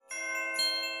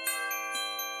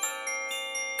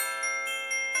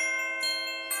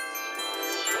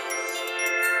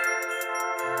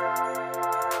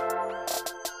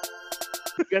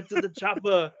Get to the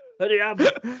chopper. Hurry up.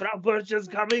 Frau Percher's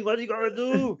coming. What are you going to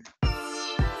do?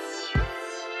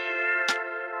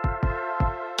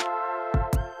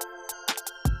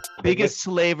 Biggest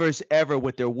slavers ever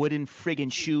with their wooden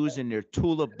friggin' shoes and their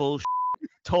tulip bullshit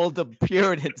told the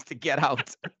Puritans to get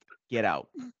out. Get out.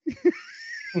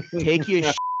 Take your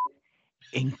shit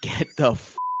and get the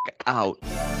out.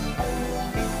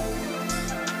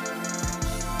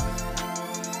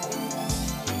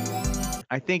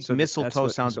 I think So that's mistletoe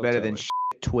what sounds better than mistletoe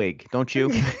twig, don't you?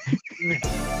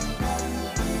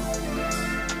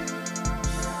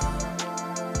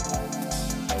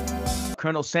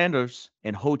 Colonel Sanders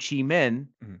and Ho Chi Minh,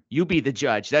 you be the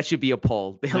judge. That should be a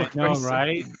poll. They I look know, very similar.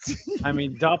 right? I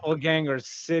mean, doppelganger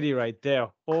city right there.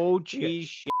 Oh, gee,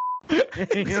 shit.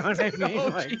 You know what I mean? Oh,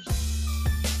 Like, geez.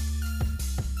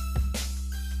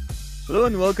 Hello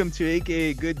and welcome to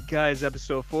AKA Good Guys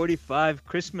episode 45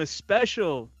 Christmas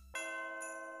special.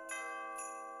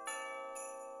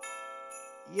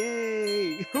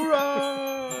 Yay!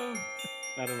 Hurrah!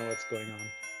 I don't know what's going on.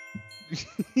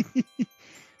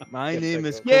 My Yes, name I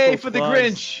is go. Yay Coco for the Claus.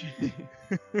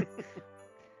 Grinch.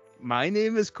 My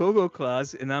name is Coco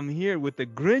Claus, and I'm here with the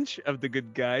Grinch of the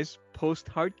Good Guys, post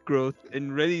heart growth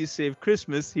and ready to save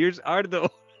Christmas. Here's Ardo.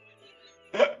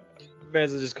 You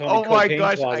guys will just call Oh me my cocaine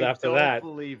gosh, claws I after don't that.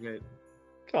 believe it.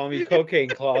 Call me cocaine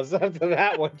claws after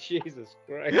that one. Jesus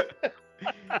Christ.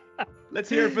 Let's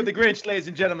hear it for the Grinch, ladies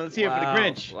and gentlemen. Let's hear it for the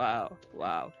Grinch. Wow!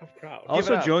 I'm proud.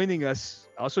 Also it up. joining us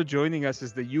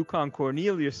is the Yukon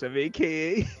Cornelius of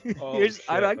AKA. Oh, Here's shit,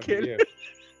 I don't look at care.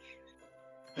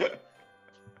 you.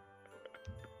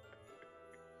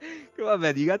 Come on,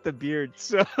 man, you got the beard.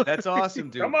 So That's awesome,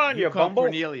 dude. Come on, you Yukon bumble.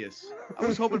 Cornelius. I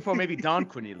was hoping for maybe Don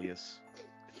Cornelius.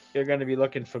 You're going to be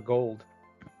looking for gold.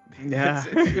 yeah,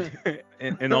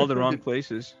 in all the wrong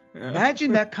places. Yeah.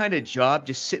 Imagine that kind of job,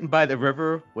 just sitting by the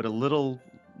river with a little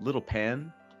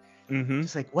pan. Mm-hmm.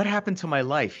 It's like, what happened to my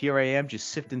life? Here I am, just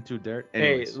sifting through dirt. Hey,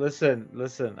 Anyways.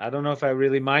 listen. I don't know if I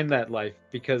really mind that life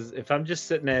because if I'm just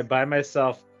sitting there by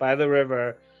myself by the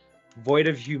river, void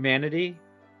of humanity,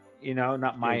 you know,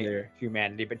 not my there.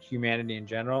 humanity, but humanity in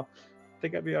general, I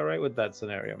think I'd be all right with that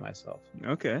scenario myself.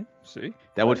 Okay, see,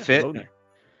 that would fit. Hello there.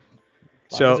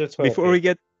 As long as So there's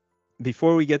toilet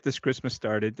before we get this Christmas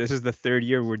started, this is the third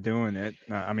year we're doing it.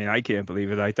 I mean, I can't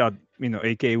believe it. I thought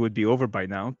AKA would be over by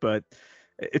now, but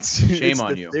it's Shame it's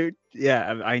on the you. Third,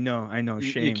 yeah, I know.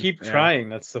 Shame. You keep Yeah. trying.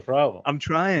 That's the problem. I'm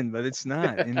trying, but it's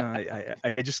not.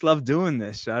 I just love doing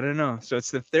this. I don't know. So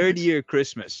it's the third year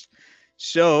Christmas.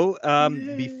 So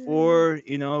before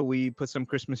we put some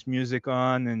Christmas music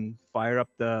on and fire up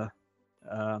the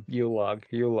You-log.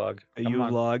 Come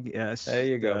on. log, yes. There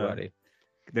you go, the, buddy.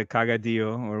 The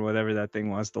cagadillo or whatever that thing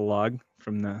was, the log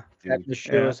from the. At the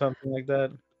shoe yeah. or something like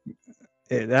that.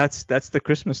 That's the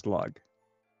Christmas log.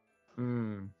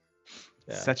 Hmm.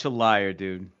 Yeah. Such a liar,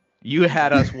 dude. You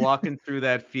had us walking through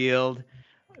that field.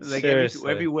 Like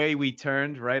Seriously. every way we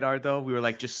turned, right, Ardo? We were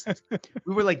like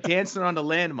dancing on the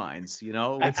landmines, you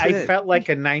know? I felt like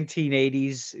a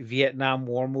 1980s Vietnam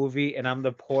War movie, and I'm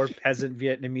the poor peasant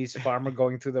Vietnamese farmer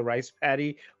going through the rice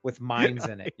paddy with mines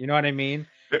in it. You know what I mean?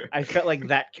 I felt like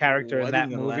that character in What that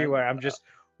in the movie land- where I'm just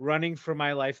running for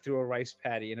my life through a rice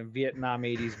paddy in a Vietnam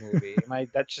 80s movie.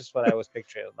 That's just what I was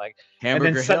picturing. Like, Hamburger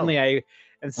and then suddenly Hill.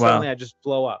 I just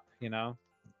blow up, you know?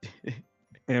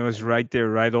 And it was right there,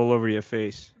 right all over your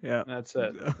face. Yeah. That's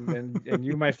it. And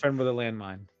you, my friend, with a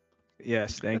landmine.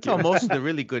 Yes, thank That's you. how most of the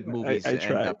really good movies I end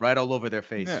tried. up, right all over their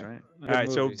face, Yeah. right? All right,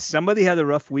 so movies. somebody had a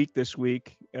rough week this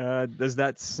week. Does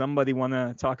that somebody want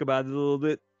to talk about it a little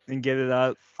bit and get it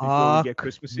out before we get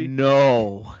Christmassy?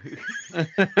 No.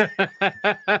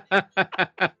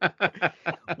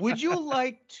 Would you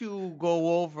like to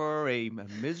go over a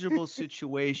miserable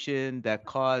situation that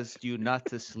caused you not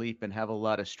to sleep and have a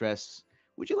lot of stress?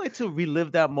 Would you like to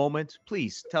relive that moment?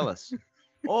 Please tell us.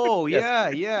 Oh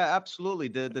Yes. yeah, absolutely.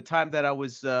 The time that I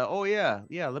was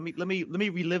let me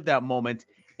relive that moment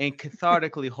and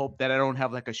cathartically hope that I don't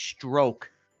have like a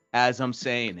stroke as I'm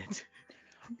saying it.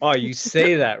 Oh, you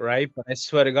say that, right? But I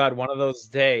swear to God, one of those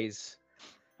days,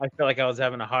 I felt like I was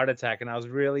having a heart attack, and I was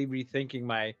really rethinking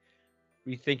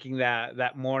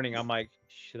that morning. I'm like,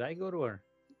 should I go to an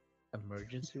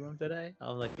emergency room today? I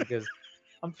was like, because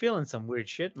I'm feeling some weird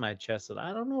shit in my chest, and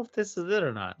I don't know if this is it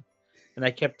or not. And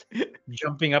I kept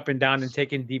jumping up and down and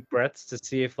taking deep breaths to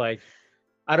see if, like,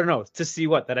 I don't know, to see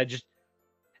what, that I just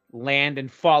land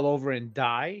and fall over and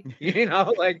die. You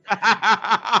know, like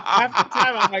half the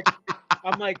time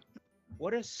I'm like,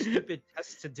 what a stupid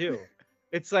test to do.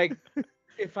 It's like,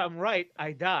 if I'm right,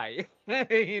 I die. I'm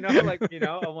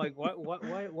like,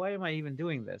 why am I even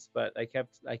doing this? But I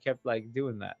kept like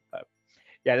doing that. But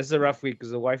Yeah, this is a rough week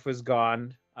because the wife was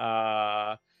gone.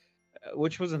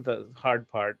 Which wasn't the hard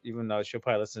part, even though she'll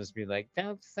probably listen to me like,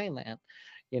 don't say that,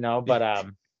 But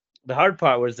the hard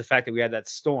part was the fact that we had that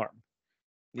storm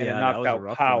and it Yeah, that knocked was a out rough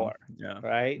one. power, Yeah.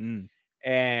 right? Mm.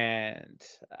 And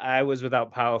I was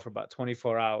without power for about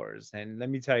 24 hours. And let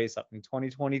me tell you something,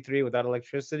 2023 without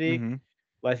electricity, Mm-hmm.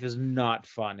 life is not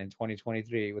fun in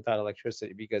 2023 without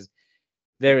electricity because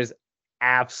there is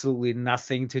absolutely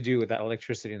nothing to do without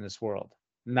electricity in this world.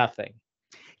 Nothing.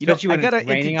 You know, Especially I when it's gotta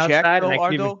raining interject outside and I though,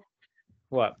 can even Ardo.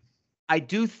 what? I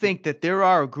do think that there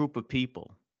are a group of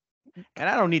people, and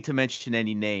I don't need to mention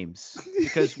any names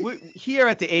because we here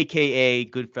at the AKA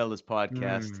Goodfellas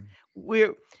podcast, Mm,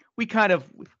 we're we kind of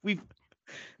we've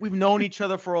we've known each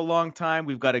other for a long time.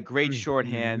 We've got a great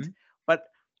shorthand, mhm. but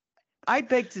I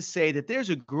beg to say that there's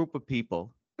a group of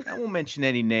people, I won't mention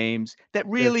any names, that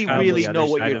They're really, On the really childless know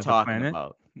other what side you're of the talking planet.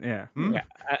 about. Yeah. Hmm? Yeah,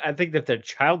 I think that they're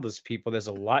childless people. There's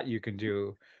a lot you can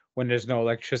do when there's no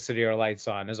electricity or lights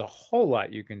on. There's a whole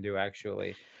lot you can do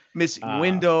actually. Missing Uh,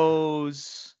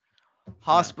 windows, uh,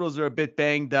 hospitals are a bit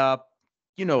banged up.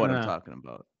 You know what I'm uh, talking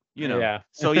about. You know. yeah.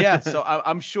 So yeah. So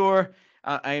I'm sure.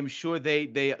 I am sure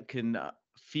they can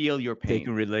feel your They pain.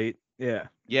 can relate. Yeah.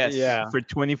 Yes. Yeah. For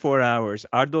 24 hours.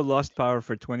 Ardo lost power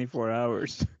for 24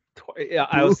 hours. Yeah,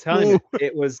 I was telling you, Boo.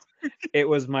 it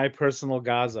was my personal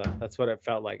Gaza. That's what it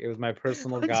felt like. It was my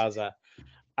personal Gaza.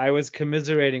 I was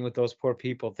commiserating with those poor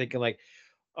people, thinking like,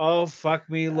 "Oh fuck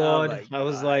me, Oh Lord." my I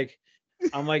was God. like,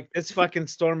 I'm like, this fucking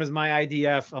storm is my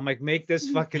IDF. I'm like, make this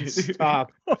fucking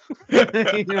stop. I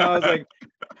was like,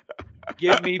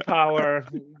 give me power,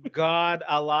 God,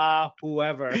 Allah,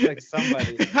 whoever, like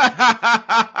somebody,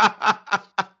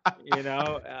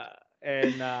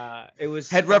 and it was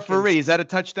Head fucking. referee, is that a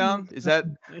touchdown? Is that?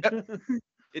 Yep,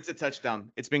 it's a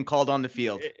touchdown. It's been called on the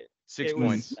field. it, 6 it was,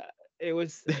 points.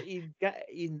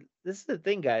 this is the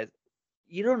thing, guys.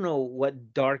 You don't know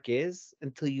what dark is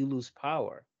until you lose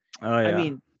power. Oh I yeah.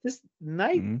 mean, this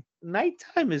Mhm.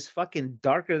 nighttime is fucking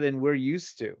darker than we're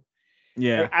used to.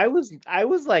 Yeah. I was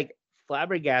like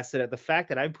flabbergasted at the fact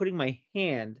that I'm putting my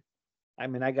hand. I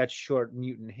mean, I got short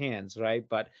mutant hands, right?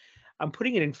 But I'm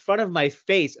putting it in front of my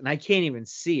face and I can't even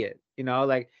see it.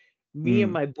 Like me and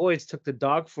Mm. my boys took the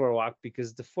dog for a walk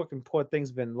because the fucking poor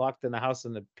thing's been locked in the house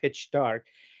in the pitch dark.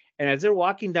 And as they're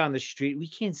walking down the street, we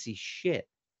can't see shit.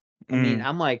 I mean, Mm.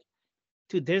 I'm like,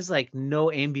 dude, there's like no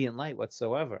ambient light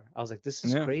whatsoever. I was like, this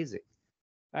is Yeah. crazy.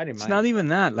 I didn't It's mind not it. even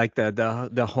that. Like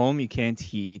the home you can't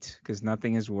heat because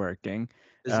nothing is working.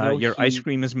 There's no Your ice heat.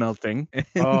 cream is melting.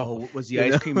 Oh, was the You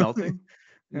ice know? cream melting?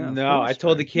 Yeah, of No, I course,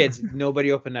 told the man. kids,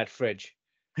 nobody open that fridge.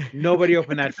 Nobody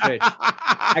open that fridge.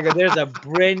 I go, there's a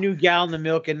brand new gallon of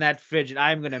milk in that fridge, and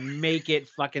I'm gonna make it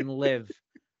fucking live.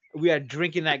 We are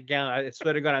drinking that gallon. I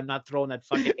swear to God, I'm not throwing that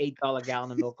fucking $8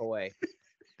 gallon of milk away.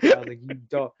 I was like, you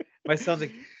don't. My son's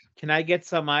like, can I get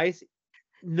some ice?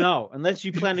 No, unless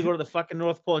you plan to go to the fucking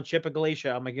North Pole and chip a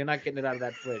glacier. I'm like, you're not getting it out of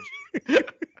that fridge.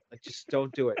 Like, just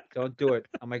don't do it. Don't do it.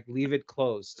 I'm like, leave it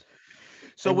closed.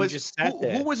 So And we was just sat who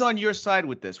there. was on your side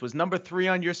with this? Was number 3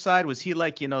 on your side? Was he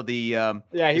like, Yeah, the he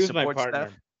was my support partner.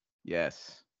 staff?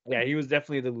 Yes. Yeah, he was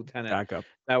definitely the lieutenant. Backup.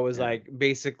 That was Yeah. like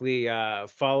basically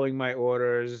following my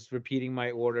orders, repeating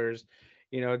my orders.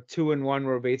 2 and 1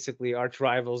 were basically arch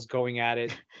rivals going at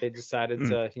it. They decided Mm.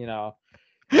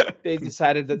 to, they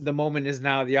decided that the moment is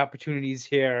now, the opportunity's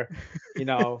here, you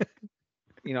know,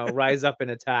 rise up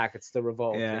and attack. It's the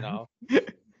revolt, Yeah.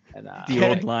 And The Can-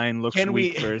 old line looks Can we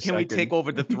weak for a can we take second.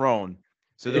 over the throne?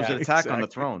 So there was Yeah, an attack on the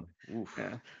exactly. throne. Oof.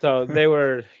 Yeah. so they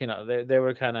were, they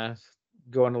were kind of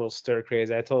going a little stir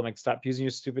crazy. I told them like, stop using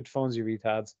your stupid phones, you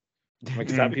retards. I'm like,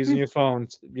 stop using your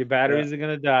phones. Your batteries are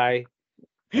gonna die,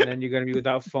 and then you're gonna be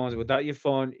without phones. Without your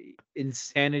phone,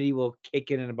 insanity will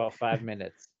kick in about 5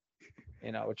 minutes.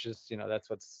 Which is, that's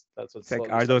what's It's like slowly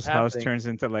starts Ardo's house happening. turns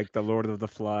into like the Lord of the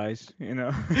Flies,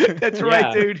 That's right,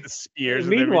 Yeah. dude. The spears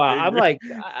and Meanwhile, everything.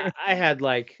 I'm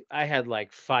like, I had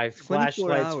like 5 24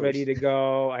 flashlights ready hours. to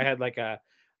go.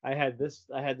 I had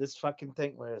this fucking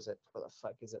thing. Where is it? Where the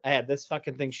fuck is it? I had this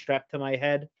fucking thing strapped to my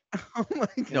head. Oh my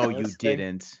god. No, you this thing.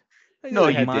 didn't. Like No,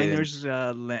 a you didn't. miner's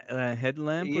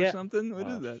headlamp or Yeah. something. What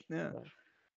Oh, is that? Yeah. fuck.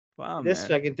 Wow, This man.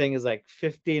 fucking thing is like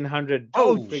 1,500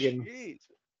 Oh, friggin'. jeez.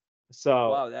 So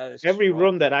Wow, that is every strong.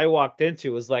 room that I walked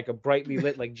into was like a brightly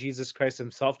lit, like Jesus Christ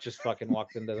himself just fucking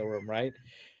walked into the room, right?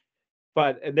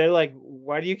 But and they're like,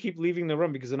 why do you keep leaving the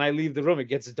room? Because when I leave the room, it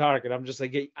gets dark, and I'm just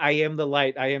like, I am the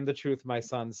light, I am the truth, my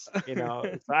sons.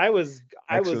 So I was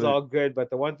Excellent. all good, but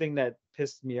the one thing that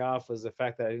pissed me off was the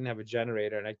fact that I didn't have a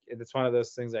generator, and it's one of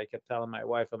those things I kept telling my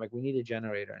wife. I'm like, we need a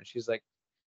generator, and she's like,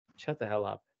 shut the hell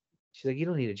up. She's like, you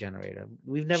don't need a generator.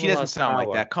 We've never She doesn't lost sound like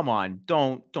power. that. Come on,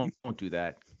 don't do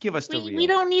that. Give us the We real.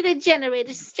 don't need a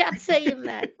generator. Stop saying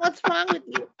that. What's wrong with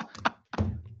you?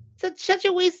 Such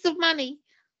a waste of money.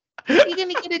 You're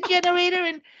gonna get a generator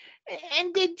and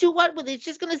then do what with it? It's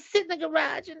just gonna sit in the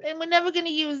garage and we're never gonna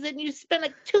use it. And you spend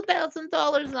like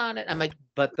 $2,000 on it. I'm like,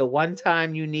 but the one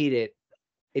time you need it,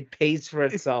 it pays for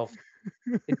itself.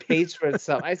 It pays for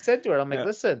itself. I said to her, I'm like, Yeah.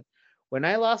 listen, when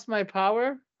I lost my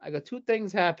power, I got two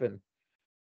things happen.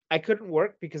 I couldn't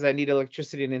work because I need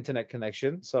electricity and internet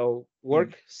connection. So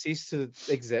work ceased to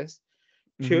exist.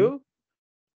 Mhm. Two,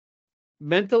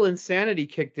 mental insanity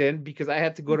kicked in because I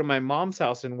had to go to my mom's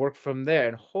house and work from there.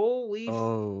 And holy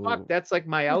Oh. fuck, that's like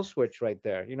my Auschwitz right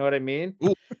there. You know what I mean?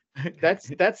 Ooh.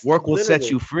 That's Work will set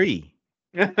you literally-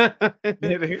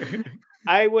 free.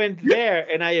 I went there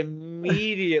and I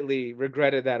immediately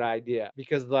regretted that idea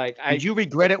because like Did you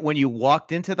regret it when you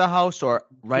walked into the house or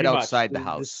right pretty much, outside the The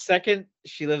house? second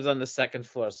she lives on the second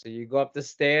floor. So you go up the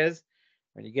stairs.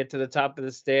 When you get to the top of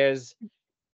the stairs,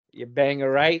 you bang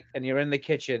her right and you're in the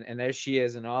kitchen. And there she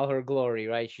is in all her glory,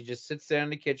 right? She just sits there in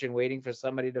the kitchen waiting for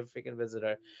somebody to freaking visit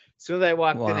her. As soon as I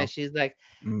walked in Wow. there, she's like,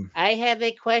 Mm. I have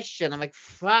a question. I'm like,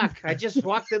 fuck, I just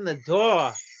walked in the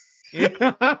door. You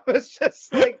know, I was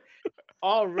just like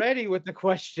already with the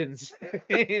questions,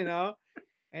 you know?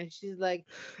 And she's like,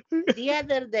 the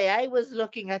other day I was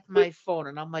looking at my phone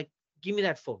and I'm like, give me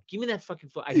that phone. Give me that fucking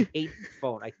phone. I hate the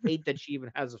phone. I hate that she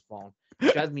even has a phone.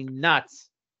 It drives me nuts.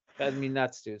 Drives me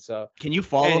nuts, dude. So Can you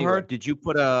follow her? Anyway. Did you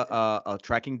put a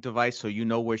tracking device so you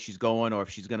know where she's going or if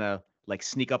she's gonna like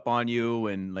sneak up on you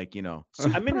and like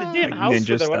I'm in the damn Like house ninja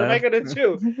with her. What am I style. gonna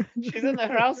do? She's in the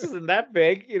her house isn't that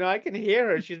big. You know, I can hear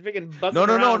her. She's freaking buzzing no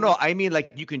around. I mean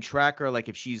like you can track her like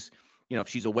if she's if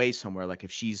she's away somewhere like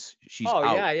if she's Oh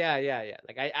out. yeah.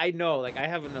 Like I know, like I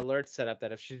have an alert set up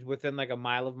that if she's within like a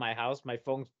mile of my house, my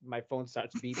phone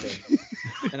starts beeping,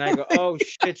 and I go, oh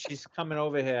shit, she's coming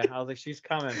over here. I was like, she's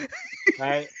coming,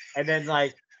 right? And then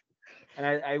like, and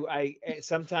I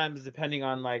sometimes depending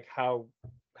on like how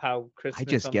Christmas I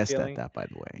just I'm guessed feeling, at that by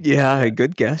the way. Yeah,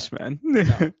 good guess, man.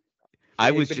 No. I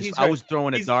Yeah, was but just he's I heard- was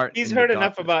throwing a He's, dart. he's in the heard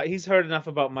enough darkness.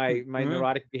 about my Mhm.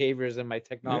 neurotic behaviors and my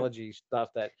technology stuff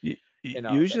that Y- you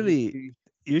know. that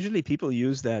Usually people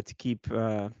use that to keep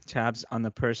tabs on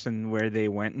the person where they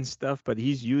went and stuff, but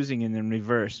he's using it in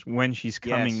reverse when she's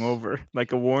coming Yes. over,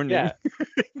 like a warning. Yeah.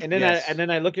 And then Yes.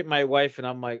 I look at my wife and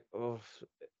I'm like, oh,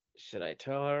 should I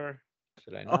tell her?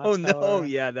 Should I not? Oh tell no, her?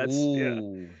 yeah, that's yeah.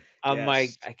 Ooh. I'm like,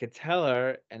 yes. I could tell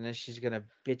her, and then she's gonna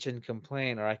bitch and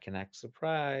complain, or I can act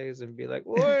surprised and be like,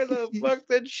 where the fuck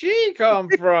did she come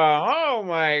from? Oh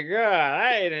my god,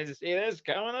 I didn't see this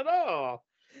coming at all.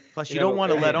 Plus, You you don't know,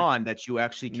 want to let yeah. on that you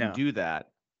actually can No. do that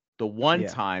the one Yeah.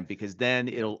 time because then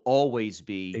it'll always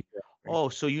be, Exactly. oh,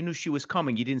 so you knew she was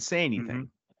coming. You didn't say anything.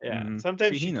 Yeah. Mhm.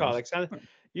 Sometimes See, he she calls. knows. Like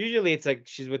usually it's like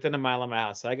she's within a mile of my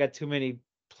house. So I got too many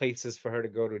places for her to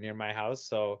go to near my house.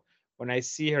 So when I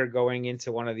see her going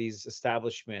into one of these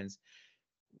establishments,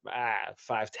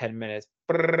 5-10 minutes,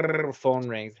 brrr, phone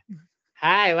rings.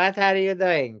 Hi, what are you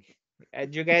doing?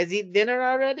 Did you guys eat dinner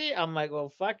already? I'm like, well,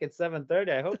 fuck, it's 7:30.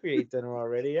 I hope you ate dinner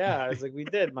already. Yeah, I was like, we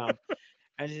did, mom.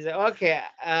 And she's like, okay,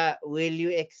 will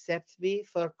you accept me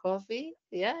for coffee?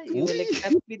 Yeah, you will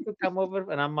accept me to come over.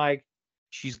 And I'm like,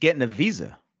 She's getting a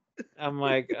visa.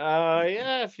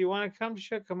 yeah, if you want to come,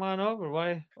 sure, come on over.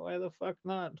 Why the fuck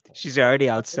not? She's already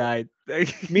outside.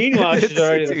 Meanwhile, she's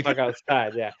already the Dude. fuck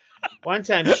outside. Yeah. One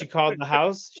time she called the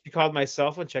house. She called my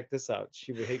cell phone. Check this out.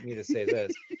 She would hate me to say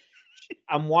this.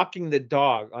 I'm walking the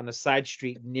dog on a side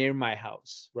street near my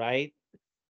house, right?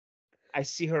 I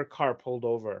see her car pulled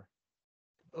over,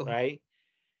 right?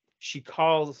 She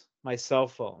calls my cell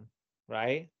phone,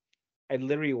 right? I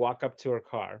literally walk up to her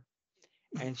car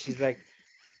and she's like,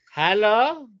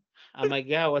 hello? I'm like,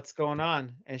 yeah, what's going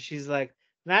on? And she's like,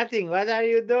 nothing. What are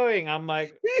you doing? I'm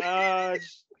like,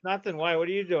 nothing. Why? What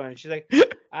are you doing? She's like,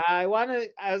 I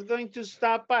was going to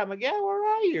stop by. I'm like, yeah, where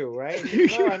are you? Right? And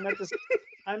she's like, oh,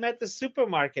 I'm at the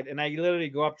supermarket. And I literally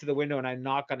go up to the window and I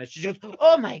knock on it. She goes,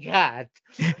 oh my God.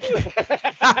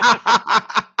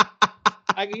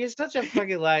 You're such a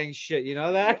fucking lying shit. You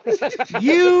know that?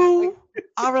 You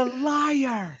are a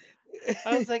liar.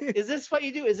 I was like, is this what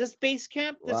you do? Is this base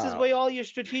camp? This is Wow. where all your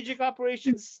strategic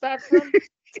operations start from?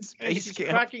 And Space she's camp.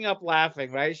 cracking up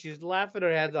laughing, right? She's laughing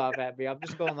her head off at me. I'm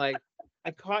just going like,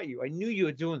 I caught you. I knew you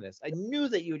were doing this. I knew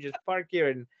that you would just park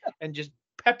here and just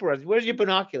pepper us. Where's your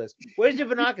binoculars? Where's your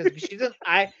binoculars? Because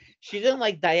she's in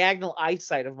like diagonal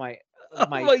eyesight of my Oh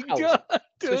my house. god,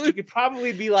 So she dude. could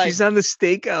probably be like, She's on the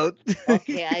stakeout.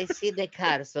 Okay, I see the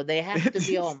car, so they have to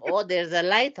be home. Oh, there's a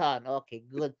light on. Okay,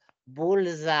 good.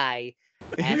 Bullseye.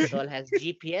 Asshole has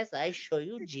GPS. I show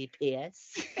you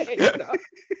GPS.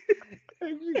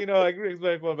 I agree with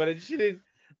my phone, but she didn't.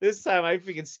 This time, I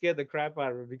freaking scared the crap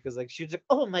out of her because, like, she was like,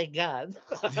 Oh my God.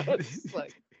 I was just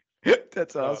like,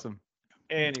 That's So- awesome.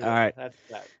 anyway, All right. that's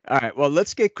that. All right. Well,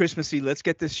 let's get Christmassy. Let's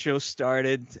get this show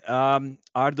started.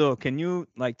 Ardo, can you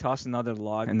like toss another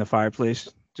log in the fireplace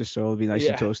just so it'll be nice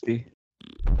Yeah. and toasty?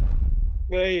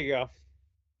 There you go.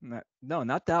 No,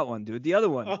 not that one, dude. The other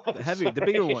one, Oh, the heavy, the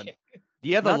bigger one.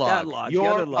 The other Not that log. log, the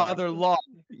Your other log. other log.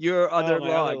 Your Oh, other my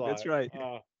log. That's right.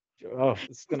 Oh,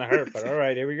 it's gonna hurt, but all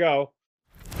right, here we go.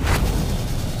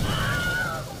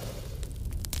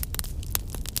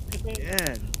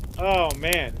 Yeah, Oh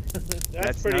man,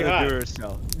 that's pretty not hot. a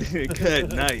Duracell.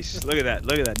 Good, nice. Look at that.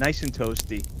 Look at that. Nice and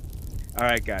toasty. All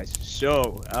right, guys.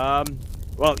 So,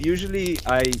 well, usually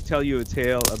I tell you a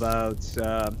tale about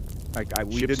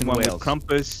we Ships did and one with whales.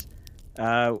 Krampus.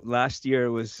 Last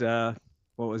year was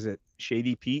what was it?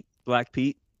 Shady Pete, Black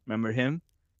Pete. Remember him?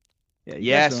 Yeah. you guys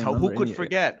Yes. don't Who remember could any-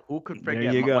 forget? Who could There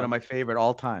forget? you One go. of my favorite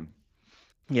all time.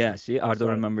 Yeah. See, Ardo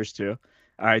Sorry. remembers too.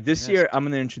 All right. This Yes. year I'm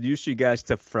gonna introduce you guys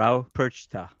to Frau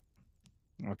Perchta.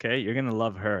 Okay, you're gonna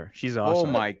love her. She's Oh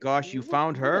awesome. my gosh, you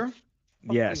found her? Fuck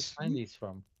do you Yes. Find these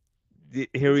from. Here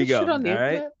we Is this go. shit All on the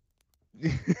right.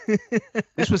 internet?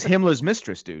 This was Himmler's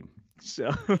mistress, dude. So,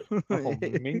 Oh,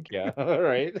 mink, yeah. All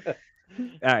right. all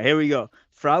right, here we go.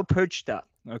 Frau Perchta.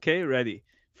 Okay, ready.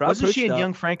 Frau Wasn't she in Perchta-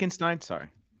 Young Frankenstein? Sorry.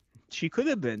 She could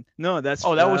have been. No, that's.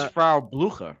 Oh, that was Frau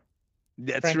Blucher.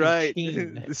 That's right.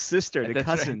 Frankenstein. The sister, the That's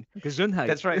right. cousin. Gesundheit.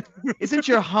 That's right. Isn't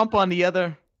your hump on the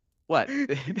other? What?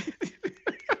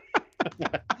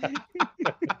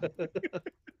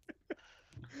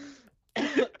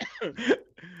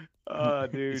 Oh,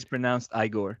 It's dude. pronounced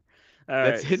Igor. All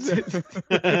That's right.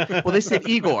 it. Well, they said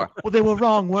Igor. Well, they were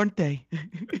wrong, weren't they?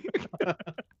 I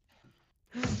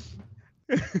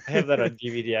have that on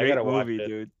DVD. I Great gotta watch movie, it.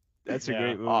 dude. That's a Yeah.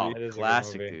 great movie. Oh, It is a good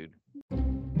classic, movie. dude.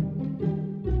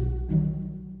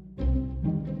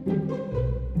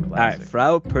 All right, Classic.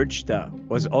 Frau Perchta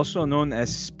was also known as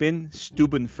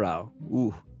Stubenfrau,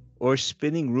 or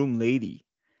spinning room lady.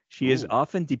 She is Ooh.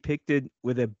 often depicted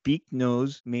with a beaked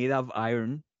nose made of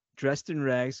iron, dressed in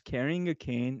rags, carrying a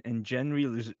cane, and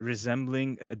generally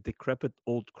resembling a decrepit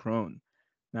old crone.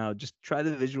 Now, just try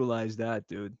to visualize that,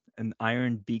 dude. An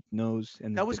iron beaked nose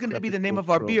and a That was going to be the decrepit name old of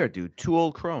our crone. beer, dude. Two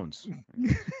old crones.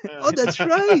 Oh, that's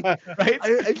right. Right?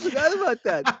 I forgot about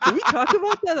that. Did we talk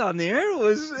about that on the air?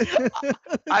 Was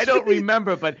I don't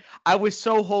remember, but I was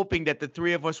so hoping that the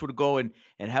three of us would go and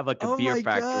have like a Oh beer my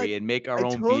factory God. and make our I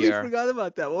own totally beer. forgot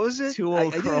about that. What was it? Two I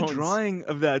old did a crones. drawing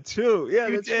of that too. Yeah,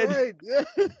 You that's did. right.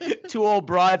 Yeah. Two old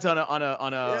broads on a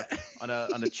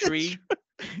That's tree.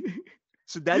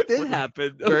 So that did With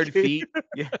happen. Bird Okay. feet.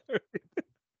 Yeah.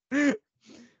 All Long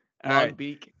right.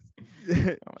 beak.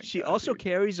 She God, also dude.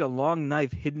 carries a long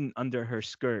knife hidden under her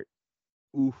skirt.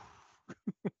 Ooh.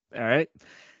 All right.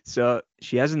 So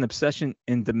she has an obsession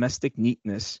in domestic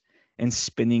neatness and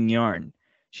spinning yarn.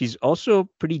 She's also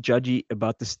pretty judgy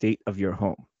about the state of your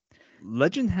home.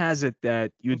 Legend has it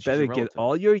that you'd she's a better get relative.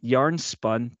 all your yarn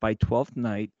spun by 12th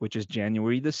night, which is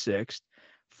January the 6th,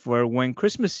 for when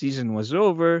Christmas season was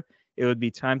over, it would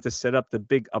be time to set up the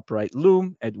big upright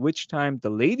loom, at which time the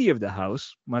lady of the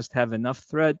house must have enough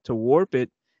thread to warp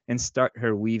it and start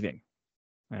her weaving.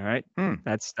 All right? Hmm.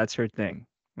 That's her thing.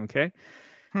 Okay?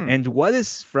 Hmm. And what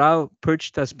is Frau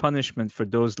Perchta's punishment for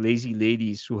those lazy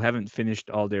ladies who haven't finished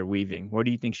all their weaving? What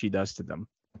do you think she does to them?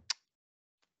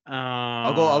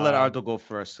 I'll let Ardo go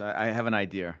first. I have an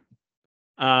idea.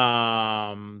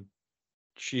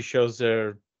 She sews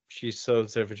their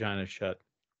vagina shut.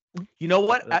 You know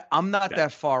what? I'm not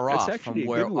that far That's off actually from a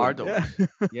where good one. Ardo Yeah. is.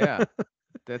 Yeah.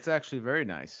 That's actually very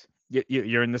nice.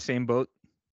 You're in the same boat?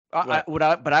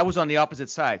 But I was on the opposite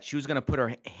side. She was gonna put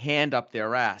her hand up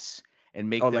their ass and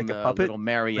make Oh, them like a a puppet? little Like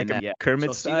marionette. a Yeah.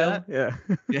 Kermit So see style? that? Yeah.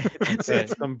 Yeah, that's Yeah,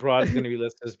 it. some broad's gonna be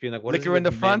listed as being like, what Lick is her it in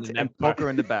the with men front in and that part? poke her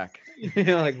in the back. You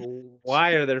know, like,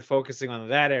 why are they focusing on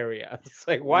that area? It's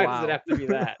like, why does it Wow. have to be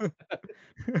that?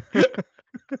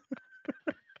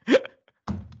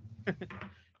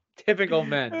 Typical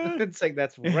men. It's like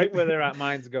that's right where their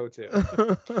minds go to. I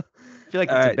feel like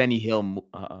it's Alright. a Benny Hill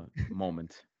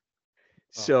moment.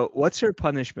 So, what's her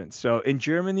punishment? So, in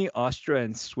Germany, Austria,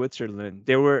 and Switzerland,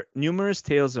 there were numerous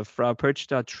tales of Frau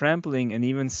Perchta trampling and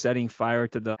even setting fire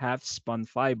to the half-spun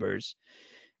fibers.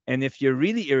 And if you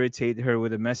really irritate her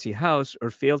with a messy house or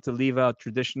fail to leave out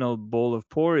traditional bowl of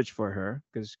porridge for her,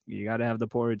 because you got to have the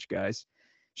porridge, guys,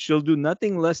 she'll do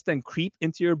nothing less than creep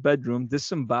into your bedroom,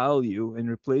 disembowel you, and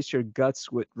replace your guts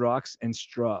with rocks and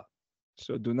straw.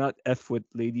 So do not f with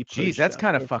Lady. Jeez, that's Perchta.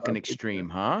 kind of Or fucking Frau Perchta. extreme,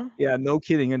 huh? Yeah, no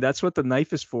kidding. And that's what the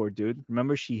knife is for, dude.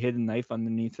 Remember, she hid a knife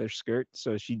underneath her skirt,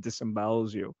 so she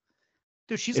disembowels you.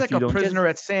 Dude, she's If like you a don't- prisoner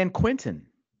at San Quentin,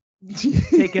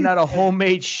 taking out a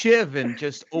homemade shiv and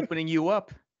just opening you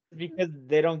up. Because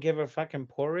they don't give her fucking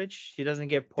porridge. She doesn't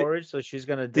get porridge, so she's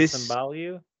gonna This- disembowel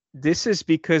you. This is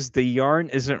because the yarn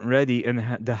isn't ready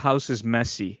and the house is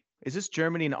messy. Is this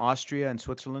Germany and Austria and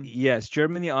Switzerland? Yes,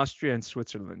 Germany, Austria, and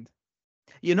Switzerland.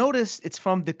 You notice it's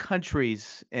from the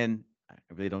countries, and I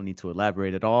really don't need to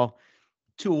elaborate at all.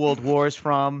 2 world wars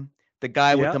from the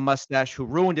guy with Yeah. the mustache who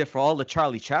ruined it for all the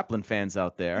Charlie Chaplin fans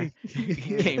out there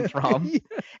came from.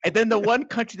 And then the one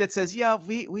country that says, yeah,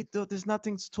 we do, there's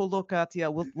nothing to look at. Yeah,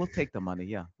 we'll take the money.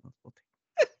 Yeah. We'll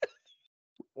take.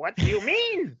 What do you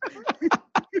mean?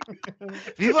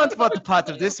 We want about the part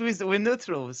of this. We're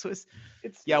neutral. Swiss.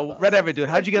 It's Yeah, not us. whatever, dude.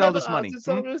 How'd you get all Never this money? us. It's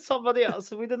Hmm? always somebody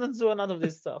else. We didn't do none of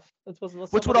this stuff. It was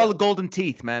What's with somebody all the else. golden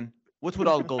teeth, man? What's with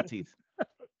all the gold teeth?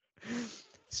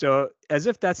 So, as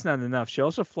if that's not enough, she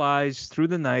also flies through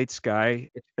the night sky,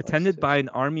 attended by an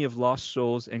army of lost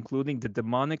souls, including the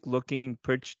demonic-looking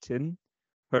Perchtin,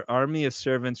 her army of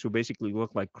servants who basically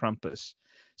look like Krampus.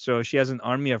 So she has an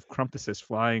army of Krampuses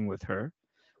flying with her.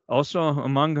 Also,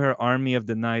 among her army of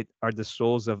the night are the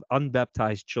souls of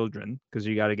unbaptized children, because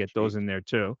you got to get those in there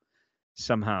too,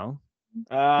 somehow.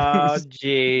 Oh,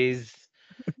 jeez.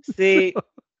 See,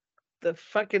 the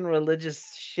fucking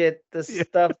religious shit, the Yeah.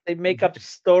 stuff, they make up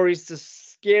stories to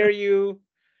scare you,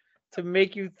 to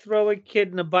make you throw a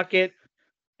kid in a bucket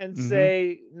and Mhm.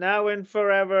 say, now and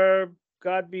forever,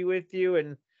 God be with you,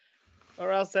 and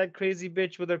or else that crazy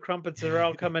bitch with her crumpets are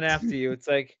all coming after you. It's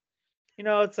like,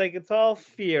 it's all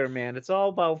fear, man. It's all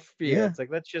about fear. Yeah. It's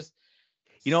like, let's just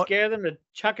You know- scare them to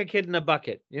chuck a kid in a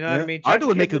bucket. You know what I Yeah. mean? Chuck Ardo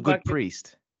would kid make in a good bucket.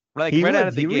 priest. Like He right out would.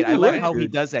 of the He gate. I really love would, how he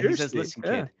dude. does that. He says, Seriously, "Listen,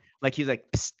 yeah. kid." Like he's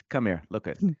like, "Psst, come here. Look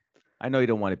at. I know you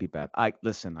don't want to be bad. I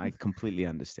completely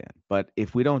understand. But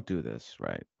if we don't do this,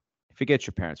 right? Forget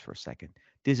your parents for a second.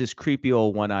 There's this creepy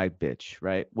old one-eyed bitch,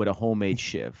 right, with a homemade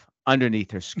shiv underneath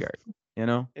her skirt, you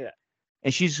know? Yeah.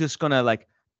 And she's just gonna like,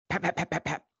 pat, pat, pat, pat,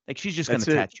 pat. Like she's just That's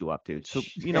gonna it. tat you up, dude. So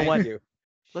you know Thank what? you.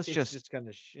 Let's She's just kind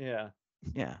of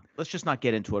yeah, let's just not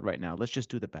get into it right now. Let's just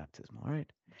do the baptism, all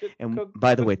right? Just And go-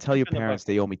 by the go way, tell your jump in the parents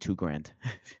bucket. they owe me $2,000.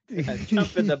 Yeah,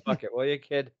 jump in the bucket, will you,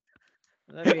 kid?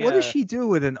 Let me, What does she do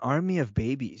with an army of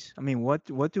babies? I mean, what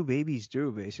do babies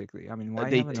do basically? I mean, why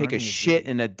They have an take a army of shit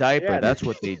babies? in a diaper. Yeah, That's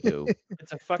what they do.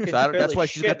 It's a fucking. So that's trail of why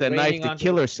she's got shit the knife raining to onto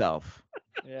kill the- herself.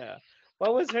 Yeah.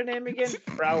 What was her name again?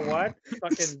 Frau what?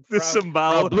 Fucking Frau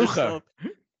Disembowel Frau Blucher. herself.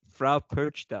 Frau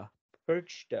Perchta.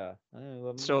 Perchta.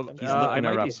 So He's I looking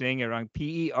her might be up. saying it wrong.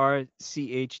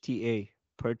 Perchta.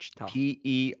 Perchta.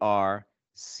 Perchta.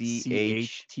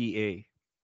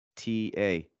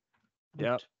 CHTA.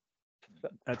 Yep,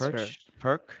 that's her.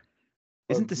 Perk.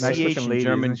 Isn't the Nice CH looking in lady,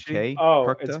 German isn't she? K? Oh,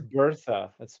 Perkta? it's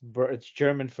Bertha. It's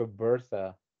German for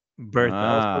Bertha. Bertha.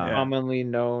 Ah. Also yeah. commonly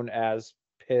known as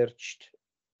Percht,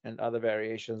 and other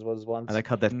variations was once I like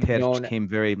how that Mm. perch known- came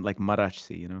very like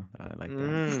Marachi, you know? I like that.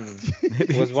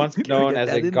 Mm. was once Gotta known get as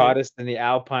that a in there. goddess in the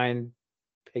Alpine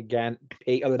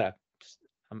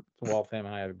Waltham,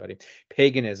 hi everybody.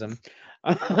 Paganism,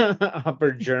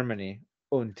 Upper Germany.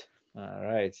 Und. All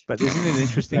right. But isn't it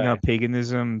interesting how Okay.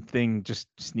 paganism thing just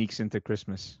sneaks into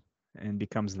Christmas and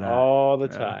becomes that All the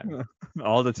Yeah. time.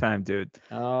 all the time, dude?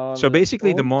 All So the-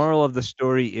 basically, the Und. moral of the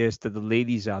story is to the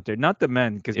ladies out there, not the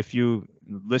men, because if you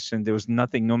listen, there was no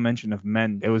mention of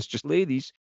men. It was just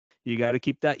ladies. You got to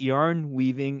keep that yarn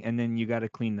weaving, and then you got to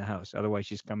clean the house. Otherwise,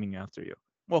 she's coming after you.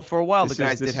 Well, for a while, This the is-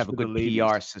 guys this did is have a for the good ladies.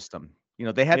 PR system. You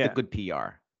know, they had the Yeah. good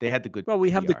PR. They had the good. Well,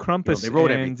 we have the PR. Krampus they wrote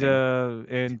and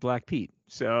everything. and Black Pete.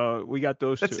 So we got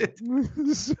those That's two.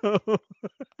 it. So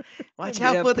Watch they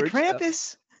out have for the perch stuff.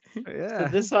 Krampus. yeah.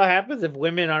 So this all happens if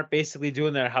women aren't basically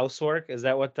doing their housework. Is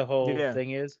that what the whole Yeah.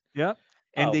 thing is? Yep.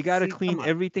 And Oh, they got to see, clean come on.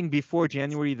 everything before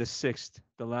January the 6th,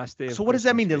 the last day of So what does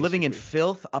that mean? Christmas, They're living in basically.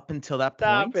 filth up until that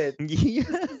Stop point? it. Yeah.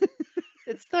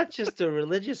 It's not just the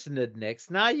religious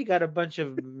nudniks. Now you got a bunch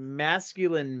of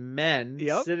masculine men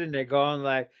Yep. sitting there going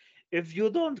like, if you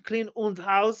don't clean und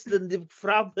house, then the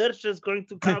Frau Birch is going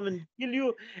to come and kill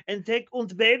you and take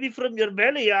und baby from your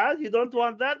belly, yeah? You don't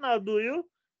want that now, do you?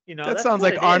 You know, That that's sounds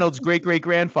what like it is. Arnold's great great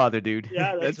grandfather, dude.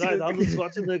 Yeah, that's right. it. Arnold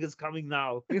Schwarzenegger is coming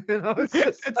now. You know, it's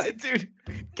just That's like, it, dude.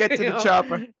 Get to you the know,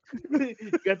 chopper.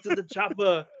 Get to the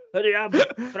chopper. Hurry up.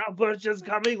 Frau Birch is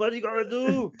coming. What are you going to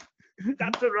do?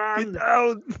 Got to run.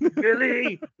 Down.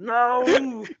 Billy, no.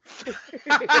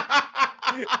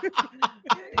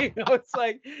 You know, it's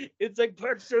like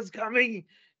Birch is coming.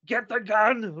 Get the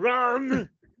gun. Run.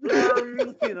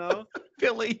 Run. You know.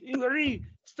 Billy. Hurry.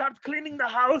 Start cleaning the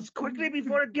house quickly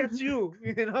before it gets you.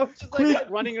 You know, just like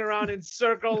running around in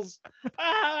circles.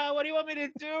 What do you want me to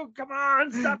do? Come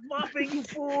on, stop mopping, you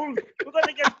fool. We're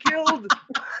gonna get killed.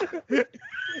 You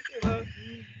know?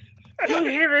 You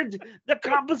hear it? The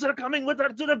cops are coming with her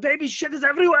to the baby. Shit is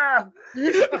everywhere.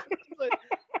 Like,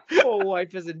 poor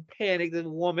wife is in panic. This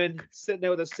woman sitting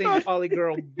there with the St. Pauli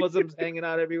girl bosoms hanging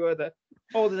out everywhere,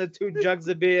 holding the 2 jugs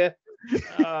of beer.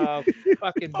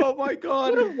 Fucking. Oh my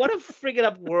God. What a friggin'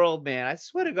 up world, man. I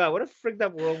swear to God, what a friggin'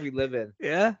 up world we live in.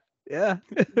 Yeah. Yeah.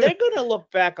 They're going to look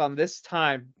back on this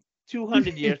time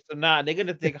 200 years from now, and they're going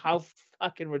to think, how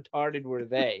fucking retarded were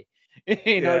they?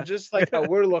 You know, Yeah. just like how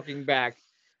we're looking back.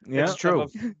 Yeah. It's true.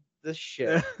 This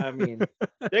shit. I mean,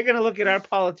 they're going to look at our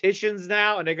politicians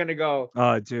now, and they're going to go,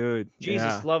 Oh, dude. Jesus,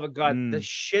 Yeah. love of God, the Mm.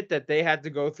 shit that they had to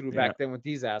go through Yeah. back then with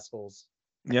these assholes.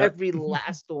 Yeah. Every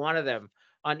last one of them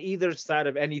on either side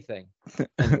of anything.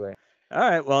 Anyway, All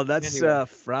right. Well, that's Anyway.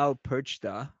 Frau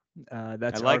Perchta.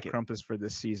 That's I like our it. Krampus for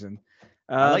this season.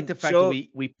 I like the fact so- that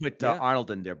we put yeah.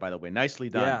 Arnold in there, by the way. Nicely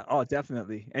done. Yeah. Oh,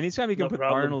 definitely. Anytime you can No put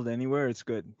problem. Arnold anywhere, it's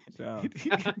good. So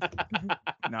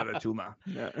not a Tuma.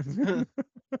 Yeah.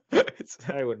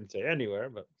 I wouldn't say anywhere,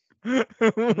 but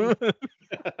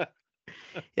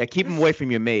Yeah, keep him away from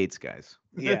your maids, guys.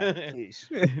 Yeah. Please.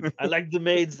 I like the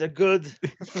maids. They're good.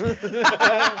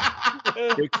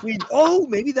 They're clean. Oh,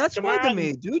 maybe that's Come why the on.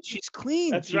 maid, dude. She's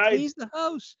clean. That's she right. cleans the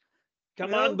house.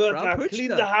 Come Yeah, on, Frau Bertha. Clean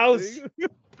Perchta. the house.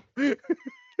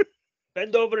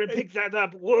 Bend over and pick that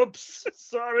up. Whoops.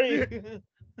 Sorry.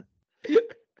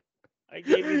 I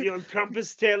gave you the old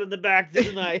compass tail in the back,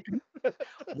 didn't I?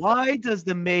 Why does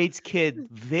the maid's kid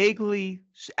vaguely,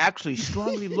 actually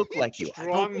strongly look like you? I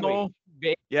don't know. Strongly.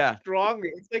 Yeah.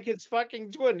 Strongly. It's like his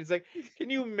fucking twin. It's like, can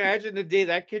you imagine the day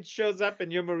that kid shows up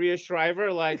and you're Maria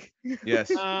Shriver? Like,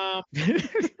 Yes.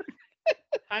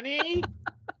 honey,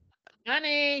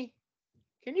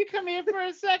 can you come here for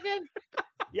a second?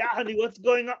 Yeah, honey, what's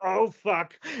going on? Oh,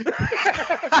 fuck. When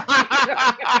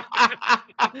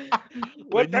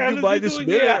What the did hell you is buy he this doing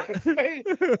beer?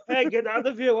 here? Hey, get out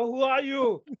of here. Well, who are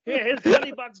you? Here's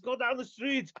 20 bucks. Go down the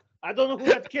street. I don't know who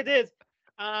that kid is.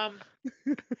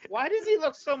 Why does he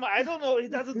look so much? I don't know. He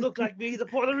doesn't look like me. He's a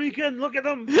Puerto Rican. Look at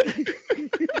him.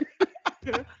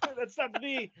 That's not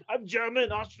me. I'm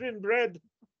German, Austrian bred.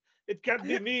 It can't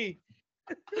be me.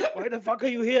 Why the fuck are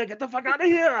you here? Get the fuck out of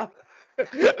here.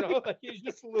 You know, like he's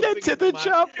just Get losing to his the mind.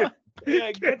 chopper.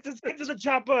 Yeah, get to the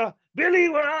chopper. Billy,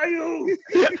 where are you?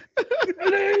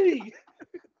 Billy.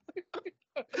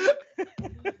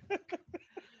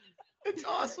 It's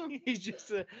awesome. He's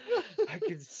just, I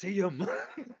can see him.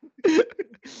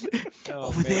 Oh,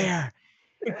 Over man. there,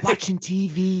 watching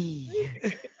TV.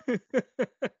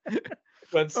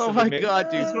 Runs Oh to the my mid- God,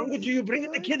 What's dude. wrong with you? You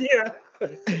bringing the kid here.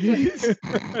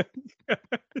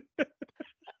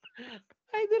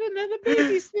 I did another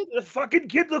babysit. The fucking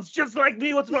kid looks just like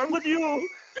me. What's wrong with you?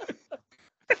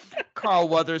 Carl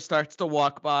Weathers starts to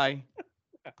walk by.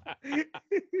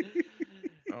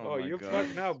 Oh, my you're God.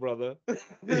 fucked now, brother.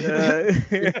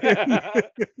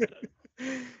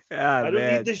 Yeah, I don't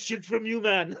man. need this shit from you,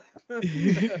 man. I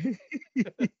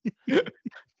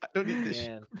don't need this.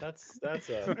 Man, that's That's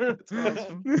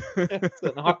awesome. that's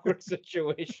an awkward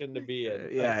situation to be in.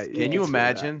 Yeah, Can you it's,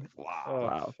 imagine? Oh,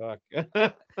 Wow. fuck.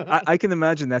 I can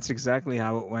imagine that's exactly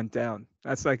how it went down.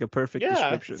 That's like a perfect Yeah.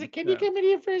 description. It's like, can you come in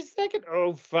here for a second?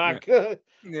 Oh, fuck. Yeah.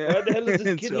 Where the hell is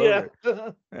this It's kid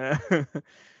over. here?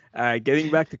 All right, getting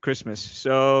back to Christmas.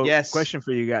 So, Yes. question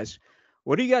for you guys: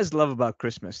 what do you guys love about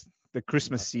Christmas? The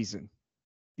Christmas season?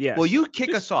 Yeah. Well, you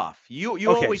kick us off. You Okay,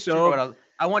 always so- throw it out.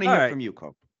 I want to all hear right. from you,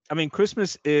 Cope. I mean,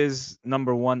 Christmas is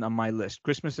number one on my list.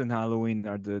 Christmas and Halloween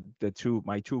are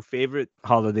my two favorite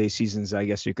holiday seasons, I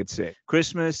guess you could say.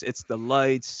 Christmas, it's the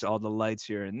lights, all the lights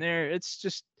here and there.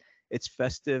 It's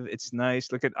festive. It's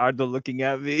nice. Look at Ardo looking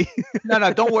at me.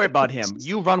 No, don't worry about him.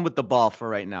 You run with the ball for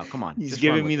right now. Come on. He's just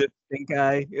giving run me with the stink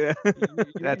eye. Yeah.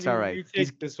 That's all right. You He's-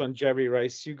 take this one, Jerry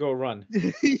Rice. You go run.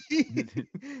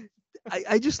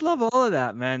 I just love all of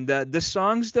that, man. The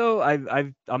songs though,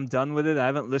 I'm done with it. I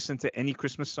haven't listened to any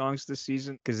Christmas songs this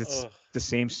season because it's Ugh. the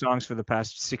same songs for the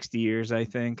past 60 years, I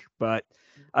think. But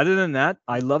other than that,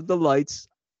 I love the lights.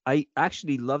 I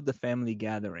actually love the family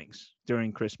gatherings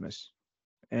during Christmas.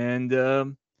 And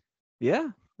yeah,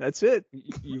 that's it.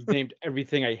 You've named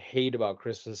everything I hate about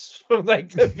Christmas from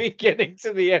like the beginning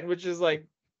to the end, which is like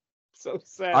so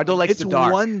sad. Ardo likes It's the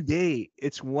dark. one day.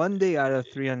 It's one day out of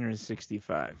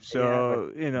 365.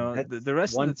 So, the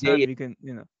rest of one the time day- you can,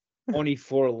 only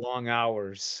 4 long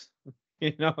hours.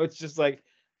 You know, it's just like,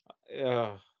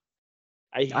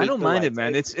 I hate I don't the mind it, lights.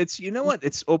 man. It's you know what?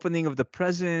 It's opening of the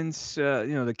presents.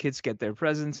 The kids get their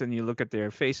presents, and you look at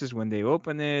their faces when they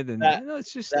open it, and That that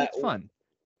it's fun.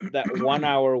 that 1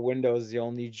 hour window is the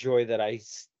only joy that I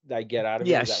get out of it.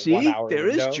 Yeah, Is that one see, hour there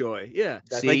is window. joy. Yeah,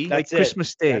 That's See? like that's it.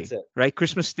 Christmas Day, That's it. right?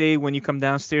 Christmas Day, when you come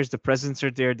downstairs, the presents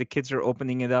are there. The kids are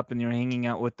opening it up, and you're hanging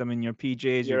out with them in your PJs.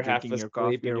 You're You're half drinking your asleep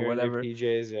coffee and or you're in your whatever.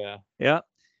 PJs. Yeah. Yeah.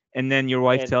 And then your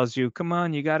wife And tells you, "Come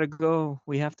on, you gotta go.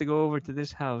 We have to go over to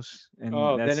this house." And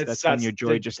oh, then that's when your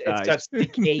joy just it dies. starts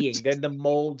decaying. Then the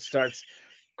mold starts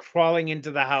crawling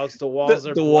into the house. The walls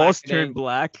are The walls turn blackening.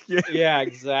 black. Yeah. Yeah,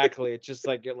 exactly. It's just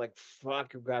like you're like,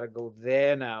 fuck, you gotta go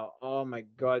there now. Oh my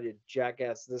god, you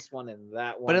jackass this one and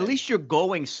that one. But at and- least you're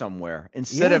going somewhere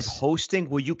instead of Yes. hosting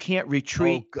where you can't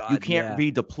retreat, you God, can't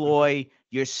yeah. redeploy,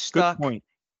 you're Good stuck, point.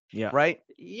 Yeah. right?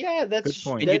 yeah, that's Good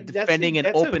point. And you're that- that's a- defending an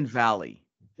that's a- open valley.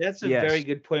 That's a Yes. very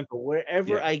good point. But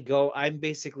wherever Yeah. I go, I'm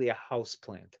basically a house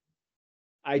plant.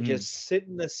 I Mm. just sit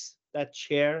in that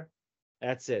chair.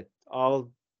 That's it.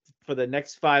 All for the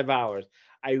next 5 hours.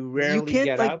 I You rarely can't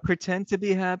get like up. pretend to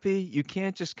be happy. You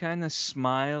can't just kind of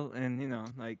smile and I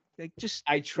like just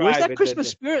try. where's that but Christmas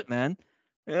spirit, man?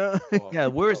 Yeah. oh, Yeah,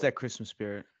 where is oh, that Christmas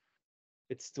spirit?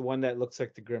 It's the one that looks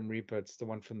like the Grim Reaper. It's the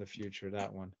one from the future.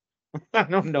 That one. I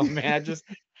don't know, man. I just,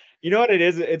 you know what it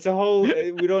is? It's a whole.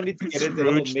 We don't need to get into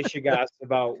the whole Scrooge. Michigas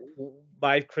about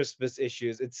my Christmas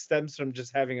issues. It stems from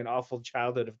just having an awful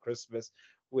childhood of Christmas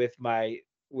with my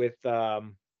with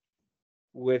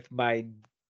my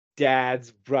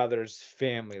dad's brother's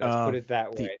family. Let's put it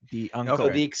that the way. the So uncle.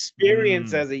 the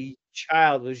experience Mm. as a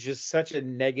child was just such a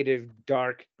negative,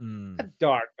 dark, Mm. not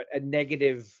dark, but a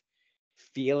negative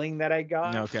feeling that I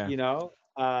got. Okay.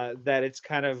 That it's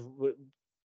kind of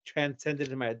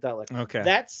transcended in my adult life. Okay.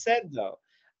 That said, though,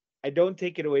 I don't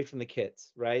take it away from the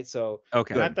kids, right? So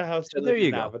Okay. not the house So I there live in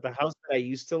you now, go. but the house that I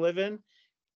used to live in.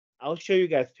 I'll show you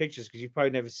guys pictures because you've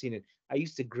probably never seen it. I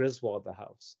used to Griswold the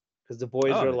house because the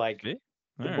boys Oh, are like see?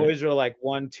 the All right. boys were like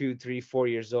 1, 2, 3, 4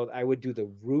 years old. I would do the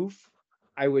roof,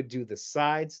 I would do the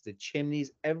sides, the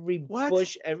chimneys, every What?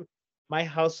 bush. My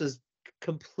house is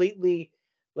completely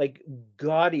like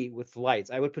gaudy with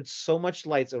lights. I would put so much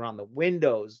lights around the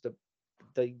windows,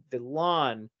 the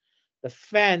lawn, the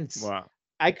fence. Wow.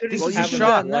 I couldn't This Well, is you a have should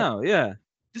shock. that enough light. now. Yeah.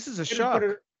 This is a Couldn't shock. put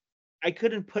it- I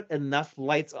couldn't put enough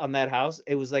lights on that house.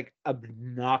 It was like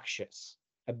obnoxious,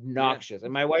 obnoxious.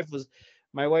 And my wife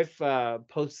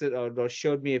posted or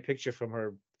showed me a picture from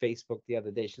her Facebook the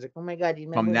other day. She's like, "Oh my god, you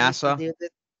From remember when we used to NASA? do this?"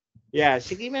 Yeah,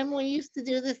 she remember when we used to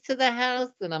do this to the house,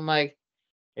 and I'm like,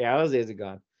 "Yeah, those days are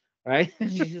gone." Right?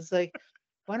 And she's like,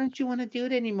 "Why don't you want to do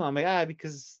it anymore?" I'm like,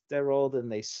 because they're old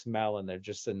and they smell and they're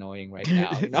just annoying right now.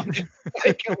 I'm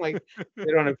like, they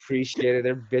don't appreciate it.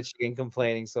 They're bitching and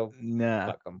complaining. So Nah.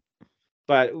 fuck them.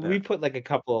 But Yeah. we put like a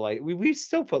couple of light. We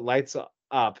still put lights up.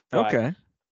 But Okay. I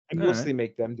All mostly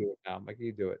make them do it now. I'm like,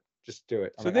 you do it. Just do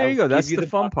it. I'm So like, there you I'll go. give That's you the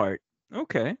fun buck. part.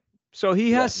 Okay. So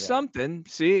he Yeah, has yeah. something.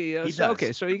 See, He so, okay.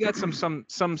 does. So you got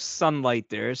some sunlight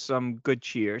there, some good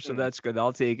cheer. So Mm. that's good.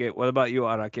 I'll take it. What about you,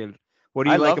 Arakel? What do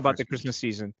you I like love about the Christmas. Christmas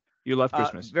season? You love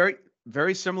Christmas. Very,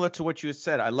 very similar to what you had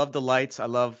said. I love the lights. I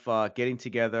love getting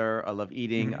together. I love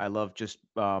eating. Mhm. I love just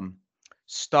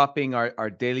stopping our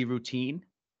daily routine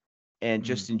and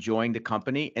just enjoying the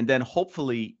company. And then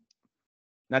hopefully,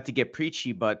 not to get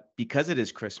preachy, but because it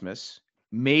is Christmas,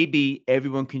 maybe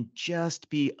everyone can just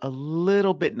be a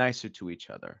little bit nicer to each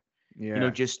other. Yeah.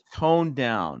 Just tone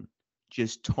down,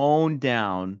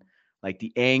 like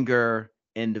the anger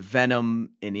and the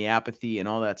venom and the apathy and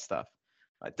all that stuff.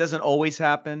 It doesn't always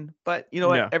happen, but you know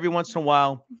what? Yeah. Every once in a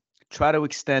while, try to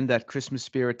extend that Christmas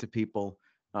spirit to people,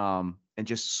 and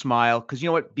just smile. Because you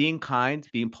know what? Being kind,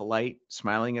 being polite,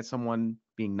 smiling at someone,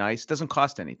 being nice doesn't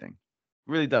cost anything.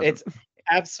 It really doesn't. It's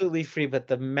absolutely free, but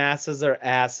the masses are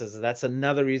asses. That's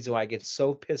another reason why I get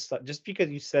so pissed off. Just because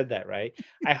you said that, right?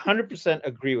 I 100%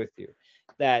 agree with you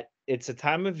that it's a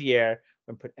time of year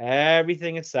when put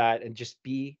everything aside and just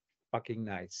be fucking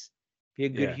nice. Be a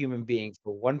good Yeah. human being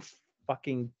for one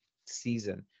fucking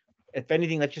season. If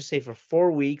anything, let's just say for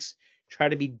 4 weeks, try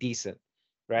to be decent,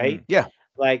 right? Yeah.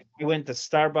 Like I went to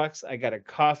Starbucks, I got a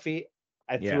coffee,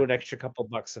 I Yeah. threw an extra couple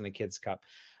bucks in the kids' cup.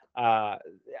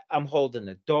 I'm holding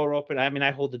the door open. I mean,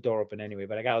 I hold the door open anyway,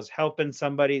 but I was helping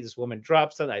somebody. This woman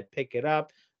drops something, I pick it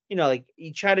up. Like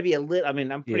you try to be a little. I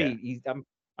mean, I'm pretty.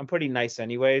 I'm pretty nice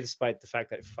anyway, despite the fact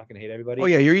that I fucking hate everybody. Oh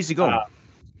yeah, you're easy going.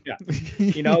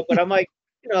 But I'm like,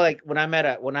 like when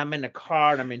I'm in a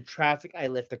car and I'm in traffic, I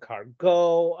let the car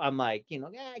go. I'm like,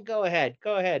 yeah, go ahead.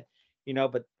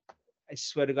 But I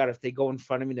swear to God, if they go in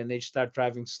front of me, then they start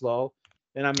driving slow.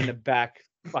 Then I'm in the back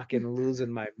fucking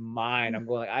losing my mind. I'm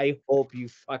going, I hope you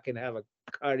fucking have a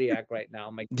cardiac right now.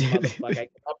 I'm like, motherfucker, I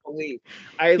cannot believe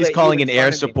I He's let you calling in in air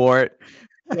front of me. support.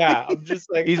 Yeah, I'm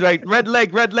just like, He's like, red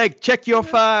leg, check your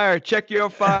fire,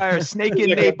 snake and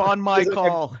Like a- nape on my he's like a-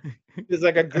 call. there's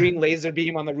like a green laser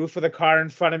beam on the roof of the car in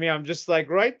front of me. I'm just like,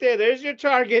 right there's your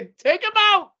target. Take him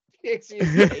out. Excuse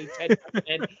me, A10 coming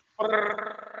in.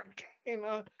 You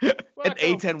know, An fuck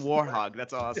 'em. A10 Warhog.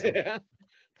 That's awesome. Yeah.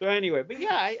 So anyway, but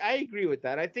yeah, I agree with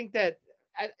that. I think that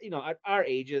at our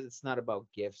ages, it's not about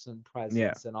gifts and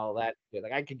presents and all that.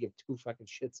 Like I could give two fucking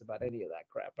shits about any of that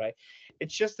crap, right?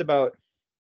 It's just about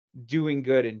doing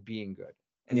good and being good.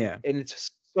 And, Yeah. and it's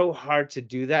so hard to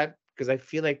do that because I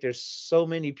feel like there's so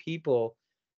many people,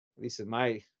 at least in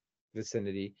my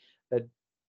vicinity, that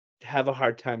have a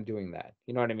hard time doing that.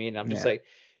 You know what I mean? I'm just Yeah. like,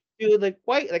 dude, like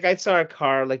why? Like I saw a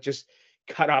car like just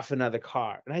cut off another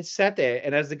car, and I sat there,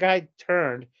 and as the guy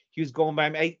turned, he was going by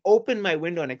me. I opened my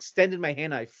window and extended my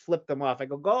hand. And I flipped them off. I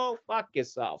go fuck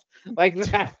yourself, like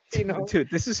that. You know? Dude,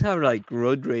 this is how like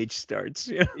road rage starts.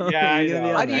 You know? Yeah, I You're gonna be know.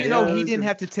 How like, do you I know know. he didn't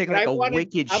have to take But like I a wanted-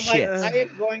 wicked I'm shit? like, I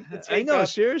am going to I take know, up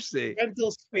seriously.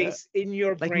 mental space in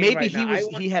your Like brain maybe right he now. was I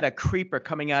want- he had a creeper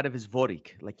coming out of his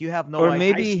vodik. Like you have no Or idea.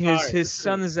 maybe saw his it, his for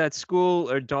son sure. is at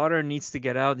school or daughter needs to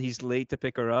get out. He's late to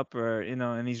pick her up, or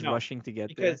and he's No, rushing to get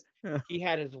because there. he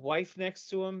had his wife next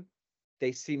to him.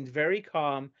 They seemed very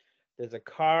calm. There's a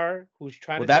car who's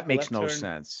trying Well, to that take a makes left no turn,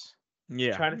 sense.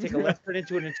 Yeah. trying to take a left turn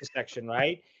into an intersection,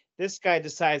 right? This guy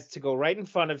decides to go right in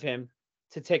front of him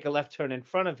to take a left turn in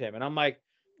front of him. And I'm like,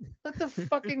 let the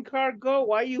fucking car go.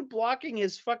 Why are you blocking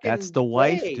his fucking That's the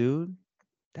wife, way? dude.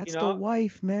 That's know? the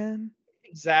wife, man.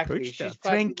 Exactly. Perched She's up.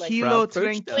 probably like, Tranquilo, Proud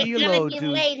perched up. We're tranquilo, gonna be dude.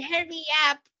 late. Hurry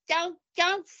up!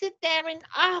 Don't sit there and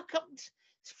come.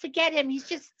 Forget him. He's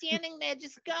just standing there.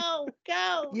 Just go.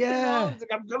 Yeah. it's like,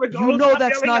 I'm gonna go. You know Stop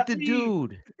that's yelling not at the me.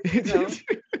 dude. You know?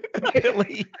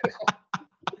 Really?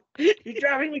 You're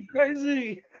driving me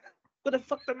crazy. Gonna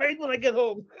fuck the maid when I get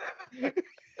home.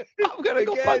 I'm gonna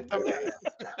go fuck Again.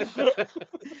 the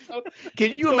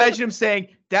Can you imagine him saying,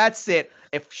 "That's it.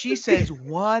 If she says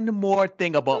one more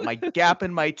thing about my gap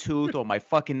in my tooth or my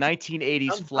fucking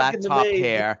 1980s I'm flat fucking the top maid."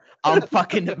 hair, I'm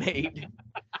fucking the maid."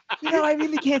 You know, I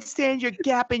really can't stand your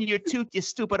gap in your tooth, you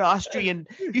stupid Austrian.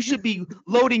 You should be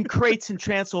loading crates in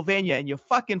Transylvania and your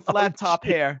fucking flat top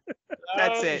hair.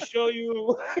 That's I'll it. show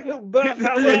you. But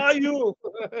how are you?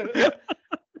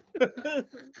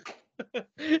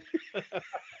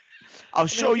 I'll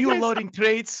show you loading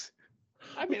crates.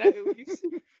 I mean, you see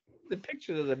the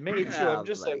pictures of the maid too. Oh I'm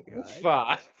just my like,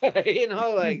 God. fuck.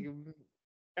 Like,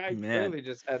 I Man. clearly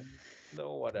just had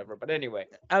no whatever. But anyway,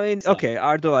 I mean, So- okay,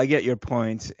 Ardo, I get your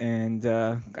point, and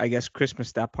I guess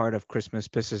Christmas, that part of Christmas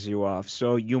pisses you off.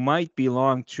 So you might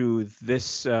belong to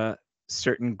this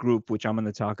certain group, which I'm going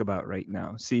to talk about right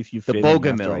now. See if you The fit in after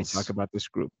I Bogomils. talk about this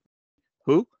group.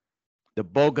 Who? The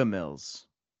Bogomils.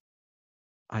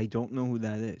 I don't know who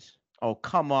that is. Oh,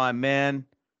 come on, man.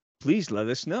 Please let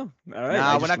us know. All right.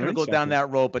 Nah, I we're just not going to learned go down something. that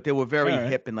road, but they were very All right.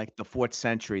 hip in like the 4th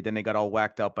century. Then they got all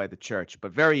whacked out by the church,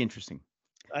 but very interesting.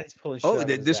 that's pulling shit Oh, out of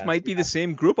his this ass. might be the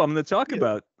same group I'm going to talk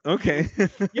about. Okay.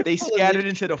 You're They pulling scattered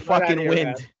this into the shit right out of fucking your wind.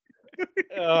 ass.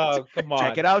 Oh, come on.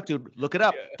 Check it out, dude. Look it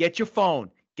up. Yeah. Get your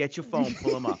phone. Get your phone.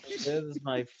 Pull them up. This is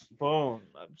my phone.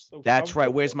 I'm so That's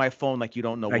right. Where's comfortable. my phone? Like you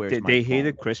don't know Like where's they, my they phone.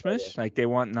 hated Christmas? Like they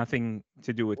want nothing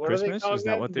to do with What are they Christmas? called Is that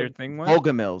again? what their The thing was?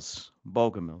 Bogomils.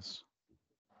 Bogomils.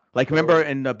 Like remember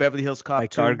in Beverly Hills Cop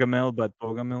Like 2? Gargamel, but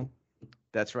Bogomil?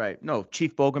 That's right. No,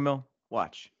 Chief Bogomil.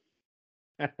 Watch.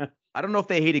 I don't know if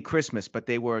they hated Christmas, but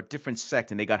they were a different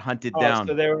sect and they got hunted down.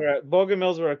 So they were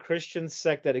Bogomils were a Christian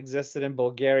sect that existed in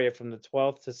Bulgaria from the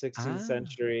 12th to 16th Ah.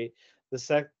 century. The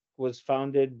sect was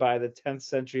founded by the 10th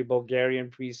century Bulgarian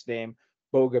priest named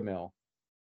Bogomil.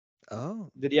 Oh.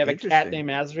 Did he have a cat Interesting. named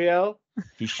Azrael?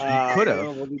 He could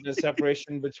have. Will be the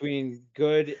separation between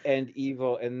good and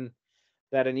evil, and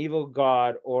that an evil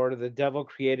god or the devil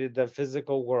created the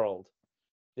physical world.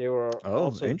 They were Oh,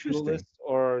 also interesting. dualist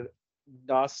or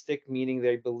Gnostic, meaning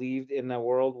they believed in a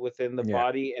world within the Yeah.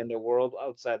 body and a world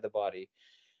outside the body.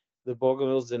 The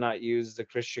Bogomils did not use the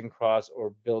Christian cross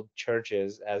or build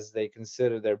churches, as they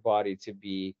consider their body to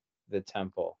be the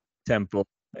temple. Temple.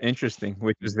 Interesting,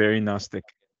 which is very Gnostic.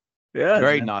 Yeah.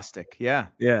 Very man. Gnostic. Yeah.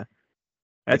 Yeah.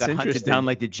 They That's got hunted interesting. down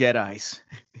like the Jedi's.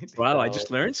 Wow, I So-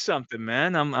 just learned something,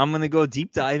 man. I'm gonna go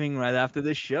deep diving right after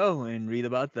this show and read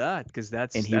about that because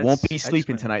that's And he won't be that's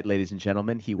sleeping excellent. tonight, ladies and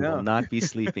gentlemen. He No. will not be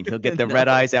sleeping. He'll get the No. red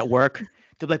eyes at work.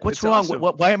 They'll be like, "What's It's wrong? awesome.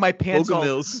 Why are my pants all?"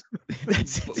 Bogomils.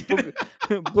 That's it.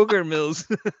 Booger Mills.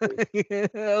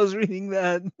 I was reading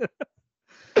that.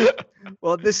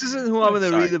 Well, this isn't who I'm going to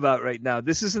Sorry. read about right now.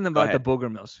 This isn't about the ahead.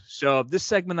 Booger Mills. So this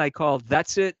segment I call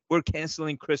 "That's It, We're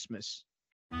Canceling Christmas."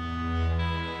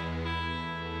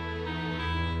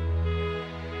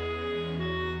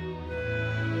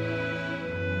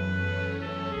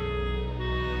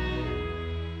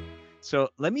 So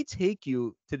let me take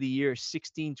you to the year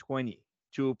 1620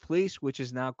 to a place which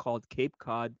is now called Cape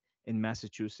Cod in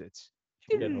Massachusetts.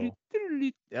 Shithole.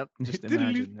 Yep, just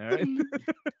imagine. All right?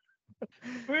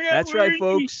 That's right,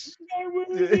 folks.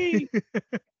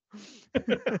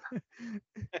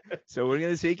 So we're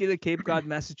going to take you to Cape Cod,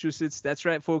 Massachusetts. That's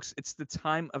right, folks. It's the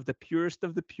time of the purest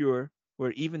of the pure,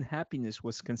 where even happiness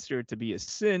was considered to be a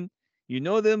sin. You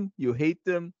know them, you hate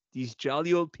them. These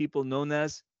jolly old people known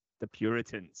as the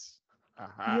Puritans.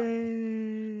 Aha.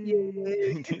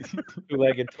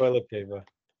 Two-legged toilet paper.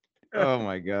 Oh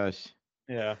my gosh.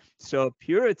 Yeah. So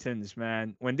Puritans,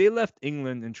 man, when they left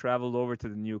England and traveled over to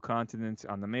the new continent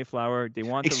on the Mayflower, they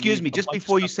wanted to Excuse leave me, a just bunch of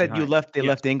before you stuff said you behind. left, they Yes.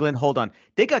 left England. Hold on.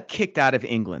 They got kicked out of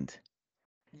England.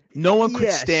 No one could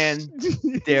Yes. stand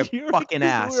their You're- fucking you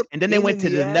ass. were a And then they pain went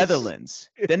in to the ass. Netherlands.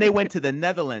 Then they went to the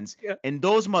Netherlands. Yeah. And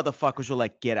those motherfuckers were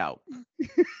like, get out.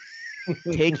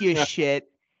 Take your shit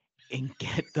and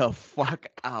get the fuck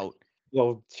out.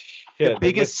 Well, The shit.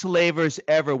 biggest slavers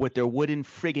ever with their wooden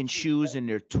friggin' shoes and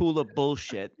their tulip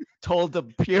bullshit told the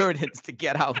Puritans to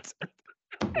get out.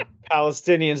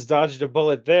 Palestinians dodged a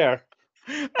bullet there.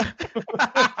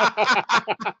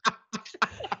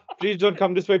 Please don't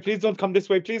come this way. Please don't come this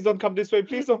way. Please don't come this way.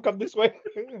 Please don't come this way.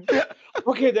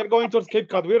 Okay, they're going towards Cape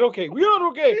Cod. We're okay. We are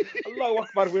okay. Allahu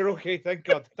Akbar. We're okay. Thank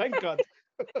God. Thank God.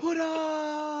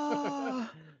 Hurrah!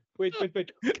 Wait.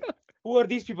 Who are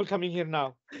these people coming here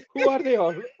now? Who are they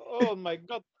all? Oh my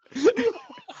God.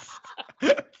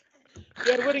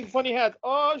 They're wearing funny hats.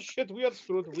 Oh shit, we are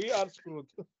screwed. We are screwed.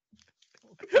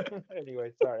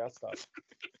 Anyway, sorry, I'll stop.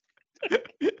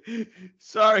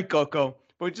 Sorry, Coco.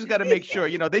 But we just got to make sure,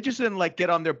 they just didn't like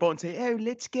get on their boat and say, "Oh,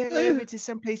 let's get over to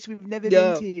some place we've never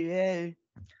Yeah. been to." Yeah.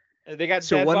 They got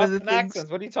So dead one of the Boston things-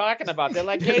 accents. What are you talking about? They're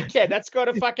like, hey kid, let's go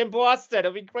to fucking Boston.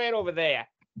 It'll be great over there.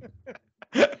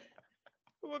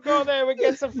 We'll go there. We'll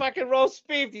get some fucking roast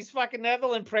beef. These fucking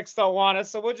Netherland pricks don't want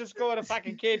us, so we'll just go to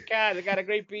fucking Cape Cod. They got a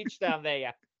great beach down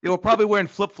there. They were probably wearing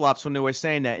flip-flops when they were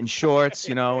saying that, and shorts,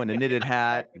 and a knitted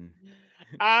hat. And...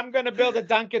 I'm gonna build a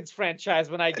Dunkin's franchise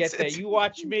when I get there. It's- You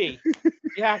watch me.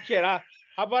 Yeah, kid. How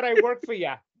about I work for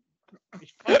you?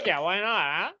 Fuck yeah, why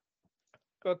not, huh?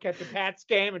 Go catch a Pats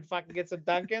game and fucking get some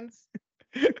Dunkins.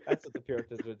 That's what the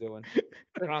Puritans were doing.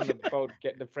 They're on the boat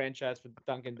getting the franchise for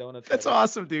Dunkin' Donuts. That's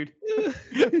awesome, dude.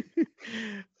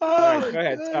 All right, go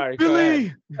ahead. Sorry, go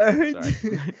ahead.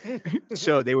 Billy.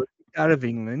 So they were kicked out of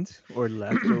England or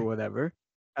left or whatever.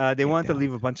 They wanted to out.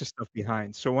 leave a bunch of stuff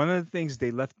behind. So one of the things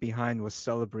they left behind was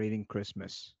celebrating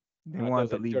Christmas. They Oh, wanted those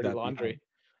to are leave dirty that laundry.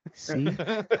 See?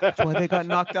 That's why they got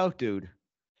knocked out, dude.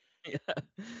 behind.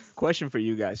 Question for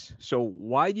you guys. So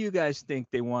why do you guys think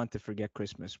they want to forget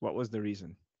Christmas? What was the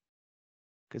reason?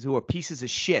 Because they were pieces of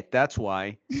shit. That's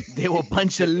why. They were a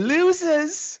bunch of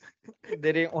losers.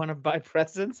 They didn't want to buy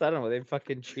presents. I don't know. They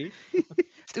fucking cheap.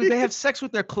 Dude, they have sex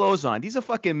with their clothes on. These are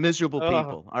fucking miserable Oh.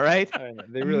 people. All right? I don't know,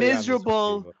 they really are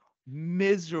Miserable.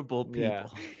 Miserable people. Yeah.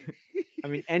 I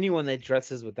mean, anyone that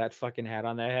dresses with that fucking hat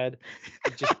on their head,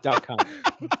 just duck hunt.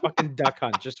 Fucking duck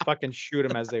hunt. Just fucking shoot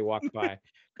them as they walk by.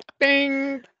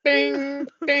 Ding, ding,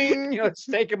 ding. Just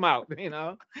take them out.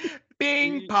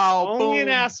 Bing, pow, Only an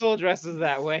boom. asshole dresses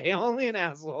that way. Only an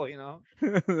asshole.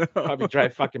 Probably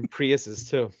drive fucking Priuses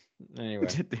too. Anyway.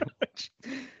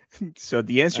 So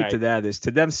the answer to Alright. that is,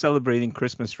 to them, celebrating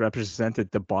Christmas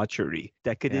represented debauchery,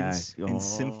 decadence, Yeah. and Oh.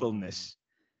 sinfulness.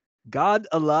 God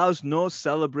allows no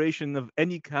celebration of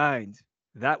any kind.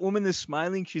 That woman is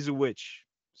smiling, she's a witch.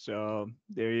 So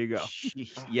there you go.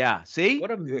 Yeah. See?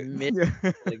 What a myth.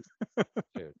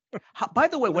 By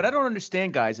the way, what I don't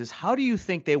understand, guys, is how do you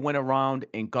think they went around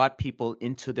and got people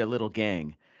into their little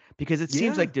gang? Because it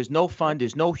seems Yeah. like there's no fun,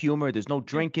 there's no humor, there's no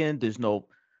drinking, there's no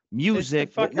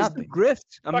music, fucking- nothing.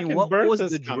 Grift. I mean, Fucking what was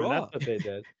Bertha's the coming, draw? That's what they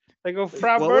did. They go,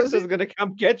 Frau What was Bertha's it? gonna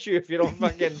come get you if you don't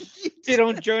fucking if you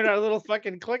don't join our little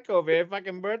fucking clique over here.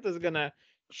 Fucking Bertha's gonna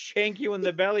shank you in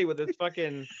the belly with his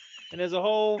fucking and there's a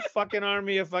whole fucking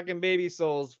army of fucking baby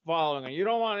souls following her. You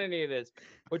don't want any of this.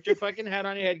 Put your fucking head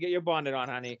on your head, get your bonnet on,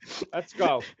 honey. Let's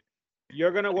go.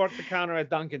 You're gonna work the counter at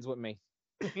Dunkin's with me.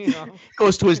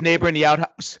 Goes to his neighbor in the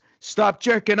outhouse. Stop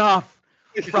jerking off.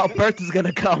 Frau Bertha's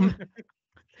gonna come.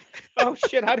 Oh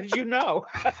shit, how did you know?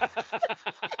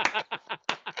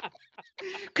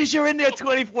 Because you're in there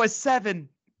 24/7.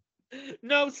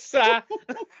 No, sir.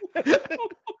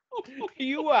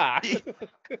 You are.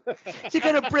 You're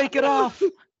gonna break it off.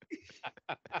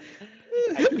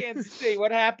 I can't see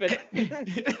what happened.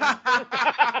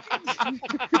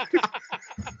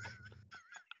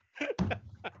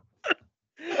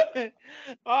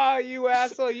 Oh, you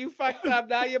asshole! You fucked up.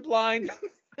 Now you're blind.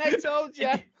 I told you.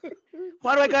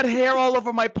 Why do I got hair all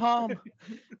over my palm?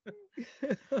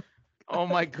 Oh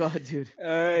my god, dude. All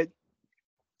right.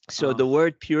 So the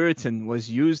word Puritan was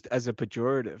used as a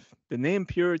pejorative. The name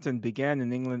Puritan began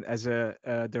in England as a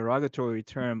derogatory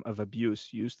term of abuse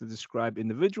used to describe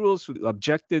individuals who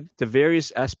objected to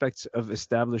various aspects of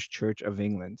established Church of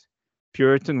England.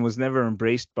 Puritan was never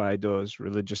embraced by those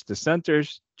religious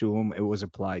dissenters to whom it was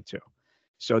applied to.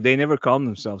 So they never called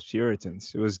themselves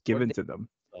Puritans. It was given to them.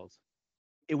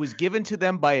 It was given to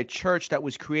them by a church that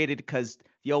was created because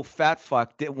the old fat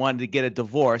fuck didn't want to get a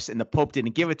divorce and the Pope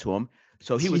didn't give it to him.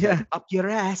 So he was like, up your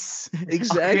ass. I'll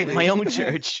create my own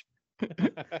church.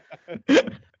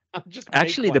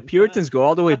 Actually, the Puritans go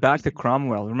all the way back to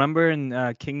Cromwell. Remember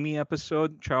in King Me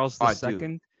episode, Charles II?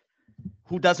 Dude.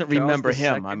 Who doesn't remember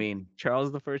him? I mean,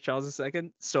 Charles I, Charles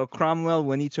II. So Cromwell,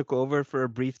 when he took over for a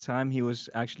brief time, he was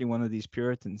actually one of these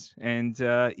Puritans. And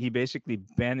he basically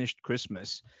banished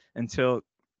Christmas until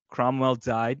Cromwell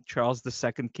died. Charles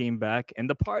II came back, and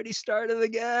the party started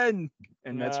again.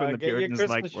 And that's when the Puritans your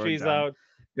like, Christmas trees done. out.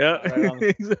 Yeah, Right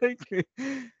exactly.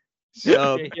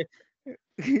 So,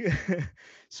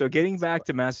 so getting back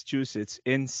to Massachusetts,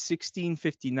 in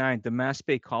 1659, the Mass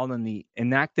Bay Colony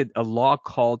enacted a law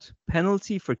called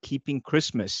Penalty for Keeping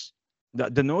Christmas.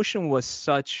 The notion was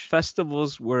such: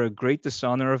 festivals were a great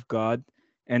dishonor of God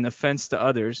and offense to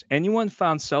others. Anyone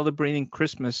found celebrating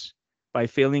Christmas by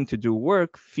failing to do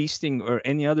work, feasting, or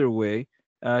any other way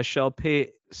shall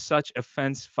pay such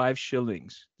offense 5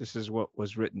 shillings. This is what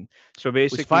was written. So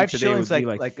basically, 5 today shillings would be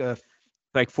like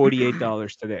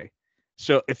 $48 today.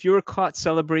 So if you were caught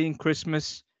celebrating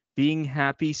Christmas, being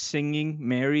happy, singing,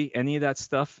 merry, any of that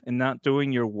stuff, and not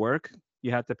doing your work,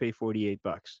 you had to pay $48.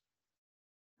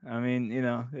 I mean,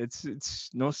 it's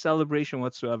no celebration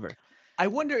whatsoever. I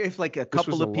wonder if like a was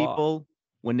couple a of law. people,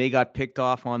 when they got picked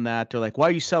off on that, they're like, "Why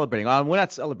are you celebrating?" Oh, we're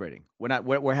not celebrating.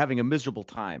 We're having a miserable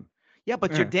time. Yeah,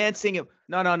 but you're dancing.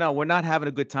 No. We're not having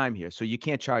a good time here, so you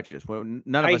can't charge us.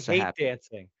 None of us are I hate happy.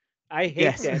 dancing. I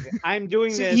hate dancing. I'm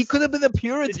doing See, this. he could have been a to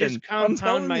Puritan. just I'm compound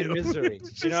telling my you. misery.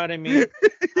 You know what I mean?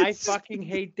 I fucking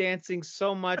hate dancing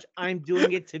so much. I'm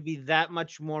doing it to be that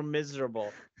much more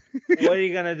miserable. What are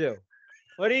you gonna do?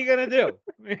 What are you gonna do?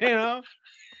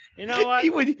 You know what?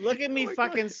 Look at me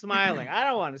fucking smiling. I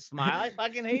don't want to smile. I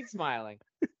fucking hate smiling.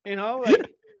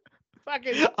 Like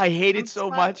fucking. I hate I'm it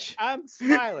so smi- much. I'm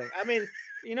smiling. I mean,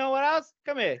 you know what else?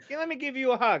 Come here. Let me give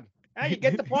you a hug. Huh? You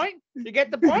get the point? You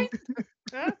get the point?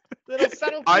 Huh? Little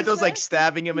subtle. Are those like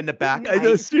stabbing him in the back? I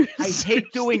know, I hate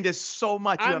doing this so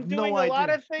much. You I'm have doing no a idea. lot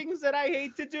of things that I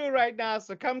hate to do right now.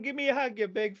 So come give me a hug, you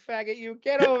big faggot. You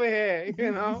get over here.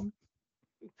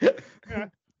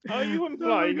 Are you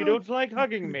implying you don't like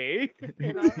hugging me?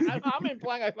 I'm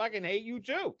implying I fucking hate you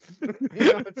too.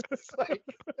 It's just like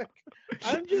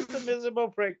I'm just a miserable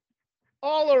prick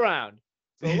all around.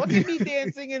 So look at me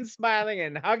dancing and smiling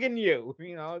and hugging you.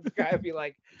 It's gotta be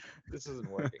like, this isn't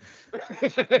working.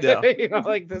 No.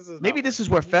 Like this is Maybe not this is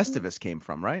where Festivus came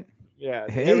from, right? Yeah.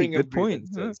 Hey, hearing good of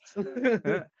point. grievances.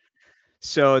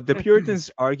 So the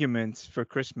Puritans' argument for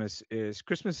Christmas is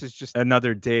just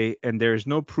another day, and there is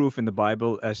no proof in the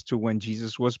Bible as to when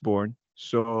Jesus was born.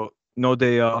 So no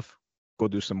day off, go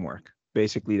do some work.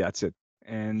 Basically, that's it.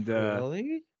 And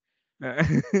Really?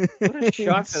 What a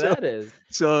shock that is.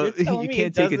 So You're telling you me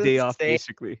can't it take a day doesn't off, say-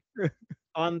 basically.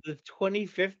 On the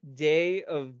 25th day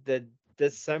of the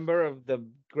December of the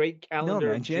great No, calendar.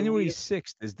 man, of January Julius?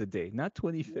 6th is the day, not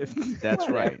 25th. That's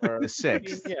right. Whatever. The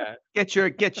 6th. Yeah. Get your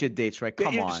dates right. Get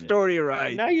Come your on. story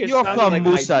right. Now you're, You're sounding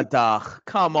from like Musadach.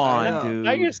 Come on, know. dude.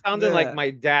 Now you're sounding Yeah. like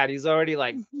my dad. He's already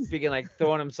like speaking, like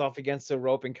throwing himself against the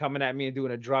rope and coming at me and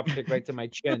doing a drop kick right to my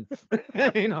chin.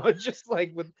 It's just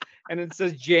like and it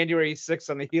says January 6th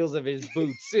on the heels of his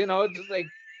boots. It's just like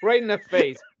right in the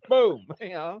face. Boom.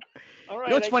 All right.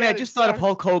 You know what's funny? I get it, just thought of son.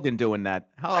 Hulk Hogan doing that.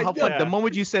 How know. fun. The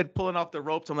moment you said pulling off the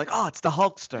ropes, I'm like, oh, it's the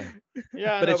Hulkster.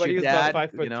 Yeah, But no, it's but your he's dad,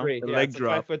 about 5'3". the Yeah, leg it's a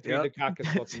drop. 5'3", Yep. the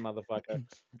caucus looking motherfucker.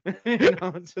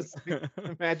 It's just like,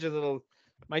 imagine little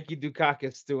Mikey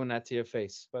Dukakis doing that to your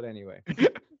face. But anyway,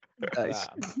 Nice.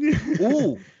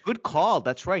 Ooh, good call.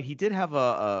 That's right. He did have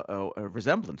a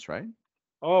resemblance, right?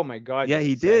 oh my God, Yeah, he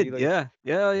yes, did. looked-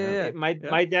 Yeah.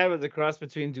 My dad was a cross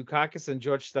between Dukakis and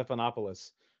George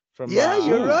Stephanopoulos. from Yeah,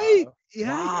 you're right. Wow.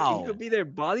 Yeah, he could be their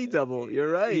body double. You're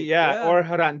right. yeah, or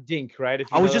Hrant Dink, right? If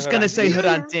you I was know just the gonna Hrant say Dink.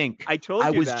 Hrant Dink. I told I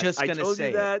you was that. just I gonna told say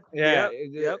you it. that. Yeah,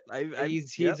 Yep. Yep.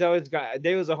 he's always got.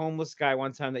 There was a homeless guy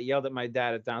one time that yelled at my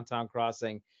dad at Downtown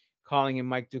Crossing, calling him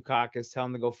Mike Dukakis, telling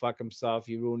him to go fuck himself.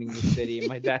 You're ruining the city. And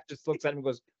my dad just looks at him and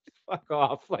goes, "Fuck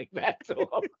off," like that to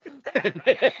him.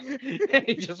 And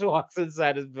he just walks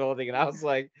inside his building, and I'm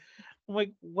like,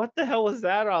 what the hell was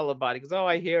that all about? He goes, "Oh,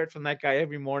 I hear it from that guy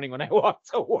every morning when I walk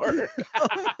to work." Oh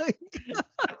my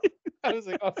I was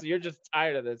like, "Oh, so you're just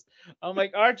tired of this?" I'm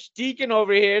like, "Archdeacon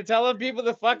over here telling people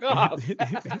to fuck off."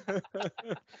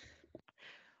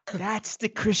 That's the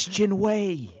Christian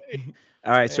way.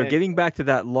 All right, so And- getting back to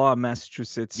that law,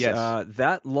 Massachusetts, Yes.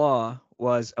 that law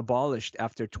was abolished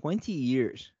after 20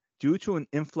 years due to an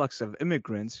influx of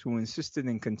immigrants who insisted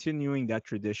in continuing that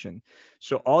tradition.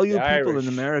 So all you The people Irish.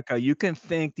 in America, you can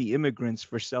thank the immigrants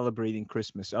for celebrating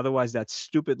Christmas. Otherwise, that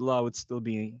stupid law would still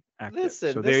be active.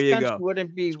 Listen, so this there you country go.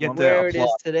 wouldn't be Get the where it is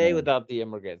applause, today man. without the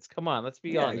immigrants. Come on, let's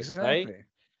be honest, right?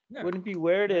 Yeah. Wouldn't be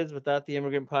where it is without the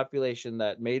immigrant population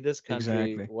that made this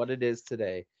country Exactly. what it is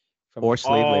today. From Or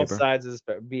slave all labor. sides of the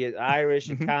spectrum, be it Irish,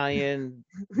 Mhm. Italian,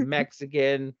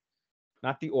 Mexican,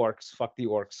 not the orcs. Fuck the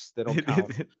orcs. They don't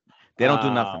count. They don't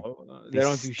do nothing. They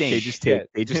don't do stink. They shit. just take.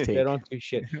 They just take. They don't do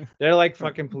shit. They're like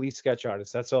fucking police sketch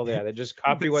artists. That's all they are. They just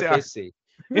copy what They they are. see.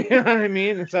 You know what I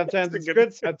mean? And sometimes That's it's a good,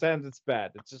 good- sometimes it's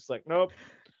bad. It's just like, nope,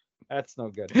 that's no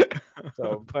good.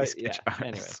 So, but yeah. Sketch Anyway,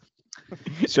 artists.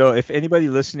 So if anybody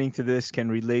listening to this can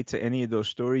relate to any of those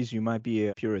stories, you might be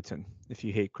a Puritan. If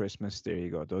you hate Christmas, there you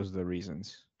go. Those are the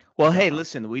reasons. Well, hey,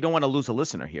 listen, we don't want to lose a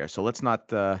listener here, so let's not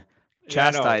Yeah, I know.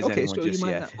 chastise Okay, anyone so you just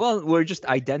might yet. not. Well, we're just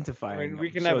I identifying. mean, we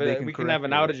them can so have they we can have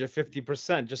an correct outage of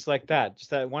 50%, just like that. Just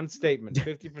that one statement,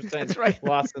 50% That's right.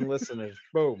 loss in listeners.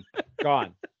 Boom,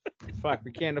 gone. Fuck,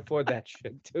 we can't afford that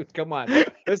shit, dude. Come on,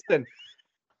 listen.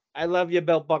 I love your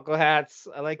belt buckle hats.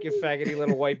 I like your faggoty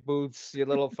little white boots. Your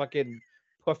little fucking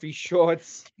puffy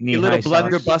shorts. Knee Your little high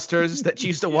socks. blunderbusters that you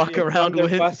used to your- walk your around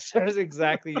with. blunderbusters,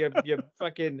 exactly. Your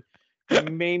fucking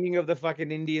maiming of the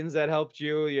fucking Indians that helped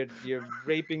you. Your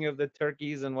raping of the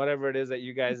turkeys and whatever it is that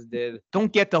you guys did.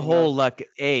 Don't get the You know. whole like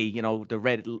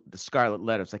the scarlet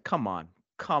letters. Like, come on,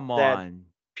 That- on.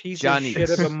 Piece Johnny. of shit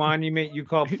of a monument you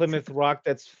call Plymouth Rock.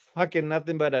 That's fucking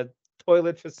nothing but a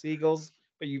toilet for seagulls.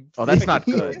 But you. Oh, that's not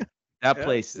fucking- good. That Yeah.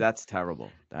 place, that's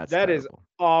terrible. That's That is terrible.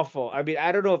 awful. I mean,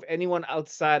 I don't know if anyone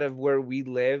outside of where we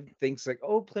live thinks like,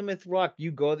 oh, Plymouth Rock,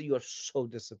 you go there, you are so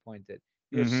disappointed.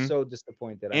 You're Mhm. so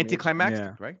disappointed. I mean,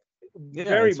 Anticlimactic, right? Yeah,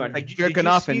 very that's much. right. Like Did jerking you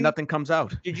off see- and nothing comes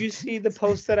out. Did you see the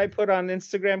post that I put on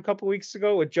Instagram a couple weeks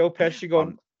ago with Joe Pesci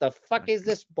going, "The fuck is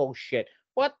this bullshit?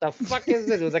 What the fuck is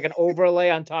this?" It was like an overlay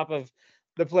on top of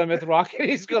the Plymouth Rock, and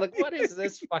he's going like, "What is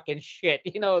this fucking shit?"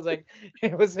 You know, it was like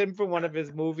it was him from one of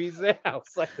his movies. There, I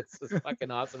was like, "This is fucking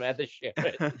awesome." I had to share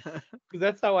it 'Cause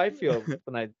that's how I feel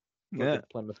when I look Yeah. at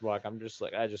Plymouth Rock. I'm just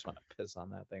like, I just want to piss on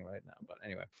that thing right now. But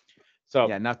anyway, so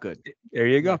Yeah, not good. There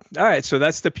you go. All right, so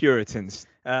that's the Puritans.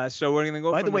 So we're gonna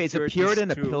go. By the from way, is a Puritans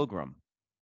Puritan a to- pilgrim?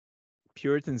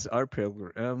 Puritans are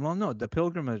pilgrim. Well, no, the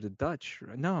pilgrim are the Dutch.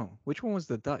 No, which one was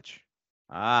the Dutch?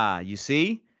 Ah, you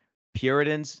see?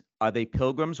 Puritans, are they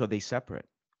pilgrims or are they separate?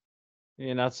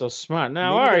 you're not so smart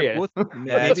now, Maybe are they're you? both- That's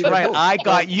maybe they're right. both. I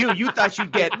got you. You thought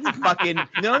you'd get fucking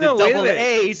No, the no, wait a double minute.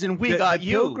 A's and we got the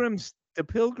you. Pilgrims, the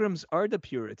Pilgrims are the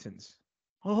Puritans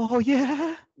Oh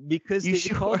yeah. because You they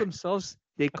sure? called themselves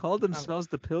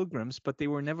the Pilgrims, but they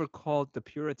were never called the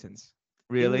Puritans.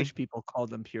 Really? English people called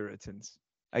them Puritans.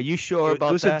 Are you sure So it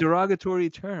about was that? a derogatory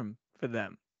term for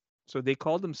them, so they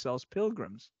called themselves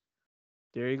Pilgrims.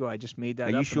 There you go. I just made that Are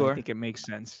up. you and sure? I think it makes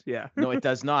sense. Yeah. No, it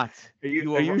does not. Are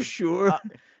you, are are you wrong. sure?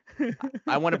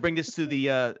 I want to bring this to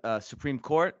the Supreme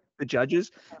Court. The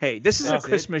judges. Hey, this is a Okay.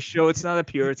 Christmas show. It's not a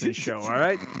Puritan show. All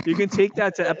right. You can take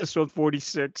that to episode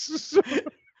 46.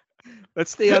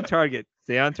 Let's stay on target.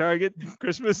 Stay on target.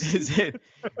 Christmas. Is it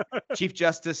Chief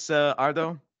Justice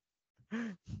Ardo?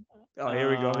 Oh, here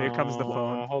we go. Here comes the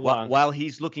phone. Hold While, on. while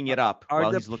he's looking it up, Are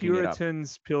while the he's looking it up.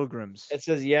 Puritans pilgrims? It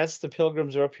says yes, the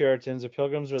Pilgrims are Puritans. The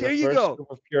Pilgrims were There the you first go.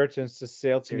 group of Puritans to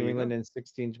sail to There New you England go. in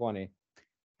 1620.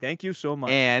 Thank you so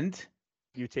much. And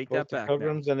You take Both that the back. now.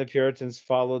 Pilgrims and the Puritans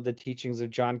followed the teachings of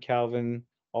John Calvin,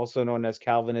 also known as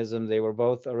Calvinism. They were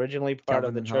both originally part of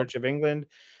Calvin the and Church of England,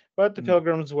 but the Mm.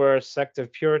 Pilgrims were a sect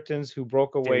of Puritans who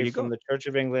broke away you from go. the Church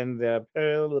of England. The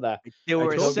they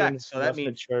were a told sect, Pilgrims so that left the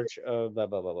means Church of blah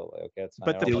blah blah blah. blah. Okay, that's not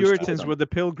But the They were Puritans stubborn. were the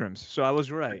pilgrims, so I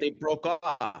was right. they broke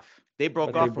off. They broke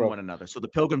But they off from broke. one another. So the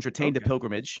Pilgrims retained the Okay.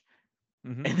 pilgrimage,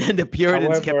 Mhm. and then the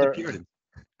Puritans kept the However, Puritans.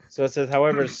 So it says,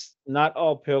 however, not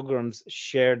all pilgrims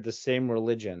shared the same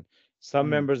religion. some Mm.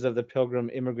 members of the Pilgrim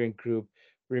immigrant group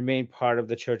remain part of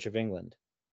the Church of England.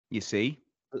 You see,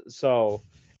 So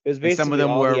it was and some of basically them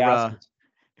all he were. asked.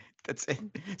 That's it.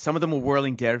 Some of them were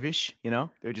whirling dervish.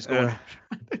 They're just going.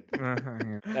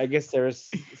 Yeah. I guess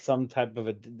there's some type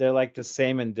of they're like the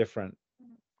same and different.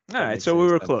 All right, makes so we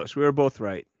any were sense. close. We were both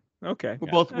right. Okay,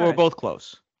 We're all right. both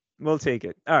close. We'll take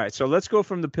it. All right, so let's go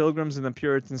from the Pilgrims and the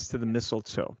Puritans to the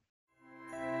mistletoe.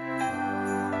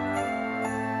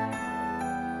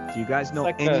 Do you guys know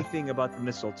like anything about the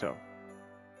mistletoe?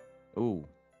 Ooh,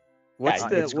 What's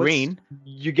it's green.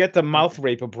 You get the mouth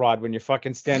rape abroad when you're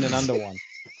fucking standing under one.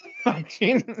 I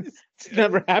mean, it's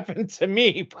never happened to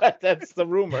me, but that's the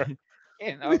rumor.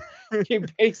 You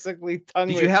basically tongue.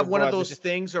 Did you rape have one of abroad. those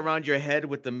things around your head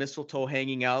with the mistletoe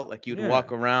hanging out, like you'd Yeah.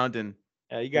 walk around and?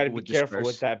 Yeah, you got to people be would careful with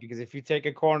disperse? that because if you take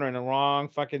a corner and the wrong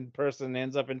fucking person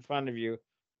ends up in front of you,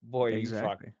 boy, you fuck.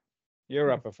 Exactly. You're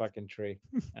up a fucking tree.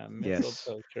 Yes.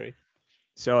 Mistletoe tree.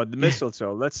 So the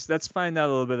mistletoe. Let's find out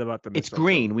a little bit about the It's mistletoe.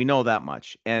 green. We know that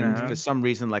much. And Uh-huh. for some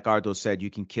reason, like Ardo said,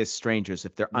 you can kiss strangers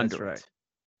if they're That's under right. it.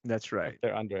 That's right.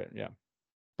 They're under it. Yeah.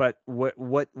 But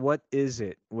what is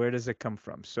it? Where does it come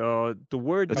from? So the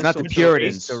word It's not the mistletoe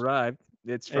is Puritans. derived.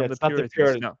 It's Yeah, from it's the not the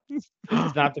Puritans. Puritans. No.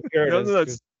 It's not the No, Puritans. no,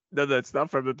 'cause no, it's not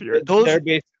from the Puritans. Those- they're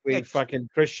basically it's- fucking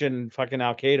Christian fucking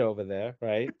Al Qaeda over there,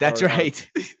 right? That's Or,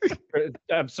 right.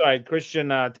 I'm sorry, Christian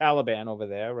Taliban over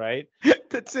there, right?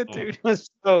 That's it, dude.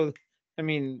 So, I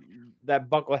mean, that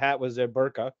buckle hat was their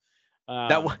burqa.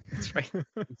 That one. That's right.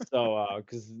 So,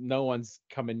 because no one's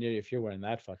coming near you if you're wearing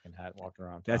that fucking hat walking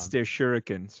around. That's town. their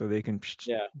shuriken, so they can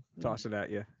Yeah. toss it at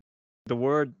you. The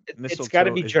word It's mistletoe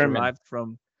gotta be is German. derived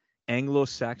from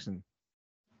Anglo-Saxon.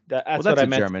 That's Well, what that's I a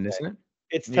meant. to German, say. isn't it?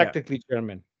 It's Yeah. technically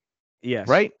German. Yes.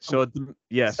 Right? So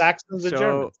yes. Saxons are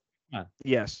Germans.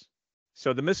 Yes.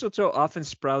 So the mistletoe often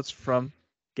sprouts from,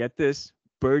 get this,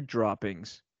 bird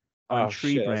droppings on Oh,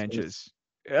 tree shit, I was gonna branches.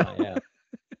 Yeah.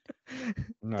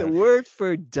 The word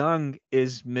for dung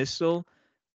is missile,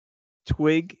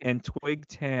 twig, and twig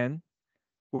tan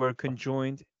were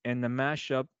conjoined, and the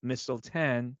mashup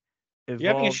mistletoe evolved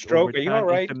having a stroke? over Are you time all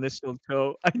right? into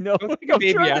mistletoe. I know. Go take I'm a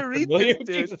baby trying to aspirin, read will you? this,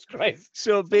 dude. Jesus Christ.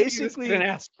 So Somebody just get basically, an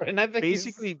aspirin. I think he's-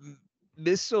 basically,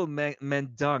 missile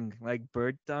meant dung, like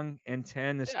bird dung, and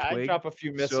tan is yeah, I twig. drop a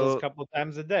few missiles So- a couple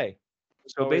times a day.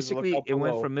 So Always look basically, up it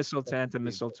went below. from mistletoe to Please.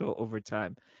 mistletoe over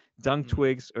time. Dung Mhm.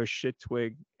 twigs or shit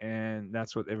twig, and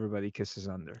that's what everybody kisses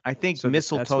under. I think So that's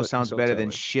mistletoe what sounds better mistletoe than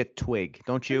is. shit twig,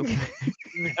 don't you?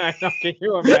 I know, can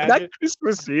you imagine? Not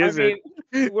Christmassy, I is it?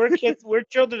 mean, we're kids, we're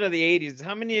children of the '80s.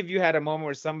 How many of you had a moment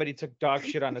where somebody took dog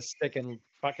shit on a stick and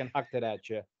fucking hucked it at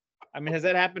you? I mean, has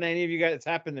that happened to any of you guys? It's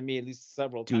happened to me at least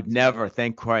several times. Dude, never.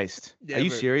 Thank Christ. Are you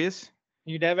Never. serious?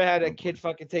 You never had a kid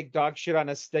fucking take dog shit on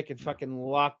a stick and fucking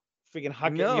freaking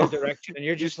huck it in your No. direction, and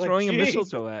you're Just just like, throwing a "Jeez."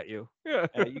 mistletoe at you. Yeah.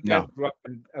 You guys No. grew up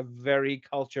in a very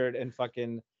cultured and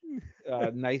fucking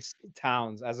nice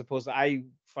towns, as opposed to I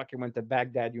fucking went to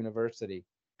Baghdad University.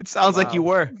 It sounds like you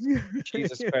Wow. were.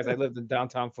 Jesus Christ, I lived in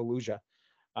downtown Fallujah.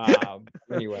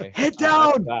 Anyway, Head that's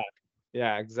down! that.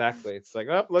 Yeah, exactly. It's like,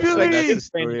 oh, looks Billy! like That's that's the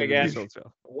story changing of the again.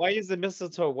 mistletoe. Why is the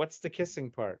mistletoe? What's the kissing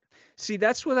part? See,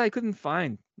 that's what I couldn't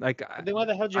find. Like, Then why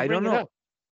the hell did you I bring don't it know. up?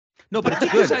 No, but it's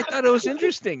because good. I thought it was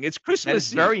interesting. It's That Christmas.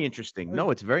 is very interesting.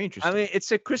 No, it's very I interesting. mean,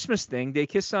 it's a Christmas thing. They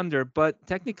kiss under, but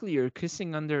technically, you're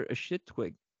kissing under a shit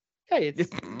twig. Hey,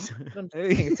 it's. I'm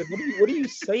saying, it's like, what are you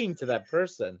saying to that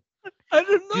person? I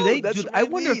don't know. Do they? That's Do, what I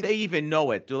wonder if mean. they even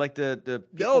know it. Do like the people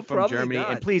No, from probably Germany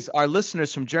not. and please, our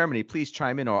listeners from Germany, please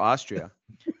chime in or Austria.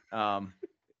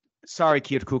 Sorry,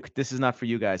 Kirkuk, this is not for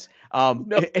you guys.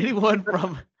 Anyone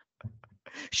from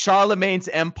Charlemagne's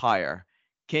Empire,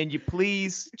 can you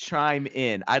please chime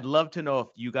in? I'd love to know if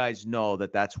you guys know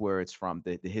that that's where it's from,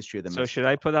 the history of the. So should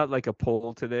I put out like a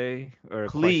poll today or a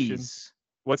question? Please,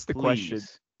 What's the question?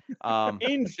 please.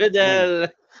 Infidel.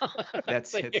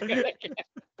 That's Like, it.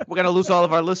 We're gonna lose all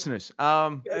of our listeners.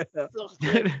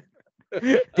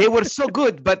 They were so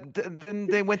good, but then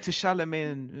they went to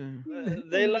Charlemagne.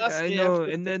 They lost I me know,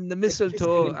 after and then the kissing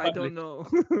mistletoe. in I don't know.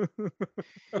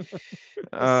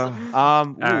 All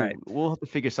right. We'll have to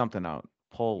figure something out.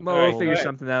 Poll. Well, Alright, we'll go figure ahead.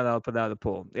 something out. I'll put out a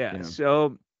poll. Yeah. Yeah.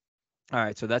 So, all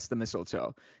right. So that's the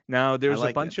mistletoe. Now, there's like a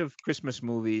it. bunch of Christmas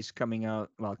movies coming out.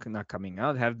 Well, not coming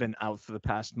out. Have been out for the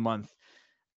past month.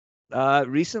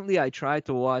 Recently, I tried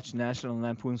to watch National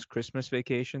Lampoon's Christmas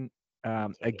Vacation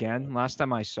again. Last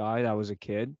time I saw it, I was a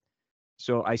kid.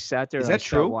 So I sat there. Is and I that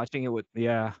started true? watching it with.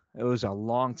 Yeah, it was a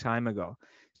long time ago.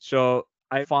 So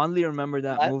I fondly remember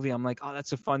that What? movie. I'm like, oh,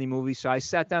 that's a funny movie. So I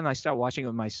sat down and I started watching it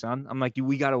with my son. I'm like,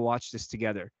 we got to watch this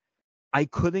together. I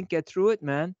couldn't get through it,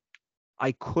 man.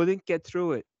 I couldn't get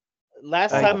through it.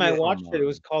 last I time I get- watched it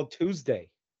was called Tuesday.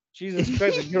 Jesus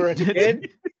Christ, if you're a kid,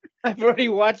 I've already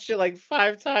watched it like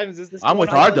 5 times. Is this I'm with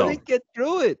one I Ardo. I couldn't get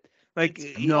through it. Like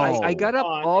It's I got up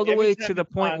fun. all the Every way time to the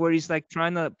it's point fun. where he's like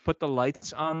trying to put the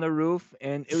lights on the roof,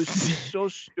 and it was just so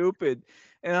stupid.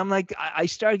 And I'm like, I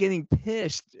started getting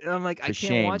pissed, and I'm like, I It's a can't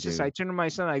shame, watch this. dude. I turn to my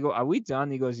son, I go, "Are we done?"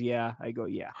 He goes, "Yeah." I go,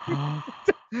 "Yeah."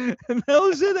 And that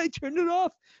was it. I turned it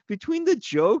off. Between the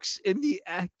jokes and the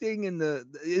acting and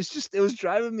it was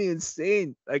driving me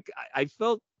insane. Like I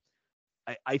felt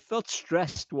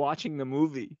stressed watching the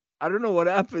movie. I don't know what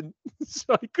happened,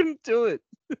 so I couldn't do it.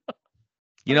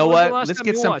 You know When was the what? last Let's time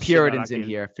get you some watched it, Puritans in Arakin?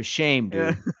 here. For shame,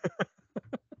 dude. Yeah.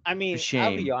 I mean, I'll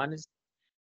shame. be honest.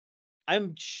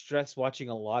 I'm stressed watching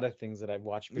a lot of things that I've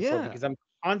watched before Yeah. because I'm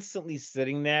constantly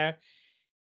sitting there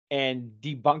and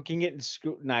debunking it and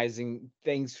scrutinizing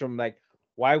things from like,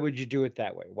 why would you do it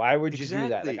that way? Why would you do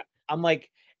that? Like, Exactly. I'm like,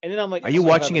 and then I'm like, Are you oh my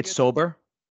God, watching like, it sober?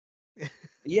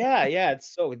 Yeah,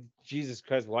 it's so Jesus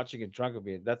Christ, watching it drunk would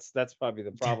be that's probably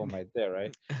the problem right there,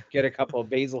 right? Get a couple of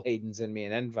Basil Haydens in me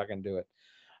and then fucking do it.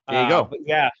 There you go. But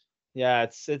yeah,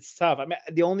 it's tough. I mean,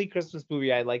 the only Christmas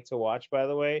movie I like to watch, by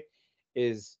the way,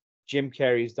 is Jim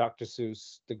Carrey's Dr.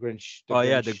 Seuss, The Grinch. Oh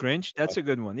yeah, The Grinch. That's a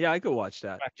good one. Yeah, I could watch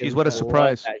that. Geez, what a I love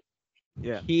surprise. that.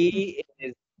 Yeah. He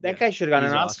is that Yeah, guy should have gotten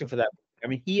he's an Oscar awesome. for that. I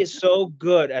mean, he is so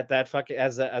good at that fucking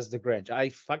as the Grinch. I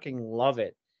fucking love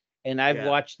it, and I've Yeah.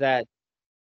 watched that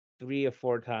 3 or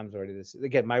 4 times already. This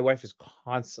again, my wife is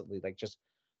constantly like just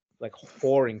like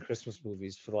whoring Christmas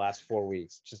movies for the last 4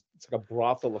 weeks. Just it's like a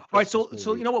brothel of. All right, so Christmas you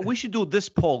movies. know what? We should do this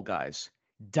poll, guys.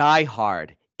 Die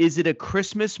Hard. Is it a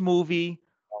Christmas movie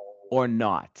or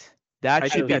not? That I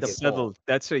should think be that's the poll. settled.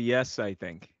 That's a yes, I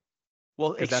think.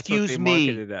 Well, 'Cause that's what excuse they me,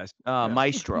 marketed as. Yeah.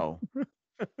 maestro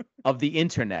of the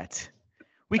internet.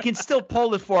 We can still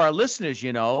poll it for our listeners,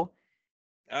 you know.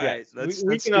 All Yeah, right, let's we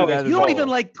let's can do always that. You as don't well. even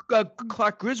like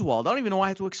Clark Griswold. I don't even know why I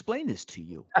have to explain this to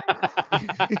you.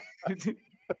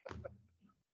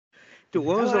 Dude,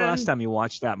 when was the last Um, time you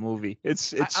watched that movie?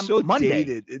 It's I'm- so Monday.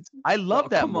 dated. It's I love oh,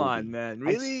 that come movie. on, man.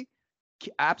 I s- Really?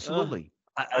 Absolutely.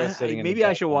 I was sitting in the Maybe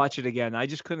I should bathroom. watch it again. I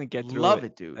just couldn't get through Love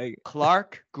it, dude. Like,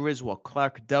 Clark Griswold.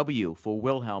 Clark W for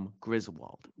Wilhelm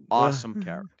Griswold. Awesome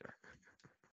character.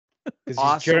 Because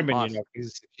Awesome, he's German, awesome. you know.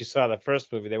 Because if you saw the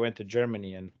first movie, they went to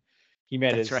Germany and he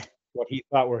met That's his right. what he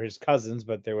thought were his cousins,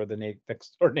 but they were the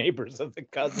next door neighbors of the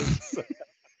cousins.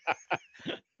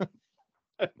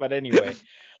 But anyway,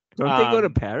 don't they go to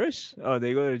Um, Paris? Oh,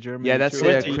 they go to Germany. Yeah, that's too?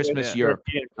 their went to Christmas yeah. Europe.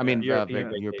 I mean, European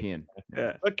vacation. European.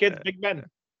 Yeah. Look, kids, Big Ben.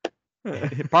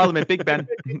 Parliament, Big Ben.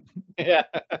 Yeah.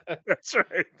 That's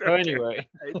right. So anyway,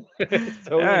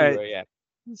 so All right. anyway,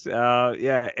 yeah.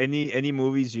 Yeah. Any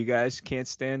movies you guys can't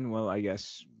stand? Well, I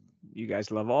guess you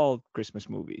guys love all Christmas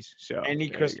movies. So Any there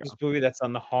you Christmas go. movie that's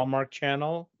on the Hallmark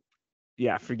Channel,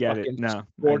 Yeah, forget it. fucking No, I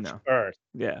scorched know. earth.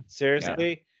 Yeah. Seriously,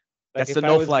 like That's if the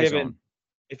I was no-fly given, zone.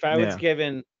 if I was Yeah.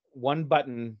 given one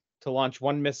button to launch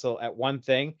one missile at one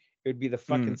thing, it would be the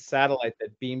fucking satellite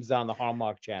that beams down the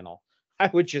Hallmark Channel. I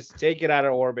would just take it out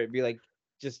of orbit and be like,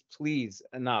 just please,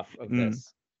 enough of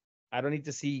this. I don't need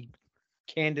to see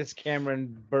Candace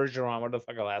Cameron Bergeron, what the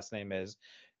fuck her last name is,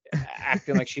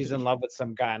 acting like she's in love with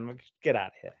some guy. I'm like, get out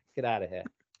of here. Get out of here.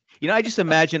 You know, I just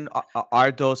imagine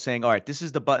Ardo saying, all right, this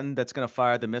is the button that's going to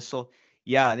fire the missile.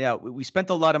 Yeah. We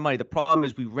spent a lot of money. The problem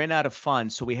is we ran out of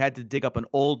funds, so we had to dig up an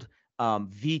old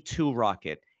V2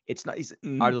 rocket. It's not.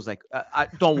 Ardo's like,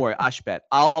 don't worry, Ashbet,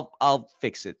 I'll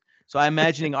fix it. So I'm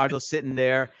imagining Ardo sitting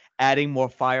there, adding more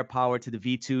firepower to the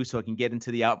V2 so it can get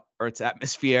into the Earth's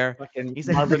atmosphere. Fucking He's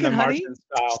like, Marvin the "Look at honey." Martian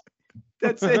style.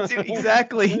 That's it. Dude.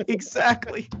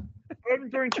 Exactly. I'm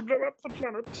going to blow up the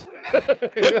planet.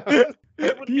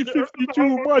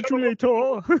 B-52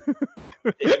 modulator.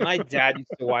 My dad used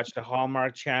to watch the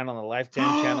Hallmark Channel and the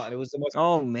Lifetime Channel, and it was the most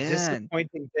Oh man.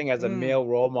 disappointing thing as a Mm. male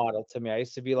role model to me. I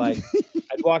used to be like,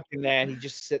 I'd walk in there and he's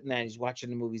just sitting there and he's watching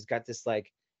the movie. He's got this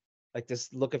like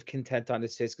this look of content on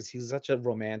his face because he's such a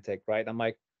romantic, right? I'm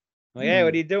like, well, hey,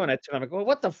 what are you doing? I turn, I'm like, well,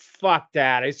 what the fuck,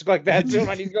 Dad? I used to go like that to him,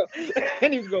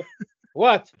 and he'd go,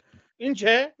 what? In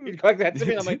chair? He'd go like that to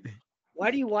me. And I'm like,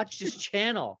 why do you watch this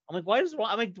channel? I'm like, why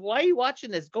are you watching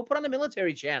this? Go put on the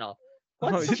military channel.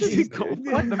 Oh, What's geez. Go on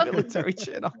the military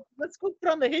channel. Let's go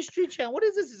put on the History Channel. What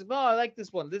is this? He's like, oh, I like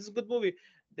this one. This is a good movie.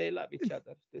 They love each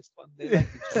other. This one, they like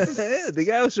each other. Yeah, the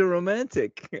guy was a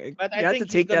romantic. But I you had to think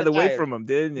he's take that gonna away die. from him,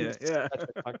 didn't He you? was Yeah. such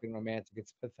a fucking romantic.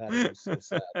 It's pathetic. It was so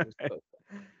sad. It was so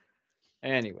sad.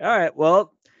 Anyway, All right.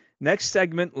 Well, next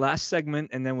segment, last segment,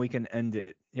 and then we can end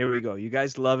it. Here we go. You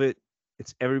guys love it.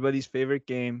 It's everybody's favorite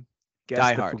game. Guess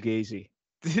Die the Hard. Fugazi.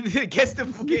 Gets the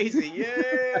Fugazi.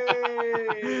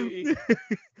 Yay!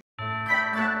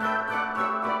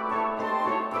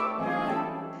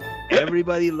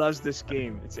 everybody loves this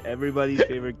game. It's everybody's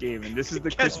favorite game, and this is the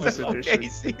Guess Christmas what, edition.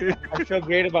 Casey? I feel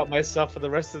great about myself for the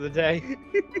rest of the day.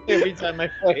 Every time I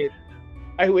play it,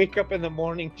 I wake up in the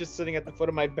morning just sitting at the foot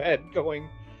of my bed, going,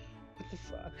 "What the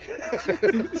fuck?"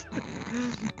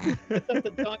 I thought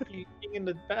the donkey being in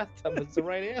the bathtub was the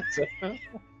right answer.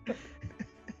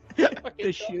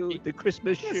 The shoe, the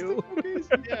Christmas shoe.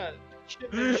 Yeah,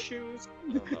 children's shoes.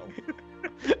 I don't know.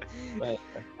 But,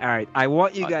 All right, I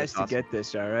want you Oh, guys that's to awesome. get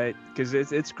this, all right? Because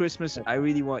it's Christmas. I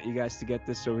really want you guys to get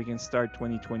this so we can start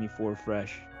 2024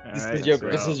 fresh. All this right? is your So-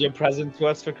 this is your present to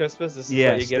us for Christmas. This is what Yes,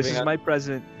 you're this giving is us? my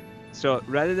present. So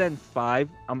rather than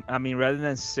rather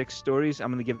than 6 stories,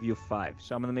 I'm gonna give you 5.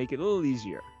 So I'm gonna make it a little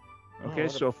easier. Oh, Okay,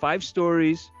 what a- so 5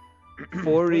 stories,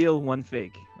 4 real, 1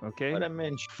 fake. Okay, What a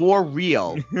mensch. For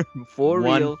real. 4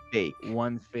 One real, fake.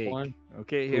 1 fake. One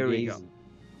Okay, here we go. Fugazi.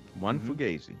 One Mhm.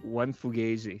 fugazi. 1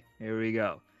 fugazi. Here we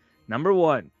go. Number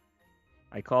 1.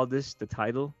 I call this the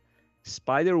title,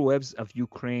 "Spider Webs of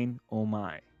Ukraine." Oh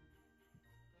my.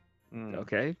 Mm.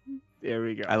 Okay, there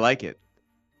we go. I like it.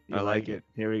 You I like it.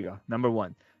 Here we go. Number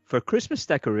 1. For Christmas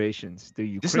decorations, the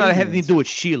Ukrainians... This is not having to do with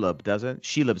Shelob, does it?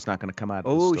 Shelob's not going to come out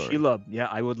of Oh, the story. Sheila. Yeah,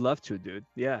 I would love to, dude.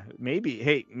 Yeah, maybe.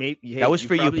 Hey, maybe. Hey, That was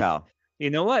for probably- you, pal. You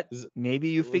know what? Is it- Maybe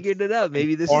you What's- figured it out.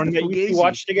 Maybe this Porn is the that you two Fugazi.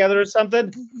 watch together or something?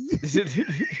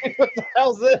 What the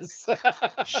hell's this?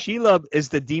 Sheila is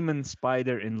the demon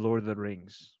spider in Lord of the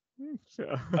Rings.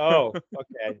 So- Oh,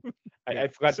 okay. I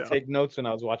forgot So- to take notes when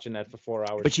I was watching that for 4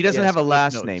 hours. But she doesn't Yes, have a clip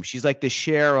last notes. name. She's like the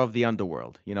Cher of the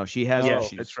underworld. You know, she has. Yes,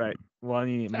 she's- that's right. One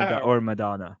Oh. or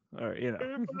Madonna, or If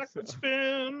I so. could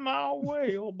spin my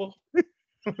whale.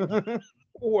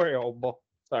 Whale.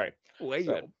 Sorry. Wait,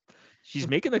 Sorry. she's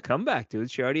making a comeback,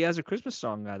 dude. She already has a Christmas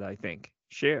song out, I think.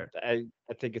 Share. I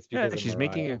think it's Yeah, because of she's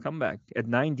making Mariah. a comeback at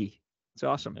 90. It's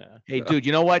awesome. Yeah. Hey, dude,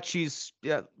 you know what?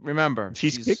 Remember,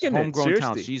 She's kicking it, homegrown talent.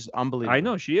 seriously. She's unbelievable. I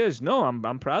know she is. No,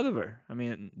 I'm proud of her. I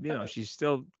mean, Yeah. she's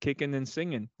still kicking and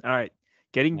singing. All right,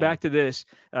 getting Yeah. back to this,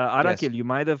 Arakil, Yes. you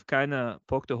might have kind of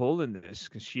poked a hole in this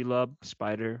because Sheila,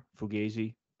 Spider,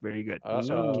 Fugazi, very good.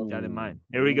 So keep that in mind.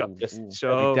 Here we go. Just- I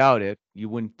So, doubt it. You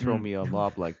wouldn't throw Mm. me a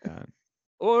lob like that.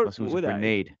 or Unless it was a would I?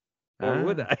 grenade. Or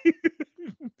would Ah. I?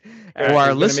 For All right, our he's gonna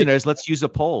make- listeners, let's use a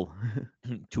poll.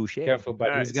 touche. Careful, but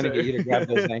All he's right, gonna so- get you to grab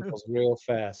those ankles real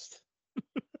fast.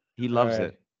 He loves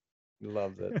Alright. it. He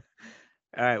loves it.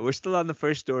 All right, we're still on the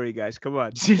first story, guys. Come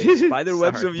on. Spider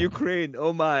webs Sorry. of Ukraine.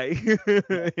 Oh my.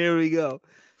 Here we go.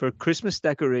 For Christmas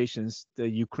decorations, the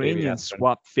Ukrainians aspirin.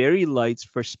 swap fairy lights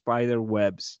for spider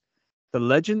webs. The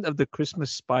legend of the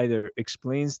Christmas spider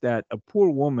explains that a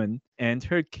poor woman and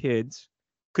her kids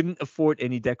couldn't afford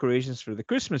any decorations for the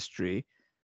Christmas tree.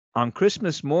 On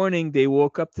Christmas morning, they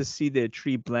woke up to see their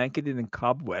tree blanketed in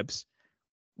cobwebs,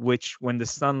 which, when the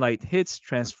sunlight hits,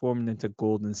 transformed into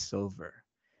gold and silver.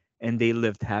 And they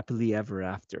lived happily ever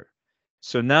after.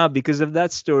 So now, because of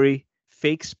that story,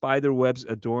 fake spider webs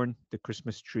adorn the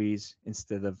Christmas trees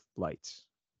instead of lights.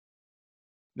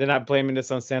 They're not blaming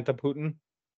this on Santa Putin.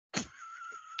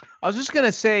 I was just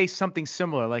gonna say something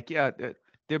similar. Like, yeah,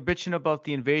 they're bitching about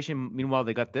the invasion. Meanwhile,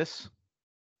 they got this.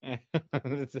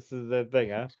 This is the thing,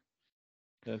 huh?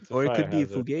 That's a Or it fire could be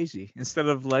hazard. Fugazi. Instead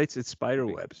of lights, it's spider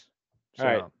webs. So,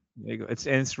 All right. there you go.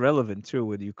 It's relevant too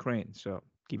with Ukraine. So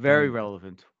keep Very that in mind.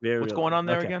 relevant. Very What's going on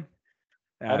there relevant.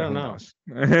 again? I don't who know.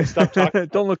 knows? stopped talking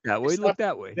Don't look that way. stopped- Look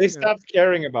that way. They stopped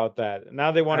caring about that.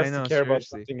 Now they want I us know, to care about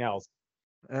seriously. something else.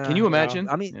 Can you well, imagine?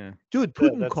 I mean, Yeah. dude, Yeah,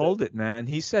 Putin that's it. called it, man.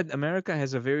 He said America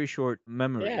has a very short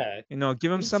memory. Yeah. You know, give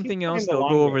them He's something playing else, the they'll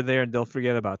long go game. over there and they'll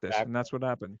forget about this. Exactly. And that's what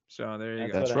happened. So there you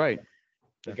That's go. That's what I- right.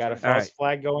 They That's got a right. All false right.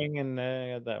 flag going and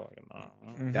that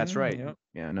one. That's Mhm, right. yep.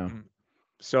 Yeah, no. Mm.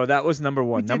 So that was number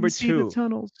one. Number two.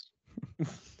 tunnels.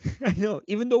 I know,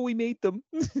 even though we made them.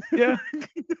 Yeah.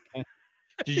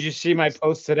 Did you see my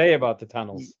post today about the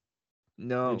tunnels?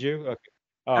 No. Did you? Okay.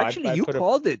 Oh, Actually, I you put a-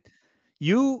 called it.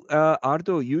 You,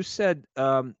 Ardo, you said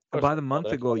about I a called month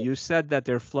it, I ago, called it. you said that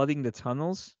they're flooding the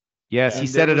tunnels. Yes, Yeah. he and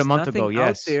said there it a was month ago. nothing out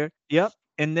Yes. there. Yep.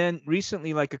 And then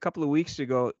recently, like a couple of weeks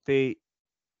ago, they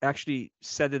actually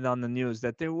said it on the news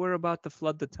that they were about to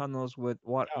flood the tunnels with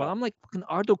water. But Oh. I'm like, fucking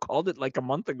Ardo called it like a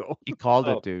month ago. He called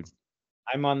Oh. it, dude.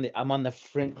 I'm on the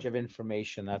fringe of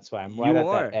information. That's why I'm You right at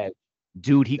are. that edge.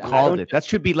 Dude, he I called don't it. That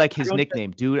should be like his don't just-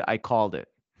 nickname. Dude, I called it.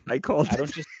 I called I it.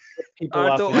 don't just put people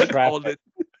off Ardo, in I called traffic.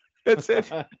 it. That's it.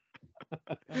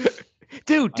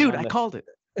 Dude, I'm on I the- called it.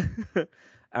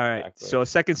 All right. Exactly. So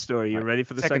second story. You Right. ready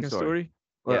for the Second second story. story?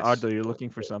 Or Yes. Ardo, you're looking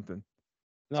for something.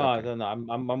 No, okay. no.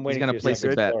 I'm waiting. gonna for your place a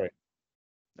second bet. story.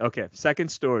 Okay. Second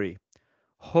story.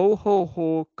 Ho ho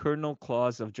ho, Colonel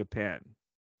Claus of Japan.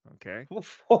 Okay.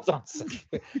 Hold on a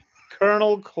second.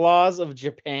 Colonel Claus of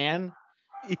Japan.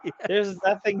 There's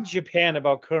nothing Japan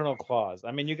about Colonel Claus.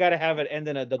 I mean, you got to have it end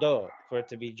in a dodo for it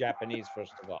to be Japanese.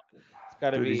 First of all, it's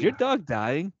got to Dude, is be. your dog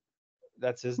dying?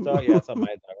 That's his dog. Yeah, that's not my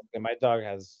dog. Okay, my dog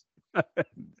has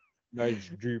nice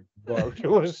deep bark. It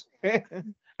was.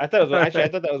 I thought it was actually. I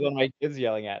thought that was one of my kids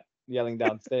yelling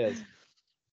downstairs.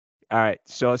 All right.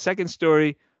 So second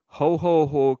story, Ho Ho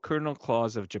Ho, Colonel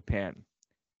Claus of Japan.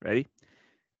 Ready?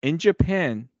 In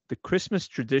Japan, the Christmas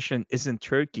tradition isn't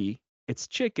turkey, it's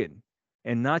chicken.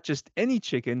 And not just any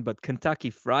chicken, but Kentucky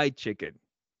Fried Chicken.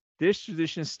 This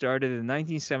tradition started in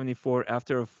 1974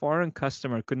 after a foreign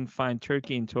customer couldn't find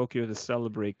turkey in Tokyo to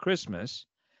celebrate Christmas.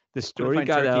 The Couldn't story find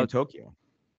got turkey in out. Tokyo.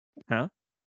 Huh?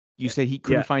 You said he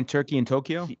couldn't Yeah. find turkey in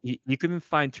Tokyo? He couldn't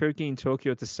find turkey in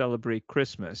Tokyo to celebrate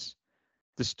Christmas.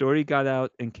 The story got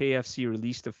out, and KFC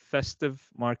released a festive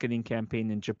marketing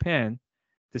campaign in Japan.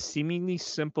 The seemingly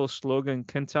simple slogan,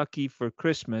 Kentucky for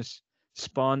Christmas,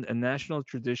 spawned a national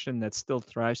tradition that still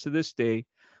thrives to this day.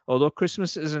 Although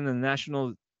Christmas isn't a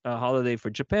national holiday for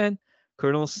Japan,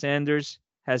 Colonel Sanders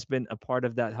has been a part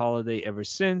of that holiday ever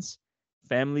since.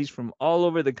 Families from all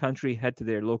over the country head to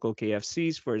their local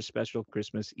KFCs for a special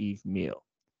Christmas Eve meal.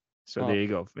 So Oh. there you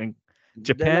go. And They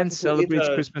Japan like to eat, celebrates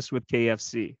Christmas with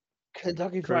KFC.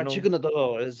 Kentucky Fried Colonel- Chicken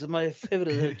dodo is my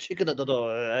favorite chicken dodo.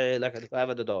 I like to have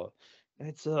a dodo.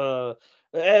 It's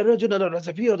original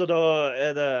recipe dodo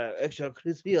and extra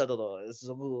crispy dodo. It's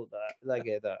so good. I like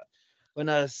it. When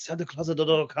Santa Claus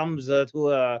dodo comes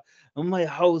to my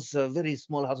house, a very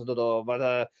small house dodo,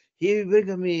 but he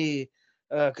bring me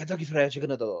Kentucky Fried Chicken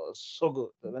dodo. So good.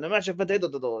 When a mashed potato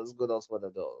dodo is good also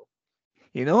dodo.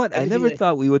 You know what? I Everything never they-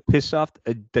 thought we would piss off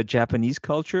the Japanese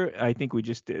culture. I think we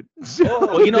just did.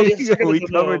 Oh, you know, There yes, you go. we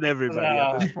chicken covered dodo, everybody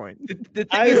at this point. The thing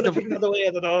I is, would figure out a way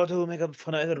to make up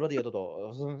fun of everybody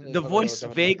dodo. the voice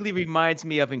vaguely reminds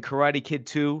me of in Karate Kid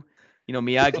 2. You know,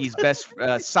 Miyagi's best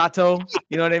Sato.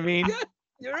 You know what I mean?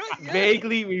 You're right.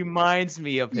 Vaguely reminds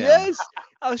me of him. Yes.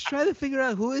 I was trying to figure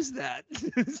out who is that.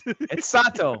 It's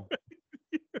Sato.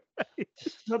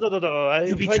 I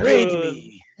You invite betrayed you,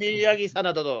 me. Miyagi-san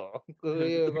dodo.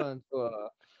 You're going to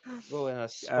go in a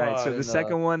spa. All right. So the in,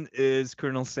 second one is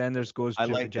Colonel Sanders goes I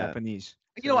like that. Japanese.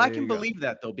 You know, So I there can you go. believe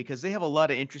that though, because they have a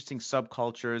lot of interesting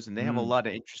subcultures and they have a Mm. lot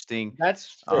of interesting. That's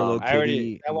true. Hello I already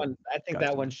Kitty that one. I think that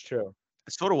Gotcha. one's true.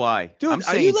 So do I. Dude, I'm are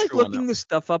saying you it's like true on looking that. this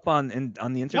stuff up on the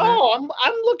internet? No,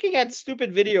 I'm looking at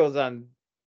stupid videos on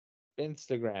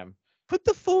Instagram. Put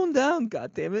the phone down,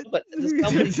 God damn it. But this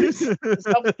helps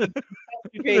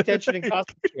you pay attention and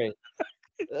concentrate.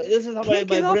 this is how Can't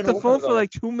my get off brain the works, phone for dodo.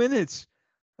 like 2 minutes.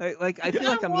 Like I feel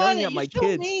like I'm yelling at my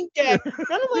kids. Mean, Dad. None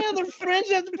of my other friends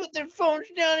have to put their phones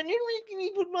down, and you're making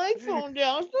me put my phone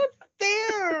down. It's not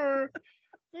fair.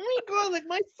 Oh my God, like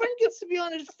my friend gets to be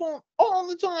on his phone all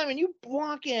the time, and you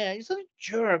block it. You're such a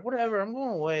jerk. Whatever, I'm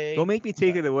going away. Don't make me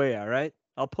take it away, all right?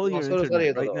 I'll pull No, your so does internet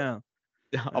Eddie, right though. now.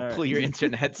 I'll Alright. pull your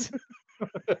internet.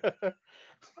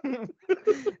 All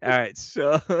right,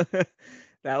 so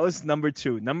that was number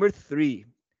 2. Number 3,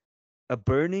 A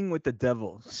Burning with the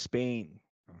Devil, Spain.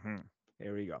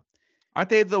 There we go. Aren't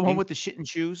they the one In- with the shit and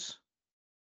shoes?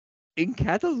 In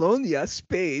Catalonia,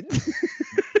 Spain.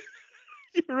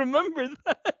 You remember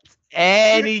that?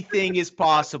 Anything is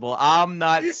possible. I'm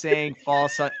not saying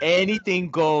false. Anything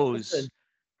goes. Listen,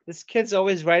 this kid's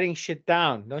always writing shit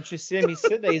down. Don't you see him? He's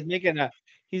sitting there.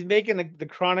 He's making the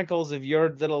chronicles of your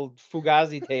little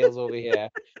Fugazi tales over here.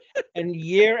 And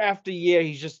year after year,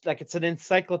 he's just like it's an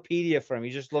encyclopedia for him.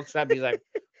 He just looks up. He's like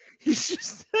He's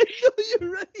just, I know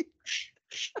you're right.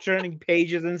 turning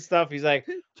pages and stuff. He's like,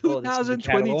 "Oh, this is the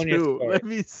Catalonia 2022. story. Let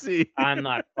me see. I'm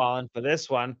not falling for this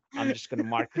one. I'm just gonna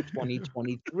mark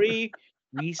 2023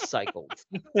 recycled."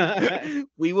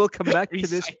 We will come back to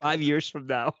this Recycle. 5 years from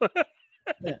now.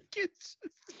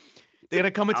 They're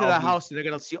gonna come into I'll the be- house and they're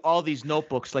gonna see all these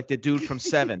notebooks like the dude from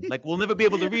Seven. Like we'll never be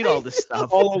able to read all this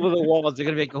stuff. All over the walls. They're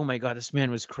gonna be like, "Oh my god, this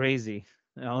man was crazy."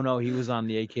 Oh no, he was on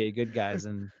the AKA Good Guys,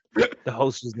 and the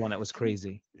host was the one that was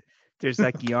crazy. There's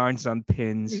like yarns on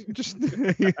pins, just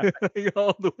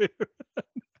all the way.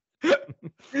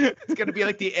 It's gonna be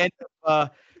like the end of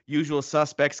Usual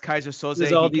Suspects. Kaiser Soze, There's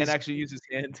he all can't these- actually use his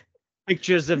hand.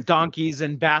 Pictures of donkeys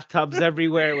and bathtubs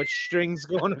everywhere with strings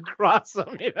going across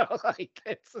them, you know, like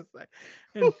it's just like,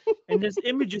 and there's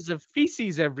images of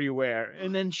feces everywhere,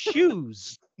 and then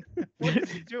shoes. What is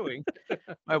he doing?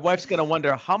 My wife's gonna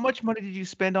wonder how much money did you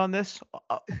spend on this?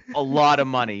 A lot of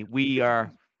money. We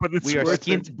are But it's we are worth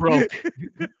skint it. broke.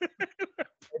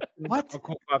 What?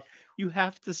 You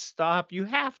have to stop. You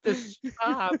have to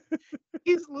stop.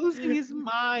 He's losing his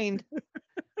mind.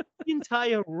 The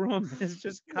entire room is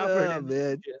just covered Oh, in man.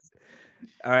 images.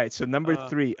 All right, so number Uh,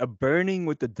 3, A Burning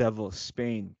with the Devil,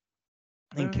 Spain.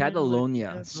 In Burn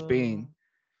Catalonia, with Spain, devil.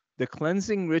 the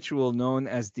cleansing ritual known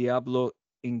as Diablo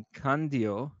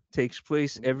Incandio takes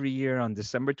place every year on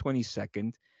December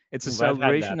 22nd. It's a Ooh, I've had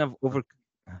that. celebration of over.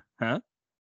 Huh?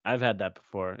 I've had that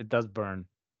before. It does burn.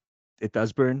 It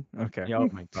does burn? Okay. Yeah, oh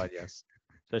my god, yes.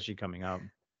 Especially coming out.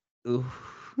 Ooh.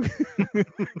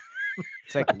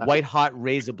 It's like white hot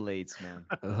razor blades, man.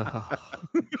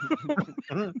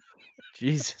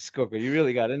 Jesus, Coco, you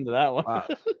really got into that one. Wow.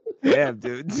 Damn,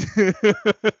 dude.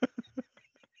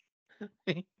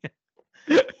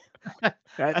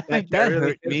 that think that really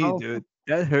hurt hit me, home. dude.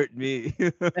 That hurt me.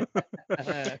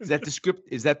 Is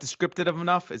that descriptive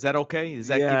enough? Is that okay? Does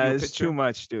that give Yeah, you a it's picture? too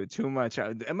much, dude. Too much.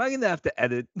 Am I gonna have to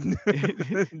edit? Do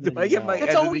I get my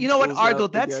That's all, editing you know what, tools Argo?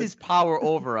 out That's again? his power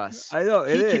over us. I know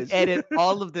it He is. can edit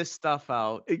all of this stuff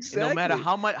out. And no matter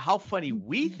Exactly. how funny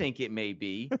we think it may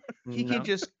be, he No. can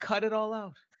just cut it all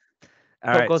out.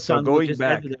 All right, so Coco-san will going just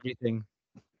back. edit everything.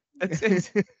 That's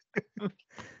it.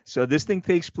 So this thing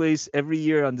takes place every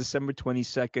year on December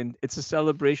 22nd. It's a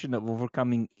celebration of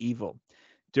overcoming evil.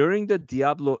 During the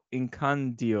Diablo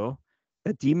Incandio,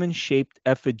 a demon-shaped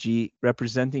effigy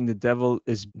representing the devil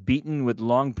is beaten with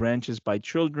long branches by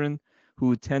children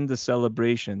who attend the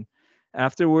celebration.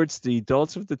 Afterwards, the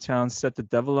adults of the town set the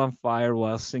devil on fire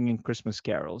while singing Christmas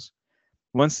carols.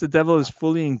 Once the devil is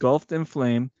fully engulfed in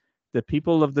flame, the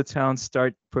people of the town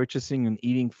start purchasing and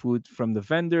eating food from the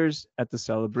vendors at the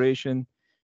celebration.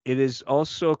 It is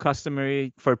also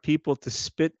customary for people to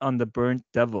spit on the burnt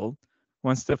devil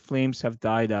once the flames have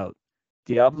died out.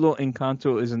 Diablo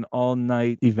Encanto is an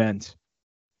all-night event.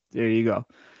 There you go.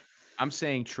 I'm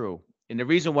saying true. And the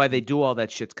reason why they do all that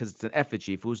shit is because it's an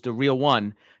effigy. If it was the real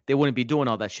one, they wouldn't be doing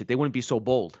all that shit. They wouldn't be so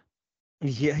bold.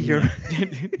 Yeah, you're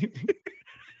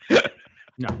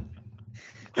No.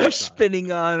 they're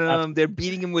spinning on him. They're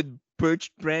beating him with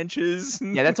birch branches.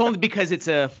 Yeah, that's only because it's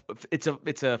a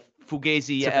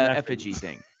fugazi It's an effigy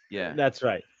thing. Yeah. That's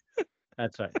right.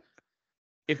 That's right.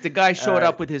 If the guy showed Alright.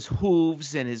 up with his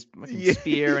hooves and his fucking Yeah.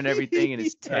 spear and everything and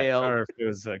his tail, Or if it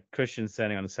was a Christian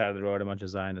standing on the side of the road, a bunch of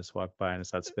Zionists walk by and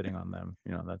start spitting on them.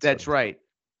 You know, that's right.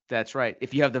 That's right.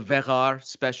 If you have the Vegar,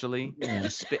 especially, Yeah.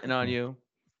 just spitting on you,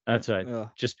 That's right. Ugh.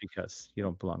 Just because you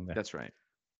don't belong there. that's right.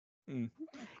 Mm.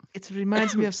 It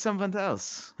reminds me of someone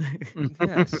else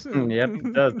Yes. Yep,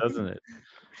 it does, doesn't it?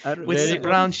 I don't- with Very the good.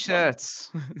 brown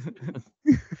shirts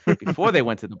before they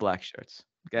went to the black shirts.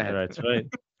 Go ahead. That's right.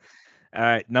 All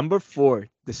right, number 4,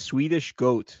 the Swedish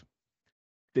goat.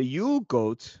 The Yule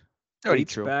goat Already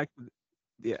dates true. back.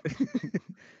 Yeah.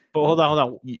 But hold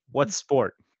on. What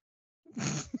sport?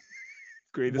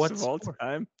 Greatest What of all sport?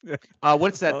 time.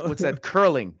 What's that? Oh. What's that?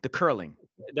 Curling. The curling.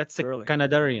 That's the Curling.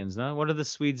 Canadarians, no? What do the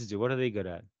Swedes do? What are they good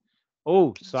at?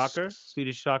 Oh, soccer?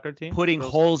 Swedish soccer team? Putting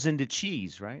Girls- holes into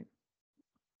cheese, right?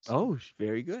 Oh,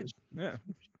 very good. Yeah.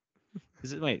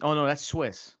 Is it? Wait, Oh no, that's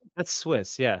Swiss. that's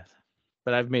Swiss, yeah.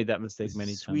 But I've made that mistake It's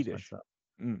many times Swedish. myself.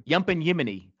 Yumpin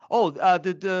Yimini. Oh,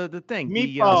 the thing.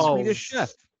 Meatballs. The Swedish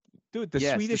chef. Dude, the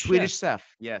yes, Swedish the Swedish chef.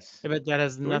 chef. Yes. Yeah, but that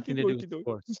has nothing to do with dorky.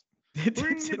 sports.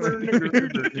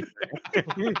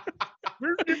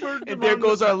 And there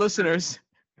goes our listeners.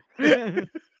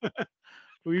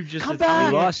 We've just Come We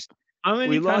back. lost How many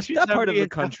we lost countries that have part of we the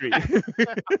hit? country.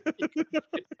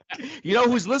 You know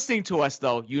who's listening to us,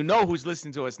 though? You know who's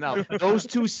listening to us now. Those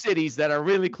two cities that are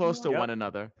really close to Yep. one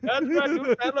another. That's right.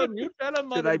 You tell them. You tell them.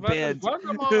 That I banned.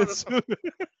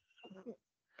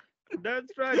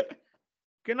 That's right.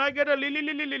 Can I get a lily,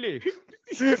 lily, lily?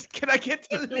 Can I get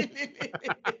to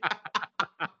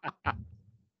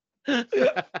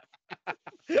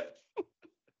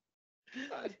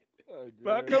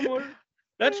Come on.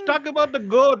 Let's talk about the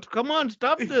goat. Come on,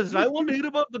 stop this. I want to hear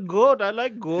about the goat. I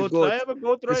like goats. goat. I have a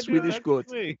goat The right here. Swedish next goat.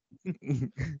 to me.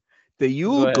 The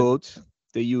Yule ahead. goat,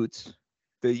 the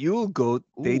Yule goat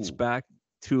dates Ooh. back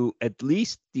to at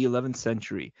least the 11th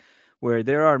century, where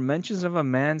there are mentions of a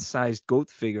man-sized goat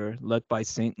figure led by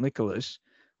Saint Nicholas,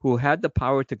 who had the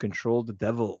power to control the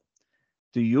devil.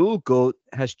 The Yule goat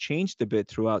has changed a bit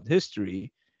throughout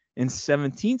history. In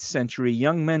 17th century,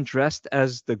 young men dressed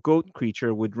as the goat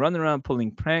creature would run around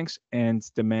pulling pranks and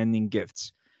demanding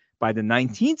gifts. By the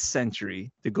 19th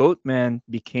century, the goat man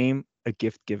became a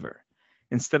gift giver.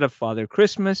 Instead of Father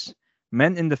Christmas,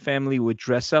 men in the family would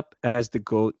dress up as the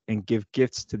goat and give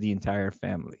gifts to the entire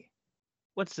family.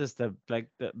 What's this? The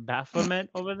Baphomet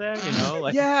over there? You know,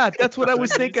 like Yeah, that's what I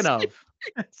was thinking of.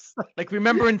 Like,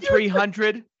 remember in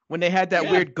 300 when they had that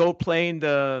Yeah. weird goat playing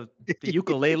the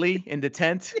ukulele in the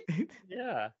tent?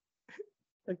 yeah,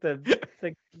 like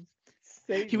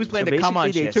He was So playing the come on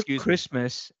basically, shit. they took Excuse me.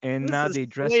 Christmas and This now is they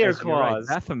dress Slayer as you're right, Claus.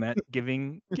 Baphomet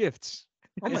giving gifts.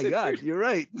 Oh my Is it God, you're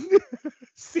right.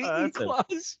 Singing that's a-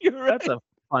 Claus, you're right. That's a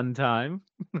fun time.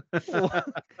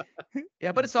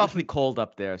 Yeah, but it's awfully cold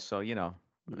up there, so Leave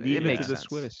it it makes to the sense.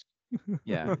 Swiss.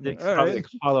 Yeah, it They makes All probably right.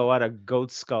 hollow out a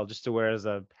goat skull just to wear as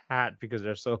a hat because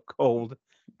they're so cold.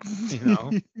 You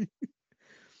know.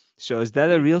 So is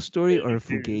that a real story or a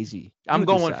fugazi? I'm You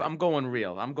going. decide. I'm going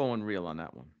real. I'm going real on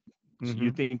that one. So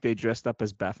you Mhm. think they dressed up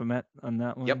as Baphomet on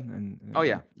that one? Yep. Oh,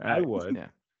 yeah. I would.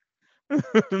 Yeah,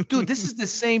 dude, this is the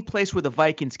same place where the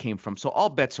Vikings came from, so all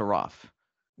bets are off.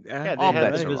 Yeah, they All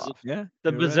had bets the are berser- off. Yeah.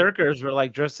 the you're right. berserkers were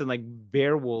like dressed in like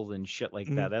bear wool and shit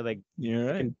like that. They had like You're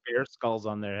right. fucking bear skulls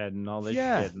on their head and all this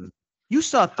Yeah. shit. And You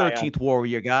saw High 13th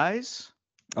Warrior, guys.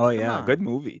 Oh yeah, on. good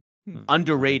movie.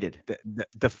 Underrated.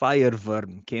 The fire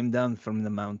worm came down from the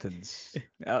mountains.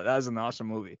 That was an awesome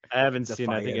movie. I haven't The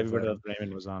seen it. I think fire everybody verb. else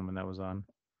Raymond was on when that was on.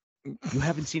 You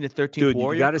haven't seen the 13th Dude, you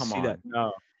Warrior? gotta Come see on. that.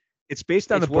 No. It's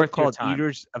based on It's a book worth your called time.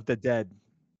 Eaters of the Dead.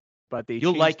 But they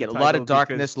You'll changed like the it. A lot title of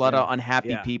darkness, because, a lot of yeah, unhappy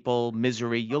yeah. people,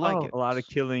 misery. You'll like it. A lot of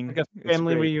killing. Like a It's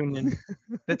family great. reunion.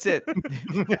 That's it.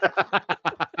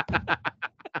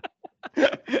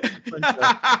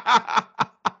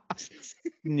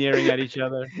 Sneering at each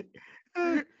other.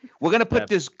 We're gonna put Yeah.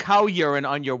 this cow urine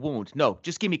on your wound. No,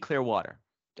 just give me clear water.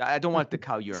 I don't want the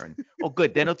cow urine. Oh,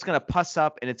 good. Then it's gonna pus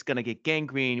up and it's gonna get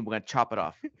gangrene. We're gonna chop it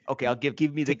off. Okay, I'll give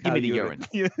Give me the give me the cow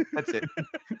urine. That's it.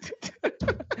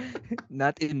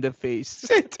 Not in the face.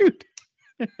 Dude.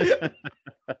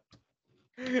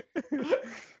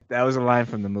 That was a line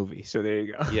from the movie. So there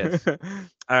you go. Yes. All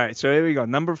right. So here we go.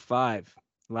 Number 5.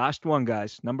 Last one,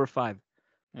 guys. Number 5.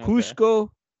 Okay. Cusco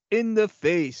in the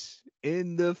face.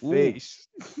 In the face.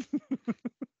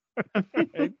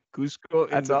 Cusco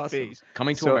That's in the awesome. face.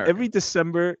 Coming to So America.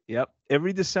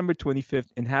 every December 25th,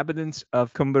 inhabitants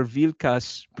of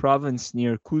Cumbervilcas province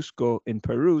near Cusco in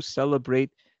Peru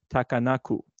celebrate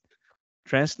Takanaku,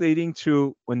 translating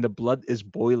to when the blood is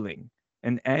boiling,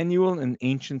 an annual and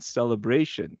ancient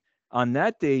celebration. On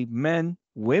that day, men,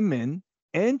 women,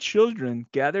 and children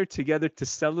gather together to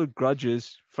settle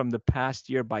grudges from the past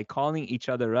year by calling each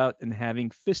other out and having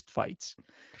fist fights.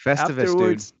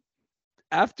 Festivus,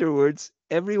 Afterwards,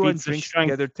 everyone Feats of drinks strength.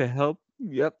 together to help.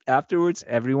 Yep. Afterwards,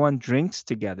 everyone drinks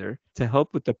together to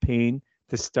help with the pain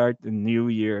to start the new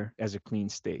year as a clean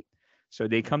state. So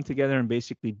they come together and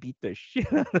basically beat the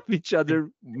shit out of each other,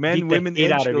 men, Beat the women, hate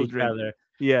and out of each children. other.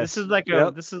 Yes. This is like a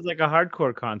Yep.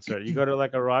 hardcore concert. You go to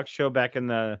like a rock show back in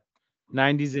the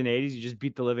 90s and 80s. You just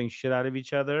beat the living shit out of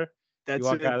each other. That's You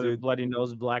walk it, out of the dude. bloody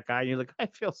nose, black eye, and you're like, I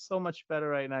feel so much better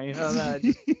right now. You know that?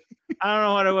 I don't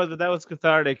know what it was, but that was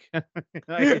cathartic.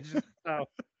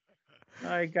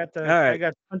 I got All I right.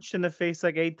 got punched in the face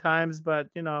like 8 times, but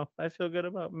I feel good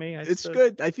about me. It's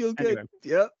good. I feel good. Anyway.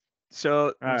 Yep.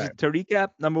 So All just to recap,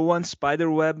 number 1,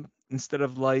 spider web instead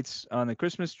of lights on a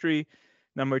Christmas tree.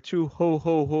 Number 2, ho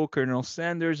ho ho, Colonel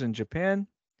Sanders in Japan.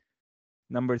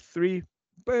 Number 3,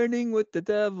 burning with the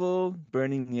devil,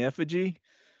 burning the effigy.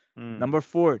 Mm. Number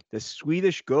 4, the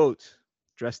Swedish goat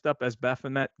dressed up as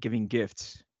Baphomet giving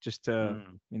gifts just to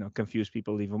Mm. confuse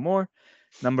people even more.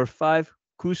 Number 5,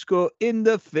 Cusco in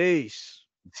the face.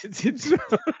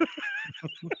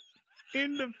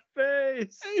 In the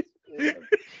face.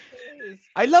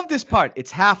 I love this part.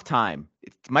 It's halftime.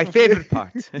 It's my favorite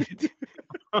part.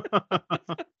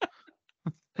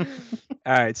 All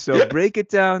right, so break it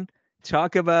down,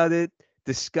 talk about it,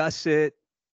 discuss it.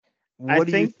 I What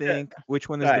do you think that- think? Which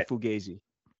one is right. the Fugazi?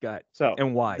 Got it. So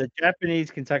And why? the Japanese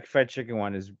Kentucky Fried Chicken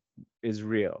one is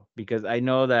real because I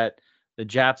know that the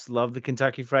Japs love the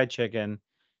Kentucky Fried Chicken.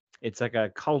 It's like a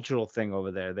cultural thing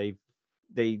over there. They'll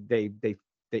put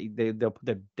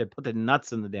the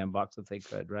nuts in the damn box if they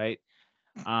could, right?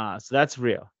 So that's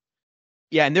real.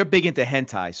 Yeah, and they're big into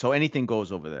hentai, so anything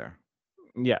goes over there.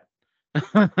 Yeah.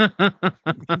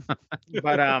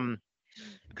 But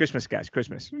Christmas, guys,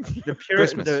 Christmas. the pure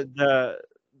Christmas. the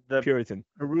Puritan.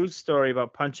 Peru story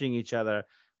about punching each other.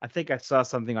 I think I saw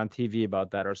something on TV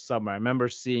about that or somewhere. I remember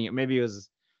seeing it. Maybe it was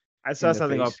I saw the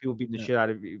something about face. people beating the Yeah. shit out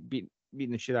of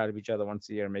beating the shit out of each other once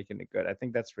a year and making it good. I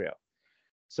think that's real.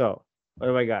 So what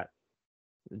do I got?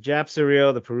 The Japs are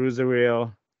real. The Perus are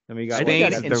real. Then we got I think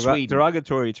Spain that's and a Sweden.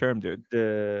 derogatory term, dude.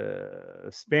 the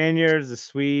Spaniards, the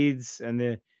Swedes, and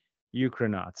the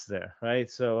Ukrainauts there, right?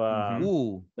 So Mhm.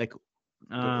 Ooh, like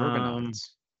the um,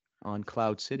 Ergonauts on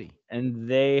Cloud City. and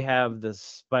they have the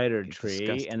spider It's tree,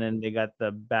 disgusting. and then they got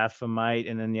the Baphomet,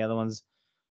 and then the other one's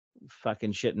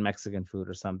fucking shit in Mexican food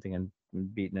or something, and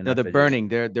beating an No, they're effigy. burning.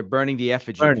 They're burning the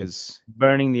effigy Burning. because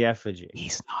burning the effigy.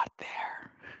 he's not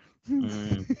there.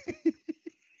 Mm.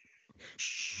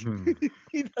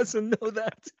 He doesn't know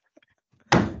that.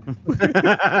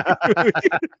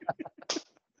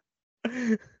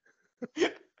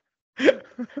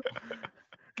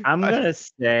 I'm gonna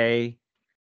say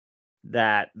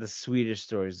that the Swedish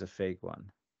story is a fake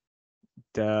one.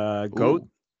 The goat, Ooh.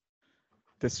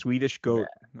 the Swedish goat.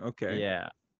 Okay. Yeah,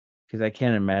 because I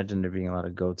can't imagine there being a lot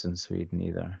of goats in Sweden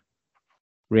either.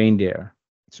 Reindeer.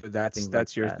 So that's Things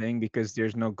like your that. thing because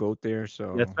there's no goat there.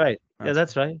 So That's right. Yeah, that's-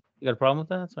 that's right. You got a problem with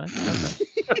that? That's fine. That's right.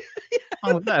 What's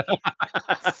wrong with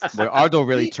that? Boy, Ardo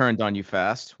really turned on you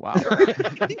fast. Wow.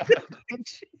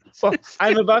 Well,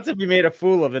 I'm about to be made a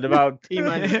fool of in about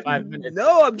T-minus 5 minutes.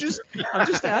 No, I'm just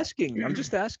asking. I'm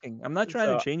just asking. I'm not trying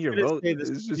So to change your I'm gonna vote. say the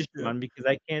It's Swedish just, one because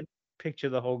I can't picture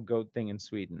the whole goat thing in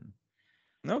Sweden.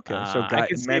 okay. So I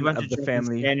could see a men bunch of the drunken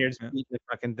family. Spaniards yeah. eating the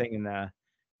fucking thing in the,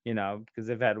 because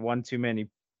they've had one too many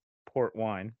port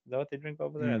wine. Is that what they drink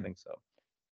over there? I Mm. think so.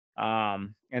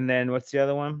 And then what's the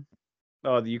other one?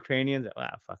 Oh, the Ukrainians.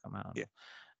 Fuck them out. Yeah.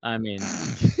 I mean,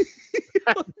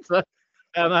 so,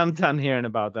 I'm done hearing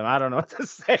about them. I don't know what to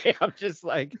say. I'm just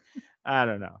like, I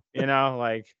don't know.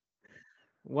 Like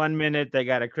 1 minute they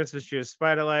got a Christmas tree of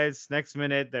spider lights. Next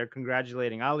minute they're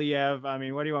congratulating Aliyev. I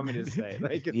mean, what do you want me to say?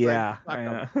 Like, it's Yeah. like, fuck I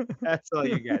 'em. know. That's all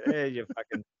you get.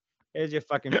 Here's your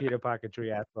fucking Peter Parker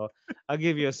tree, asshole. I'll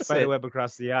give you a spider it. web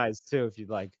across the eyes too if you'd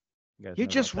like. You guys You're know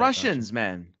about just that, don't you? Russians,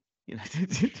 man.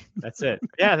 That's it.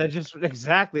 Yeah, they're just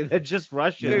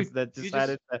Russians that you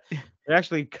decided that they're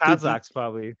actually Kazakhs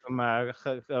probably from no,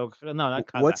 not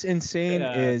Kazakh. What's insane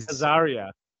is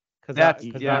Khazaria. That's-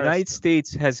 the yeah. United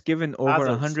States has given over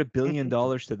Kazas. $100 billion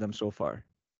to them so far.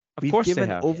 Of We've course they given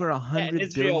have. over And $100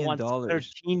 Israel billion,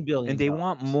 wants $13 billion. and they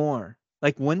want more.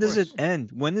 Like, when does it course.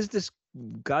 end? When is this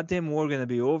goddamn war gonna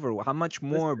be over? How much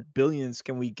more billions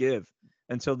can we give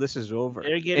until this is over?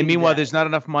 They're getting And meanwhile, that. there's not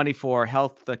enough money for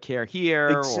health care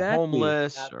here Exactly. or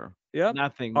homeless or Yep.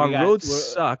 nothing. Our roads we're-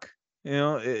 suck. Our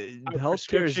Healthcare is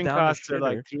prescription down costs the are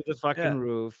like shitter. through the fucking Yeah.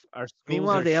 roof. Our schools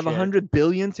Meanwhile, are they have shit. $100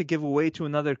 billion to give away to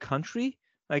another country.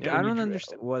 Like, Yeah, I we don't dri-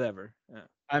 understand. Whatever. Yeah.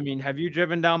 I mean, have you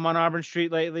driven down Mount Auburn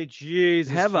Street lately?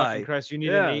 Jesus Have fucking I? Christ, you need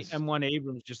Yes. an M1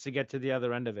 Abrams just to get to the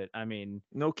other end of it. I mean,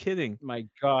 No kidding. my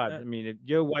God. Yeah. I mean,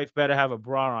 your wife better have a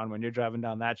bra on when you're driving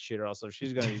down that shit, or else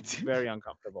she's gonna be very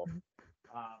uncomfortable.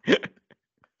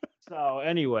 So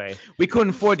anyway, we couldn't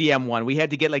afford the M1. We had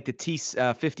to get like the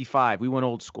T55. We went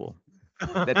old school.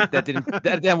 That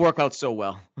didn't work out so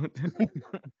well.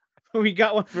 we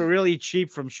got one for really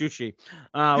cheap from Shushi. It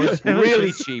was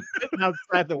Really cheap. sitting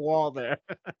outside the wall there.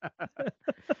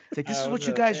 It's like, this is Uh, what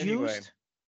you guys anyway. used.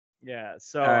 Yeah.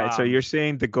 So All right. So you're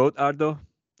saying the goat, Ardo?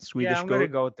 Swedish yeah, I'm gonna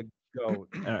goat? go with the goat.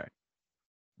 All right.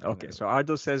 Okay. So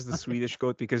Ardo says the Swedish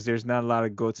goat because there's not a lot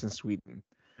of goats in Sweden.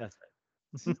 That's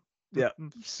right. Yeah.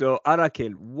 So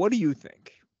Arakel, what do you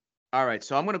think? All right,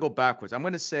 so I'm gonna go backwards. I'm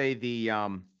gonna say the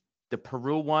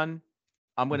Peru one.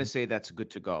 I'm gonna say that's good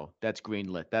to go. That's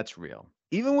greenlit. That's real.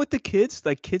 Even with the kids,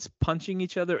 like kids punching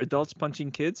each other, adults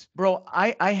punching kids. Bro,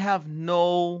 I have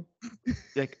no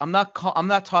like I'm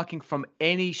not talking from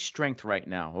any strength right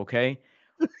now, okay?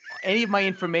 Any of my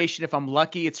information, if I'm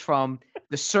lucky, it's from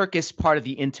the circus part of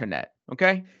the internet,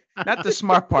 okay? Not the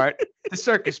smart part, the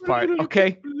circus part,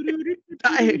 okay?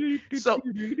 So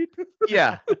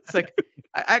yeah, it's like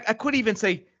I could even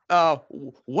say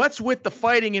what's with the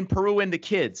fighting in Peru and the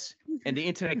kids? And the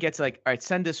internet gets like, all right,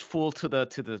 send this fool to the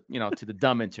to the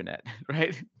dumb internet,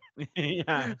 right?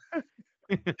 Yeah.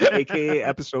 AKA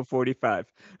episode 45.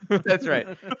 That's right.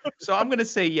 So I'm gonna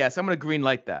say yes. I'm gonna green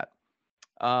light that.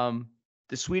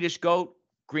 The Swedish goat,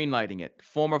 green lighting it.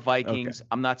 Former Vikings.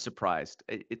 I'm not surprised.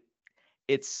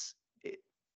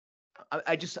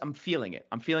 I'm feeling it.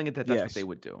 I'm feeling it that that's what Yes. they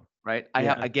would do, right? I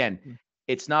have Yeah. again,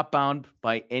 it's not bound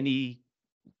by any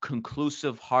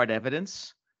conclusive hard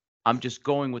evidence. I'm just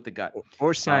going with the gut.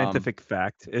 Or scientific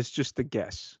fact. It's just a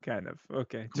guess, kind of.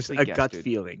 Okay. Just Complete a guess, gut dude.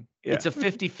 feeling. Yeah. It's a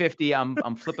 50-50.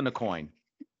 I'm flipping a coin.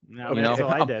 No, You that's know,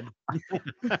 all I I'm- did.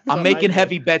 That's I'm all I making did.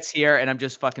 heavy bets here, and I'm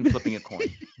just fucking flipping a coin.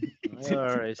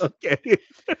 All right. Okay.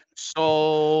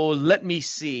 So let me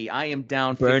see. I am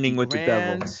down Burning 50 with the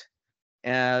devil.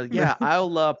 grand. Yeah,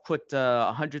 I'll put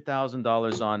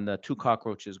 $100,000 on the 2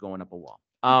 cockroaches going up a wall.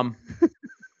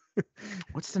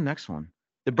 What's the next one?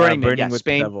 The Burning Man. Burning Yeah, with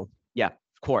Spain. the devil. Yeah,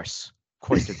 of course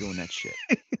they're doing that shit.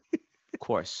 Of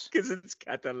course. Because it's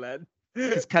Catalan.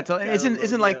 It's Catalan.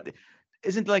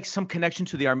 Isn't like some connection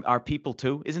to our people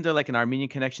too? Isn't there like an Armenian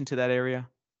connection to that area?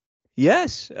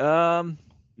 Yes.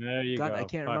 There you God, go. I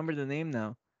can't Fuck. remember the name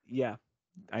now. Yeah.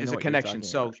 I There's know a what you're connection. talking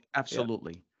So about.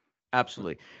 absolutely.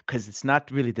 Absolutely. Because it's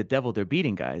not really the devil they're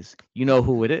beating, guys. You know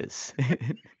who it is.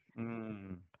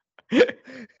 Mm.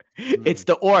 It's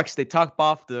the orcs. They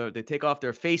they take off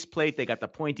their faceplate. They got the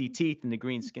pointy teeth and the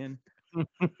green skin.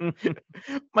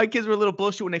 My kids were a little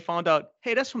bullshit when they found out,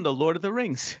 hey, that's from the Lord of the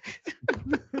Rings.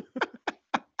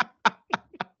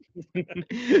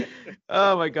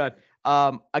 Oh my God.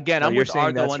 Again, Oh, I'm you're with saying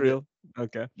Ardo that's on real?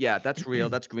 Okay. Yeah, that's real.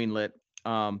 That's greenlit.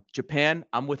 Japan,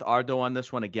 I'm with Ardo on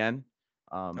this one again.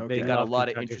 They Okay. got a love lot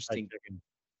of Kentucky Fried interesting. Chicken.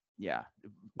 Yeah, We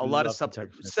a lot of love stuff.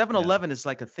 Kentucky Fried Chicken, 7-Eleven is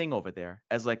like a thing over there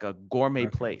as like a gourmet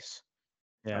Okay. place,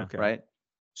 Yeah. Okay. right?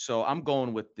 So I'm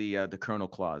going with the Colonel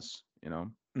Claus. You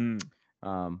know,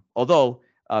 Mm. although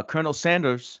Colonel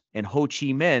Sanders and Ho Chi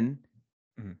Minh,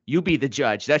 Mhm. you be the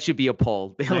judge. That should be a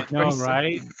poll. They I look very know, similar.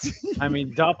 right? I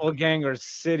mean, doppelganger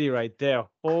city right there.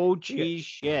 Holy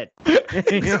shit!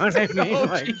 You know what I mean? Ho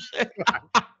Like, Chi shit.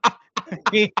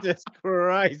 Jesus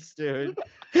Christ, dude.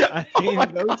 I Oh mean, my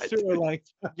those God. two are like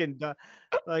fucking.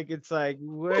 Like it's like,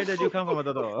 where did you come from,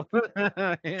 Dodo?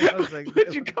 It's like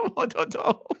Where'd you come on,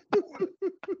 Dodo?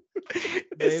 They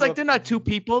It's like look- they're not two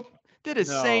people. They're the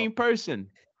No. same person.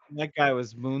 that guy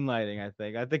was moonlighting.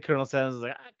 I think Colonel Sanders was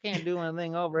like, I can't do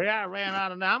anything over here. I ran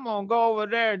out of there. I'm gonna go over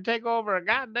there and take over a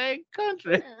goddamn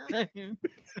country.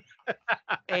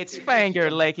 It's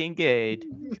finger licking good.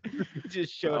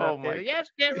 Just showed Oh up my there. Yes,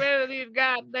 get rid of these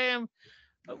goddamn.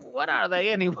 What are they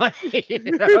anyway?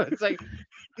 It's like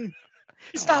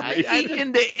Stop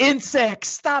eating the insects.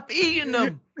 Stop eating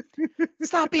them.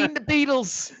 Stop eating the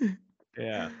beetles.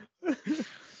 yeah.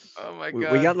 Oh my We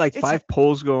God. got like It's 5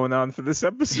 polls going on for this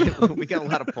episode. we got a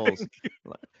lot of polls.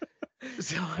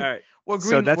 So, All right. we're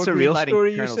So that's we're a real greenlighting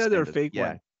story you Colonel said, or Sanders. fake Yeah,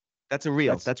 one? that's a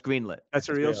real. That's- That's greenlit. That's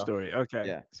a real real. story. Okay.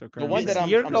 Yeah. So The one that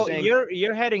You're, I'm go- saying-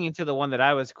 you're heading into the one that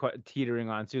I was teetering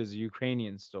on too, is a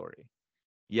Ukrainian story.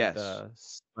 Yes. The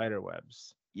spider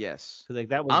webs. Yes. So like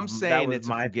that was. I'm that saying was it's a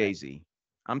my thing. fugazi.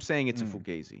 I'm saying it's a Mm.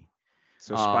 fugazi.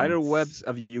 So spider webs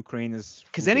of Ukraine is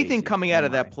Because anything fugazi. coming Oh out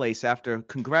of that my. place after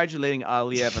congratulating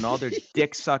Aliyev and all their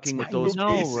dick sucking with I those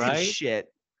know, pieces of right?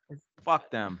 shit,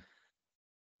 fuck them.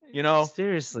 You know,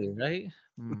 Seriously, right?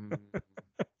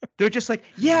 they're just like,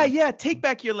 yeah, take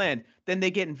back your land. Then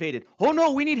they get invaded. Oh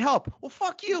no, we need help. Well,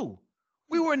 fuck you.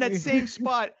 We were in that same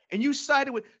spot and you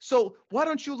sided with. So why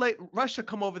don't you let Russia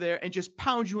come over there and just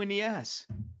pound you in the ass?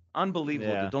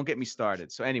 Unbelievable. Yeah. Dude. Don't get me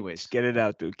started. So, anyways, Just get it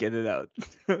out, dude. Get it out.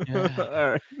 Yeah. All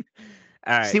right.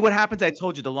 All right. see what happens. I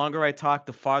told you, the longer I talk,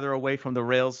 the farther away from the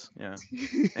rails. Yeah.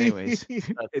 Anyways.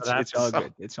 it's all So-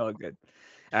 good. It's all good.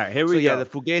 All right, here So we yeah, go. the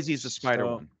Fugazi is the spider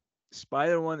So, one.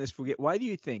 Spider one is Fugazi. Why do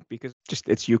you think? Because just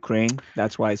it's Ukraine.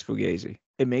 That's why it's Fugazi. It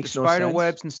The makes no spider sense.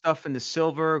 webs and stuff and the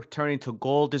silver turning to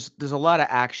gold. There's a lot of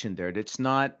action there. It's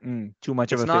not. Too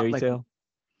much of It's a not fairy like- tale.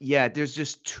 Yeah, there's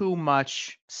just too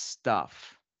much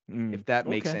stuff. Mm, If that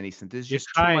makes okay. any sense. There's You're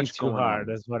just crying much too going hard. on.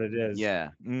 That's what it is. Yeah.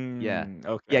 Yeah.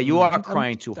 Okay. Yeah, you are I'm-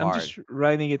 crying too I'm hard. just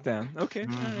writing it down. Okay. All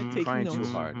right. Mhm, Taking crying too notes.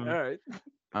 hard. All right.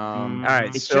 Um, All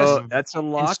right. It's So just that's a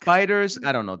and lock. spiders.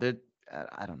 I don't know.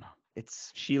 I don't know.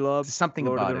 It's Shelob. there's something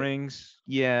Lord about of the it. Rings.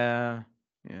 Yeah.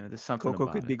 There's something Coco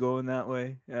about could it. be going that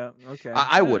way. Yeah. Okay.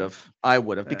 I would have. I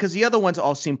would have Yeah. because the other ones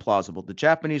all seem plausible. The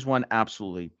Japanese one,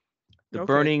 absolutely. The Okay.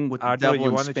 burning with the Ardo, devil you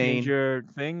in want to change Spain. your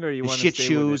thing, or you The want to shit stay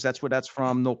shoes. with That's where that's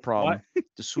from. No problem.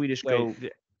 The Swedish Wait, goat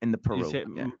and the you Peru. say,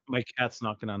 Yeah. my cat's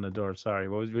knocking on the door. Sorry.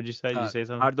 Would you say? Did you say it?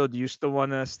 something? Ardo, do you still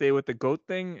want to stay with the goat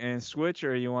thing and switch,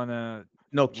 or you want to?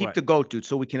 No, keep What? the goat, dude,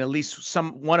 so we can at least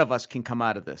one of us can come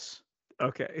out of this.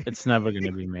 Okay. It's never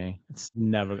gonna be me. It's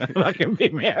never gonna fucking be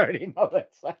me. I already know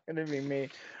that's not gonna be me.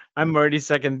 I'm already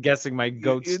second guessing my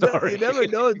goat you story. you never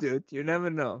know, dude. You never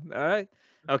know. All right.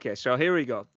 Okay. So here we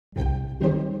go.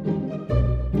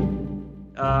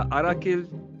 Arakil,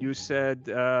 you said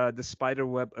the spider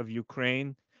web of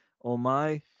Ukraine. Oh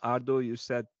my, Ardo, you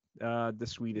said the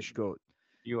Swedish goat.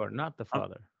 You are not the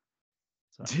father.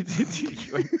 So-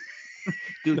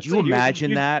 Dude, you So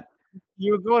imagine that?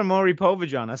 You were going Maury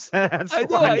Povich on us. That's I know,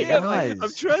 why. I am. I'm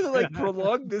guys. trying to like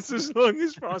prolong this as long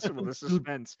as possible. The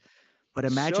suspense. But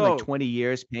imagine So- like 20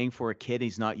 years paying for a kid,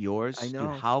 he's not yours. I Dude, know.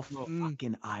 how Mm.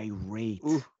 fucking irate.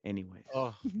 Ooh. Anyways.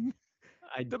 Oh,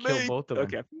 I'd The kill maid- both of them.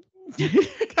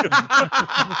 Okay.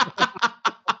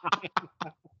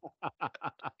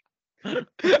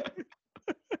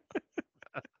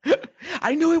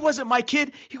 I knew he wasn't my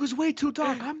kid. He was way too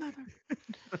dark. I'm not.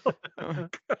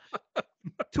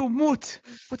 Too moot.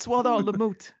 What's what all the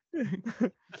moot? All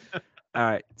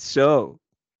right. So,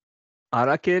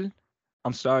 Arakil,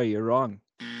 I'm sorry, you're wrong.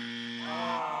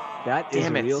 That is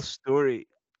Damn a it. real story.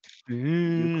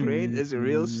 Ukraine is a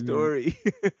real story.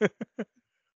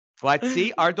 What?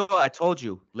 See, Ardo, I told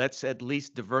you. Let's at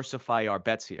least diversify our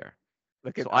bets here.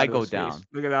 Look at So I go Ardo's face. down.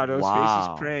 Look at Ardo's face. Wow.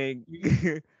 He's praying.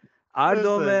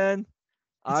 Ardo, Listen. man.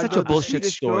 It's such Ardo, a the bullshit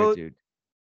Swedish story, goat, dude.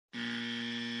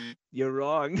 you're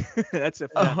wrong. That's a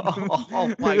fact.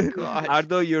 Oh my gosh.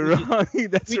 Ardo, you're We just- wrong.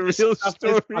 That's We a just real stuffed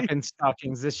his story. fucking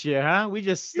stockings this year, huh? We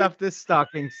just stuffed his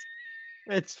stockings.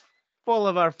 It's full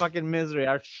of our fucking misery.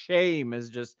 Our shame is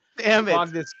just Damn it.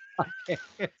 clogged this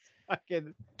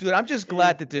fucking. Dude, I'm just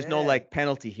glad that there's no man. like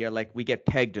penalty here, like we get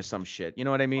pegged or some shit. You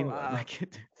know what I mean? wow. Like,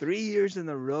 3 years in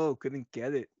a row, couldn't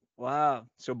get it. Wow.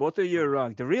 So both of you are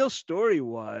wrong. The real story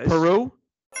was Peru?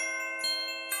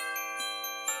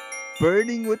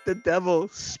 burning with the devil,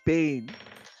 Spain,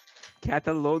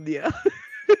 Catalonia.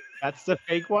 That's the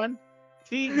fake one.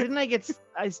 See, didn't I get?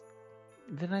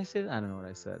 Didn't I say that? I don't know what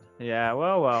I said. Yeah.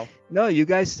 Well. No, you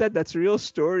guys said that's a real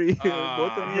story. Both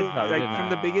of you, No, we like didn't. from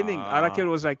the beginning. Arakil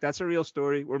was like, "That's a real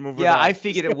story. We're moving." Yeah, on." I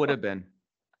figured it would have been.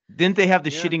 Didn't they have the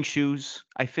Yeah. shitting shoes?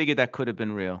 I figured that could have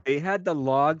been real. They had the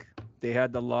log. They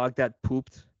had the log that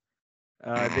pooped.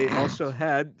 They also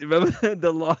had remember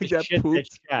the log The that shit that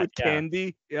pooped shat, with yeah.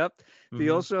 candy. Yep. They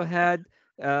Mhm. also had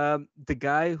the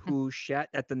guy who shat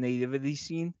at the nativity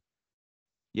scene.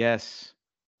 Yes.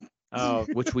 Oh,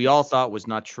 Which we all thought was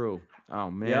not true.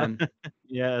 Oh man.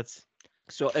 yeah. It's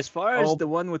So as far as Oh, the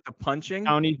one with the punching,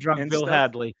 County drunk and Bill stuff?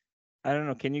 Hadley. I don't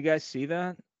know. Can you guys see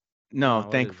that? No, what is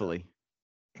that? thankfully.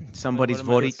 Somebody's am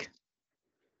I lis- voting.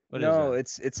 What is No, that?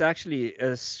 it's actually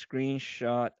a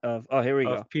screenshot of. Oh, here we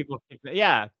go. Of people kicking.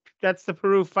 Yeah, that's the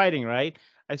Peru fighting, right?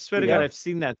 I swear to God, Yeah. I've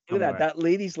seen that. Look at Somewhere. that. That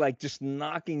lady's like just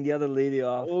knocking the other lady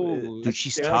off. Oh, Dude,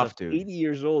 she's That's tough, dude. 80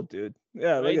 years old, dude.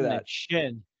 Yeah, right look in at the that.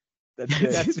 chin. That's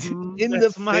it. That's in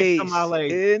that's the my face.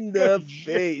 tamale. In the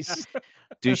face.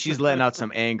 Dude, she's letting out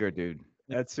some anger, dude.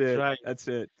 That's it. right. That's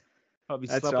it. Probably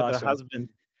That's slept with awesome. her husband.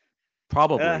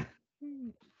 Probably. Ah.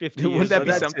 50 Dude, years wouldn't that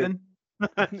be ago. that's it. something?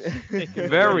 Making a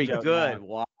Very joke good. now.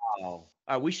 Wow. All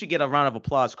right, we should get a round of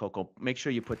applause, Coco. Make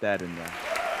sure you put that in there.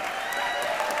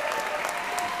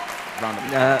 Round of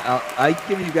applause. I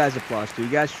give you guys applause too. You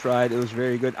guys tried. It was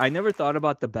very good. I never thought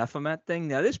about the Baphomet thing.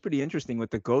 That is pretty interesting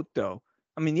with the goat, though.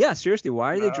 I mean, yeah, seriously,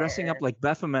 why are they dressing up like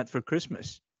Baphomet for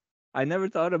Christmas? I never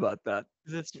thought about that.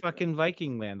 'Cause it's fucking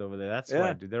Viking land over there. That's Yeah.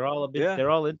 why, dude. They're all a bit. Yeah. They're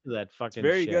all into that It's fucking.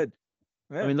 very shit. good.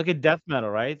 I mean, look at death metal,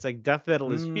 right? It's like death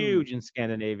metal is Mm. huge in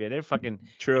Scandinavia. They're fucking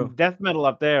True. death metal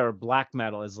up there, or black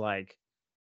metal is like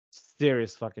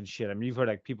serious fucking shit. I mean, you've heard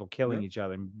like people killing each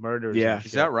other, murders. Yeah. and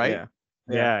Is shit. that right?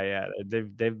 Yeah. Yeah.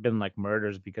 They've been like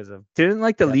murders because of. Didn't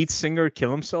like the Yeah. lead singer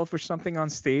kill himself or something on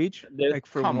stage? There- Like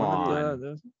for Come one on. of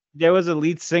the There was a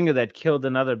lead singer that killed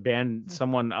another band,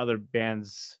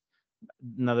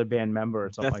 another band member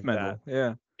or something death like metal. that.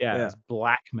 Yeah. Yeah, Yeah. it's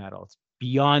black metal. It's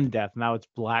beyond death. Now it's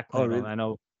black Oh, metal. really? And I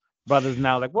know brothers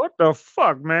now like, what the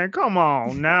fuck, man? Come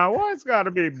on now. Why it's gotta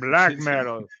be black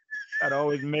metal? I'd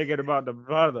always make it about the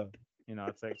brother. You know,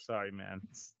 it's like, sorry, man.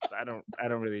 I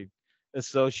don't really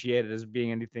associate it as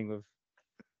being anything with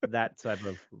that type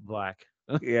of black.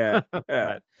 Yeah.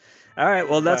 Yeah. But- All right.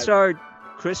 Well, that's but- our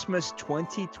Christmas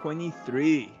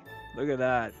 2023. Look at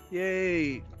that.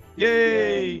 Yay.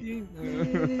 Yay!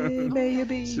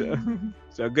 baby.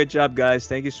 So good job, guys.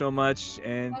 Thank you so much.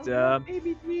 And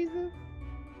Baby Jesus.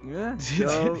 yeah.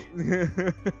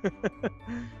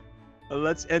 So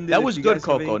let's end it. That if was you good, guys have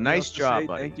Coco. anything Nice else to job, say.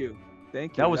 buddy. Thank you.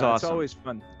 Thank you. That was It's awesome. always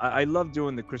fun. I love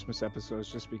doing the Christmas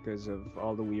episodes just because of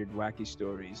all the weird, wacky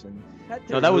stories. And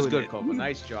No, that was ruined good, it. Coco.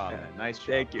 Nice job, Yeah. man. Nice job.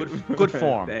 Thank you. Good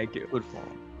form. Thank you. Good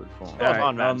form. Good form. All Spot right,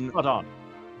 on, man. Spot on.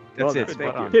 That's well it. done. Spot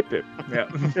Thank on. you. Hip,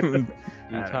 hip.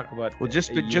 Yeah. You talk about Well,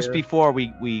 just a just year. before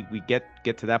we get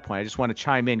to that point, I just want to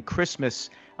chime in. Christmas.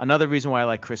 Another reason why I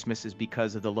like Christmas is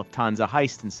because of the Lufthansa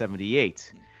heist in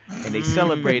 '78, and they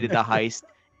celebrated the heist.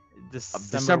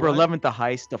 December what? 11th, the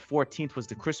heist. The 14th was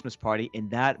the Christmas party, and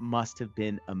that must have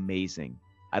been amazing.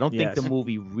 I don't think the Yes.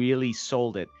 movie really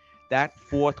sold it. That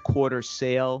fourth quarter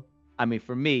sale. I mean,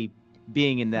 for me,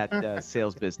 being in that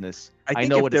sales business, I think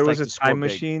know if what there it's was like a to score time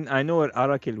big. machine, I know what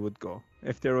Arakil would go.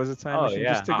 If there was a time Oh, machine,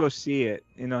 just to yeah. go see it.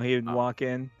 You know, he would Ah. walk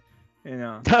in, you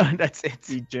know, That's it.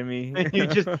 see Jimmy. You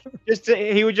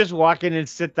he would just walk in and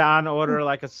sit down, order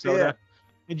like a soda,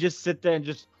 and just sit there and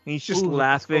just He's just "Ooh, what's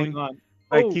laughing. going on?"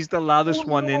 Like Oh, he's the loudest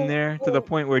one in no, there to the oh,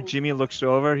 point where oh. Jimmy looks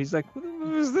over. He's like,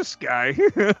 "Who is this guy?" Who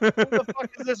the fuck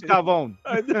is this Gavone?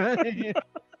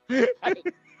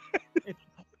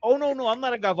 Oh no, I'm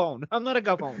not a Gavone. I'm not a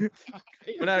Gavone.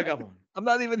 We're not a government. I'm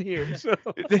not even here. So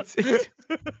That's it.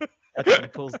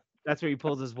 That's where he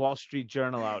pulls his Wall Street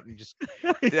Journal out and just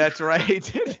That's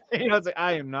right. you know, it's like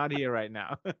I am not here right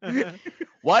now.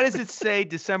 Why does it say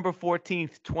December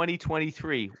 14th,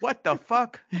 2023? What the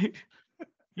fuck?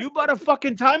 You bought a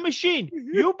fucking time machine.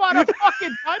 You bought a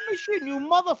fucking time machine. You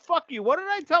motherfucker. You. What did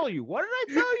I tell you? What did I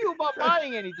tell you about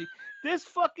buying anything? This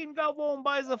fucking gobble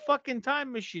buys a fucking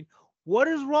time machine. What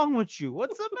is wrong with you?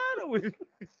 What's the matter with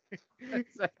you?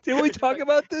 Did we talk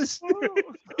about this?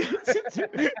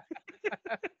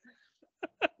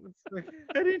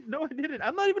 I didn't. No, I didn't.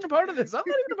 I'm not even a part of this. I'm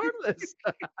not even a part of this.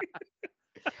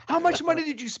 How much money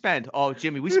did you spend? Oh,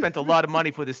 Jimmy, we spent a lot of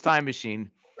money for this time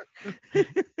machine.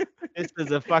 This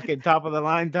is a fucking top of the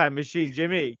line time machine,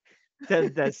 Jimmy.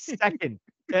 The second.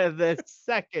 The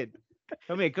second.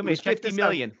 Come here. It was Check 50 this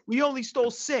million. We only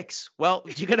stole 6. Well,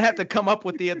 you're gonna have to come up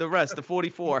with the rest, the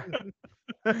 44.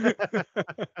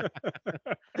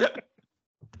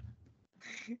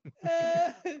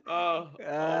 Oh my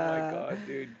God,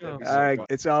 dude. That'd be so All right, fun.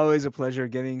 it's always a pleasure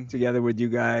getting together with you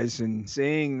guys and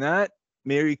saying that.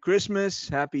 Merry Christmas,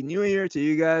 Happy New Year to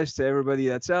you guys, to everybody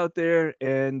that's out there,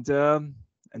 and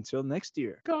until next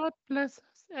year. God bless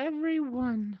us,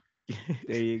 everyone.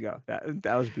 There you go.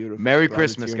 That was beautiful. Merry Brought a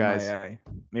Christmas, tear in my guys. eye.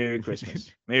 Merry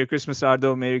Christmas. Merry Christmas,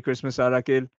 Ardo. Merry Christmas,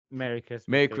 Arakil. Merry Christmas.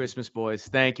 Merry baby. Christmas, boys.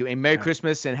 Thank you. And Merry Yeah.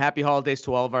 Christmas and happy holidays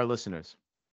to all of our listeners.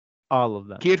 All of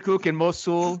them. Kirkuk and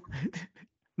Mosul,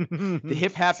 the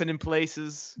hip happening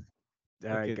places.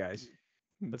 All right, at- guys.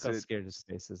 Look That's how it. scared his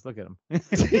face is. Look at him.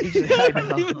 I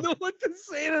don't even know what to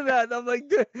say to that. I'm like,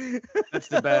 That's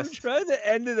the I'm best. trying to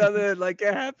end it on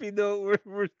a happy note where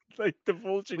we're like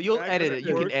divulging. But you'll back edit at it.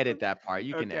 You can work. edit that part.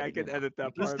 You can Okay, edit I can it. edit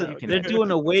that You part can- out. you can They're edit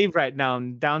doing a wave right now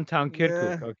in downtown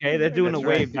Kirkuk. Yeah. Okay, they're doing a That's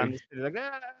wave right, down dude. the city. Like,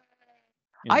 ah.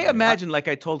 I imagine, like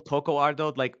I told Coco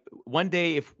Ardo, like one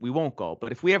day if we won't go,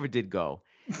 but if we ever did go,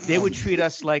 they would treat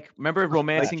us like. Remember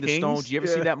Romancing the Stone? kings? Did you ever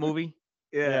see Yeah. that movie?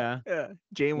 Yeah.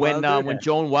 Jane When Wilder.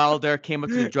 Joan Wilder came up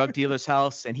to the drug dealer's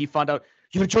house and he found out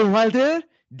you're Joan Wilder,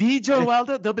 the Joan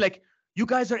Wilder, they'll be like, "You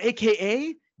guys are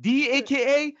AKA, the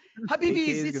AKA, Habibis,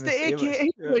 is it's gonna the save us." AKA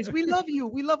Yeah. boys. We love you.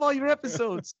 We love all your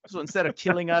episodes." So instead of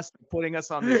killing us, putting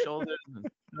us on their shoulders,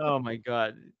 Oh my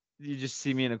God. You just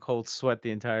see me in a cold sweat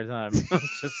the entire time. I'm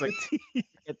just like,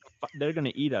 they're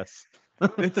gonna eat us.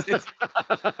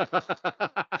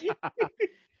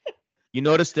 you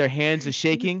notice their hands are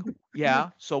shaking. Yeah.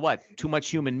 So what? Too much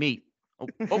human meat.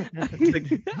 Oh,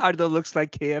 Ardo looks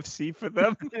like KFC for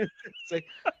them. It's like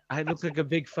I look like a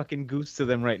big fucking goose to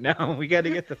them right now. We got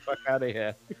to get the fuck out of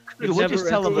here. Dude, It's we'll just never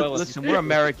tell them, ending well. listen, we're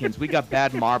Americans. We got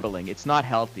bad marbling. It's not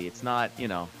healthy. It's not,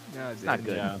 No, it's not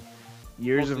good. Yeah.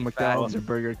 Years of Mostly McDonald's fat. or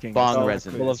Burger King. Bong It's all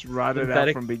resin. full of rotted out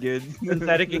synthetic- from begin.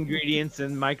 Synthetic ingredients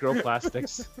and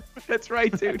microplastics. That's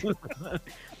right, dude.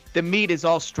 The meat is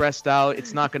all stressed out.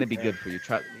 It's not going to be good for you.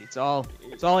 It's all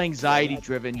anxiety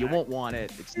driven. You won't want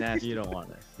it. It's nasty. You don't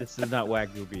want it. This is not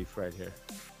Wagyu beef right here.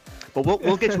 But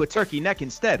we'll get you a turkey neck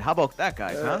instead. How about that,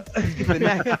 guys? Huh? Let's get the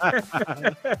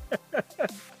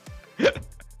neck.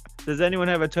 Does anyone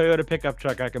have a Toyota pickup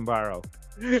truck I can borrow?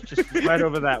 Just right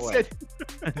over that way.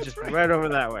 Just right over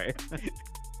that way.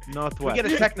 We Northwest. get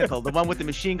a technical, the one with the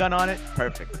machine gun on it.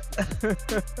 Perfect.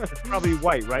 It's probably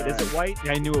white, right? Is it white?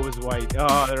 Yeah, I knew it was white.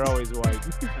 Oh, they're always white.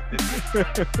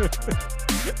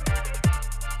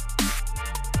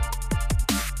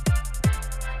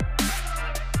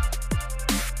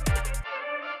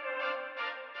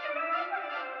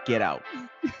 Get out.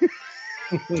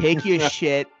 Take your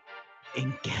shit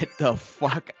and get the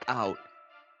fuck out.